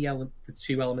 excepting the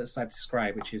two elements I've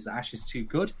described, which is that Ash is too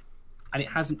good, and it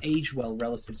hasn't aged well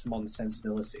relative to modern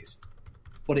sensibilities.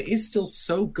 But it is still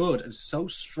so good and so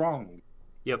strong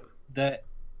that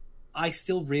I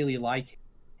still really like it.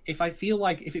 If it feels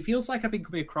like I've been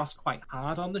coming across quite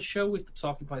hard on the show with the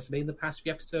talking points I made in the past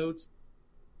few episodes,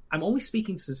 I'm only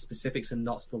speaking to the specifics and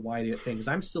not to the wider thing, because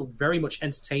I'm still very much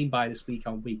entertained by this week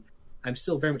on week. I'm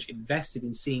still very much invested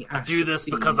in seeing Ash. I do this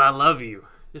because I love you.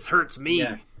 This hurts me.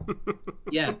 Yeah.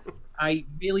 Yeah, I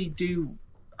really do.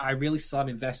 I really still am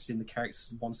invested in the characters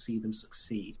and want to see them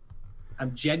succeed.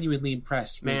 I'm genuinely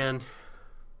impressed with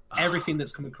everything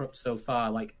that's come across so far.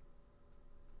 Like,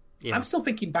 I'm still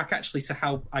thinking back actually to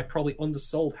how I probably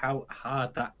undersold how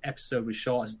hard that episode with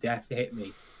Short's death hit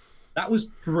me. That was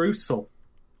brutal.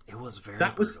 It was very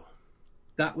brutal.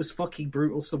 That was fucking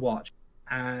brutal to watch.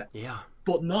 Yeah.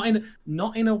 But not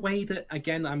in a way that,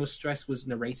 again, I must stress was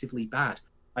narratively bad.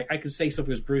 Like, I could say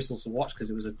something was brutal to watch because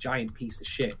it was a giant piece of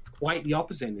shit. Quite the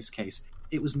opposite in this case.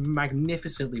 It was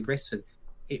magnificently written.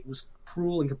 It was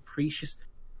cruel and capricious,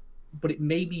 but it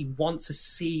made me want to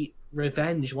see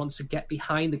revenge, want to get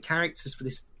behind the characters for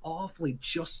this awfully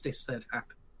justice that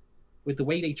happened. With the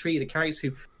way they treated the characters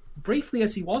who, briefly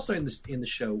as he was in the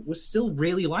show, was still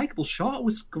really likable. Short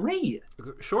was great.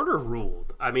 Shorter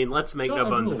ruled. I mean, let's make no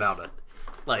bones about it.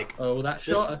 Like, that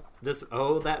Shorter.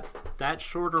 That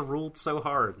Shorter ruled so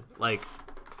hard. Like,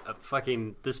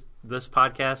 fucking this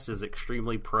podcast is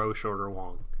extremely pro Shorter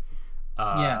Wong.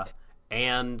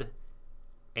 And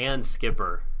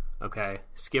Skipper. Okay,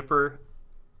 Skipper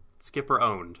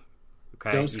owned.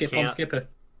 Okay, don't skip on Skipper.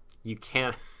 You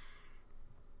can't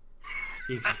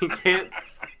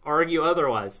argue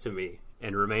otherwise to me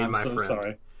and remain my friend. I'm so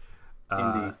sorry.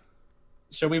 Indeed.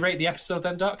 Shall we rate the episode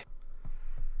then, Doc?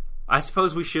 I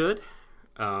suppose we should.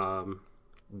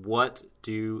 What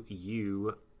do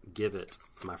you give it,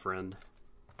 my friend?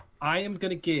 I am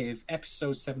going to give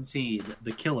episode 17,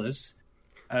 The Killers,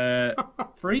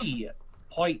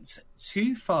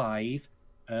 3.25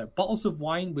 bottles of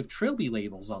wine with Trilby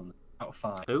labels on them out of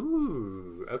 5.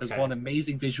 Ooh, okay. There's one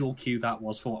amazing visual cue that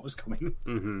was for what was coming.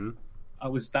 Mm-hmm.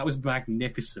 That was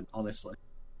magnificent, honestly.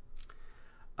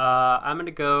 I'm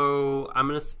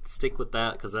gonna stick with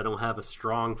that because I don't have a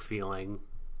strong feeling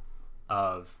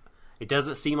of. It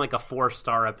doesn't seem like a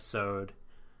 4-star episode,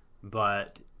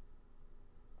 but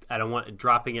I don't want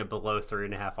dropping it below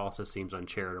 3.5. Also seems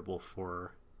uncharitable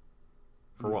for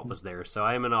what was there. So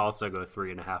I am gonna also go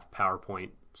 3.5 PowerPoint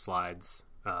slides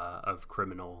of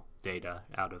criminal data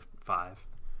out of 5.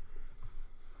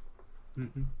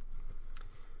 Mm-hmm.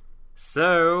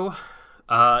 So,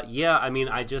 I mean,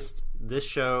 this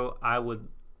show,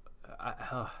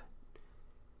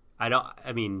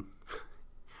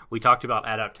 we talked about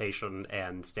adaptation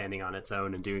and standing on its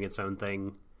own and doing its own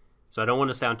thing. So I don't want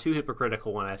to sound too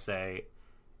hypocritical when I say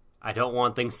I don't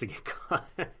want things to get cut.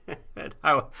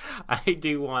 I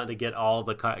do want to get all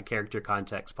the character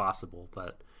context possible,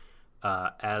 but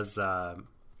as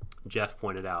Jeff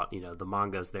pointed out, the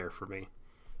manga's there for me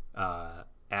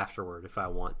afterward if I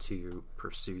want to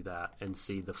pursue that and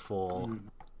see the full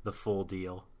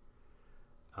deal.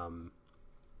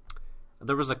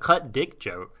 There was a cut dick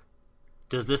joke.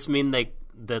 Does this mean that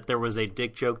there was a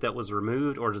dick joke that was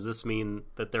removed, or does this mean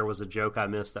that there was a joke I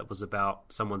missed that was about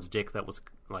someone's dick that was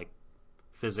like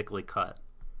physically cut?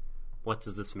 What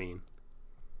does this mean?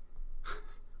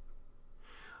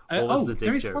 What was the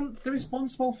dick joke? There is one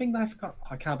small thing that I forgot.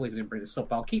 I can't believe I didn't bring this up,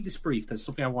 but I'll keep this brief. There's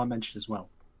something I want to mention as well.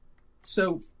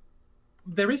 So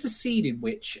there is a scene in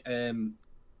which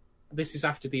this is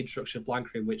after the introduction of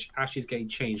Blanca, in which Ash is getting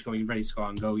changed, going ready to go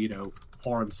and go,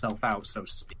 pour himself out, so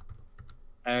to speak.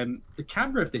 The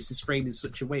camera of this is framed in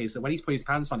such a way as that when he's putting his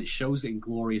pants on, it shows it in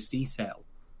glorious detail.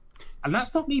 And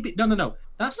that's not me. No.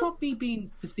 That's not me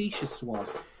being facetious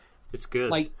towards it. It's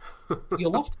good. Like,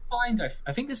 you'll often find.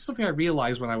 I think this is something I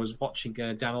realized when I was watching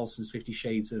Dan Olsen's 50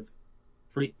 Shades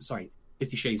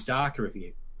Darker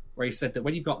review, where he said that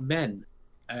when you've got men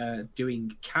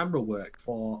doing camera work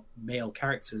for male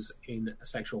characters in a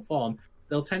sexual form,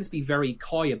 they'll tend to be very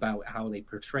coy about how they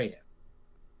portray it.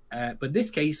 But in this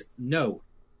case, no.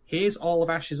 here's all of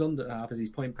Ash's underhalf as he's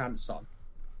putting pants on.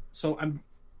 So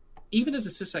even as a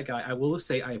cishet guy, I will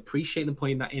say I appreciate them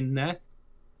putting that in there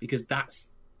because that's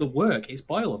the work. It's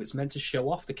Boilov. It's meant to show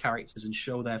off the characters and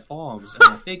show their forms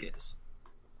and their figures.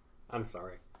 I'm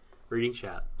sorry. Reading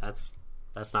chat. That's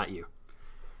not you.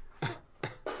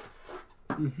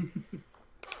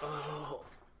 Oh,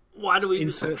 why do we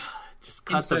insert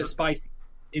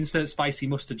spicy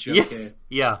mustard joke? Yes.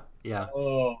 Here. Yeah.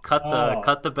 Oh,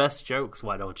 cut the best jokes.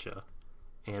 Why don't you?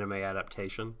 Anime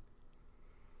adaptation.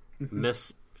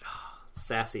 Miss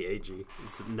Sassy AG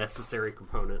is a necessary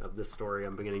component of this story.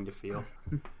 I'm beginning to feel.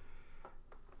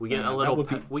 We get a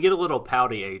little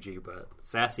pouty AG, but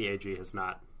Sassy AG has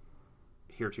not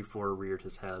heretofore reared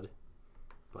his head.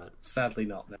 But sadly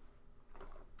not.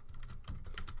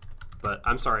 But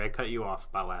I'm sorry, I cut you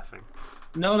off by laughing.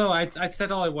 No, I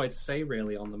said all I wanted to say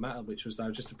really on the matter, which was I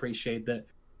just appreciate that,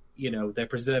 they're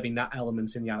preserving that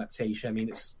element in the adaptation. I mean,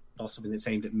 it's not something that's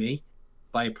aimed at me,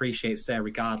 but I appreciate it's there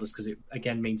regardless because it,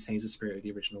 again, maintains the spirit of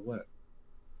the original work.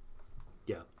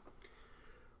 Yeah.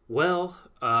 Well,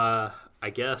 I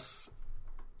guess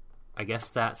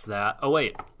that's that. Oh,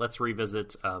 wait, let's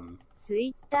revisit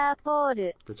Twitter poll.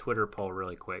 The Twitter poll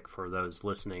really quick for those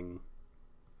listening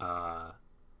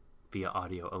via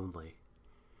audio only.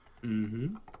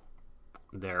 Mm-hmm.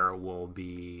 There will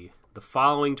be the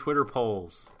following Twitter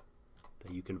polls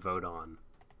that you can vote on.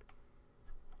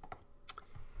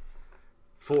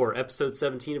 For episode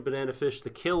 17 of Banana Fish, The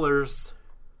Killers,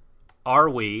 are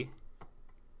we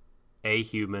A,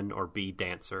 human, or B,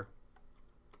 dancer?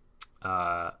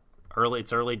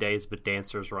 It's early days, but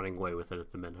dancer's running away with it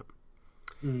at the minute.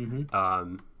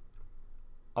 Mm-hmm.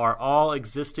 Are all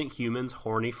existent humans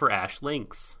horny for Ash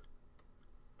Lynx?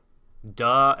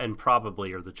 Duh and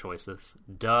probably are the choices.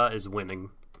 Duh is winning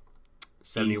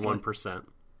 71%.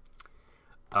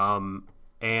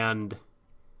 And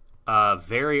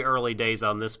very early days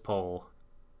on this poll,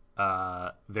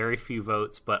 very few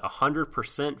votes, but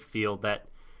 100% feel that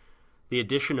the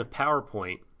addition of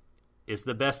PowerPoint is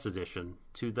the best addition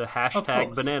to the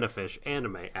hashtag BananaFish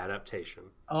anime adaptation.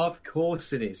 Of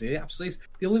course it is. It absolutely is.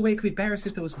 The only way it could be better is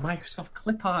if there was Microsoft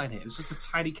clip art in it. It was just a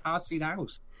tiny cartoon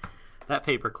house. That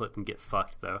paperclip can get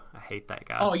fucked, though. I hate that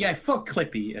guy. Oh, yeah, fuck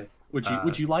Clippy.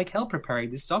 Would you like help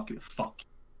preparing this document? Fuck.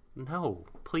 No.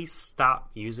 Please stop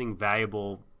using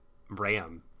valuable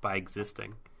RAM by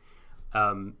existing.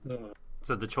 So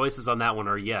the choices on that one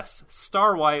are yes,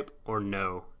 Star Wipe, or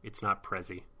no, it's not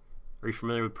Prezi. Are you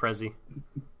familiar with Prezi?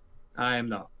 I am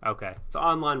not. Okay. It's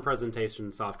online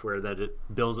presentation software that it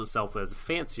bills itself as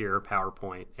fancier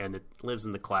PowerPoint, and it lives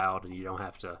in the cloud, and you don't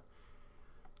have to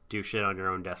do shit on your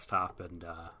own desktop, and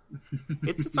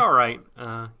it's all right,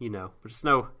 but it's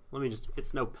no.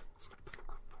 It's no.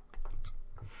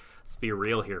 Let's be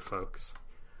real here, folks.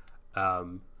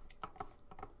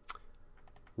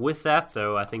 With that,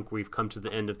 though, I think we've come to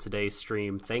the end of today's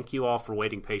stream. Thank you all for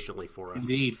waiting patiently for us.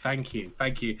 Indeed, thank you.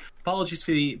 Apologies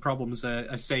for the problems.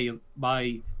 I say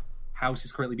my house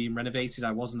is currently being renovated.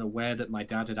 I wasn't aware that my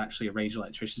dad had actually arranged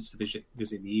electricians to visit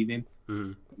in the evening.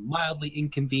 Mm-hmm. Mildly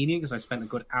inconvenient because I spent a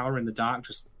good hour in the dark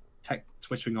just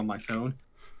twittering on my phone.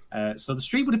 So the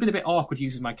stream would have been a bit awkward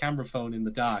using my camera phone in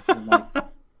the dark.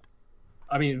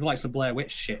 And like some Blair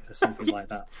Witch shit or something like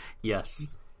that. Yes.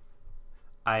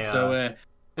 I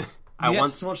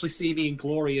once to actually see the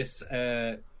inglorious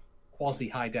quasi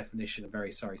high definition. I'm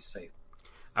very sorry to say.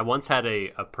 I once had a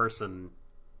person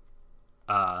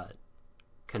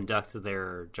conduct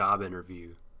their job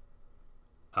interview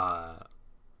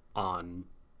on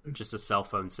just a cell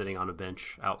phone sitting on a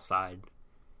bench outside,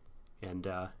 and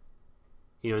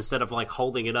instead of like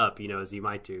holding it up, as you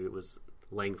might do, it was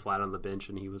laying flat on the bench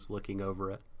and he was looking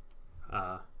over it.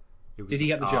 It was Did he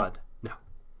get the job? No.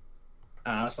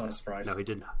 That's not a surprise. No, he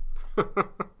did not.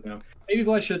 No. Maybe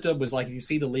what I should have done was, like, if you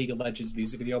see the League of Legends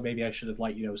music video, maybe I should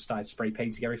have, started spray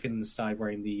painting everything and started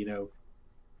wearing the,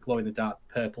 glow-in-the-dark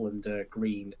purple and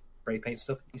green spray paint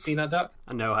stuff. You seen that, Doc?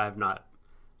 No, I have not.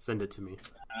 Send it to me.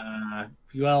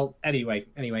 Well, anyway.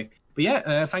 But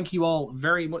yeah, thank you all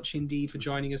very much indeed for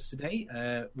joining us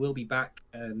today. We'll be back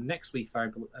next week, if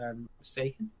I'm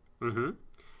mistaken. Mm-hmm.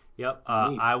 Yep.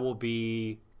 I will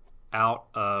be out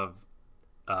of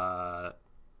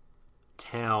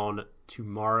town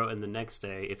tomorrow and the next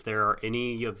day. If there are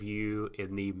any of you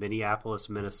in the Minneapolis,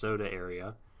 Minnesota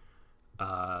area,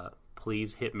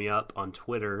 please hit me up on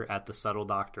Twitter at The Subtle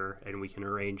Doctor, and we can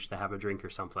arrange to have a drink or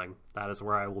something. That is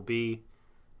where I will be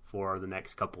for the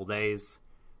next couple days.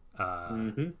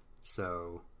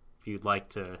 So if you'd like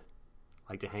to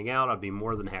hang out, I'd be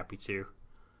more than happy to.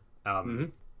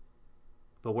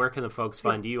 But where can the folks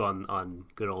find you on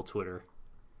good old Twitter?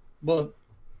 Well,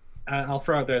 I'll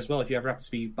throw out there as well, if you ever happen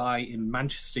to be by in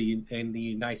Manchester in the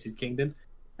United Kingdom,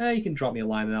 you can drop me a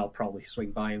line and I'll probably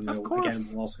swing by and again,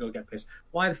 we'll also go get pissed.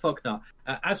 Why the fuck not?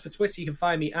 As for Twitter, you can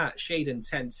find me at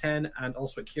Shaden1010 and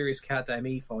also at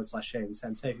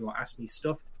CuriousCat.me/Shaden1010 if you want to ask me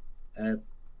stuff.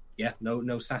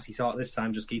 No sassy talk this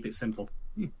time, just keep it simple.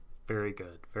 Very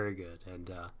good, very good.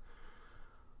 And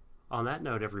on that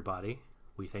note, everybody,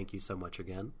 we thank you so much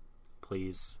again.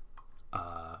 Please,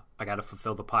 I got to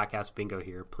fulfill the podcast bingo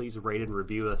here. Please rate and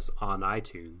review us on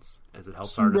iTunes, as it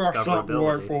helps our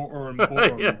discoverability.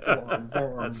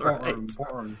 That's right.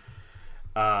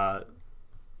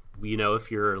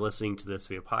 If you're listening to this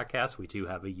via podcast, we do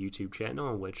have a YouTube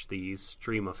channel in which these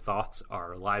stream of thoughts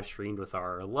are live streamed with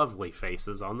our lovely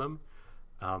faces on them.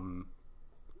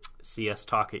 See us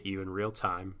talk at you in real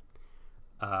time,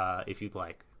 if you'd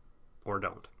like, or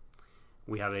don't.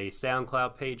 We have a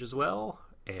SoundCloud page as well,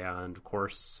 and of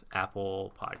course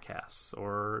Apple Podcasts,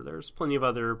 or there's plenty of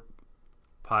other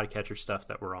podcatcher stuff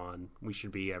that we're on. We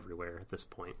should be everywhere at this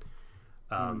point.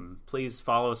 Please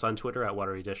follow us on Twitter at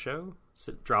WateryDishShow.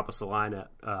 Drop us a line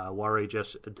at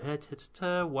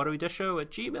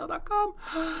waterydishow@gmail.com.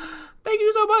 Thank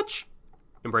you so much.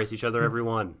 Embrace each other,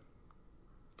 everyone.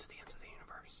 To the ends of the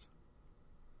universe.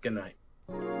 Good night.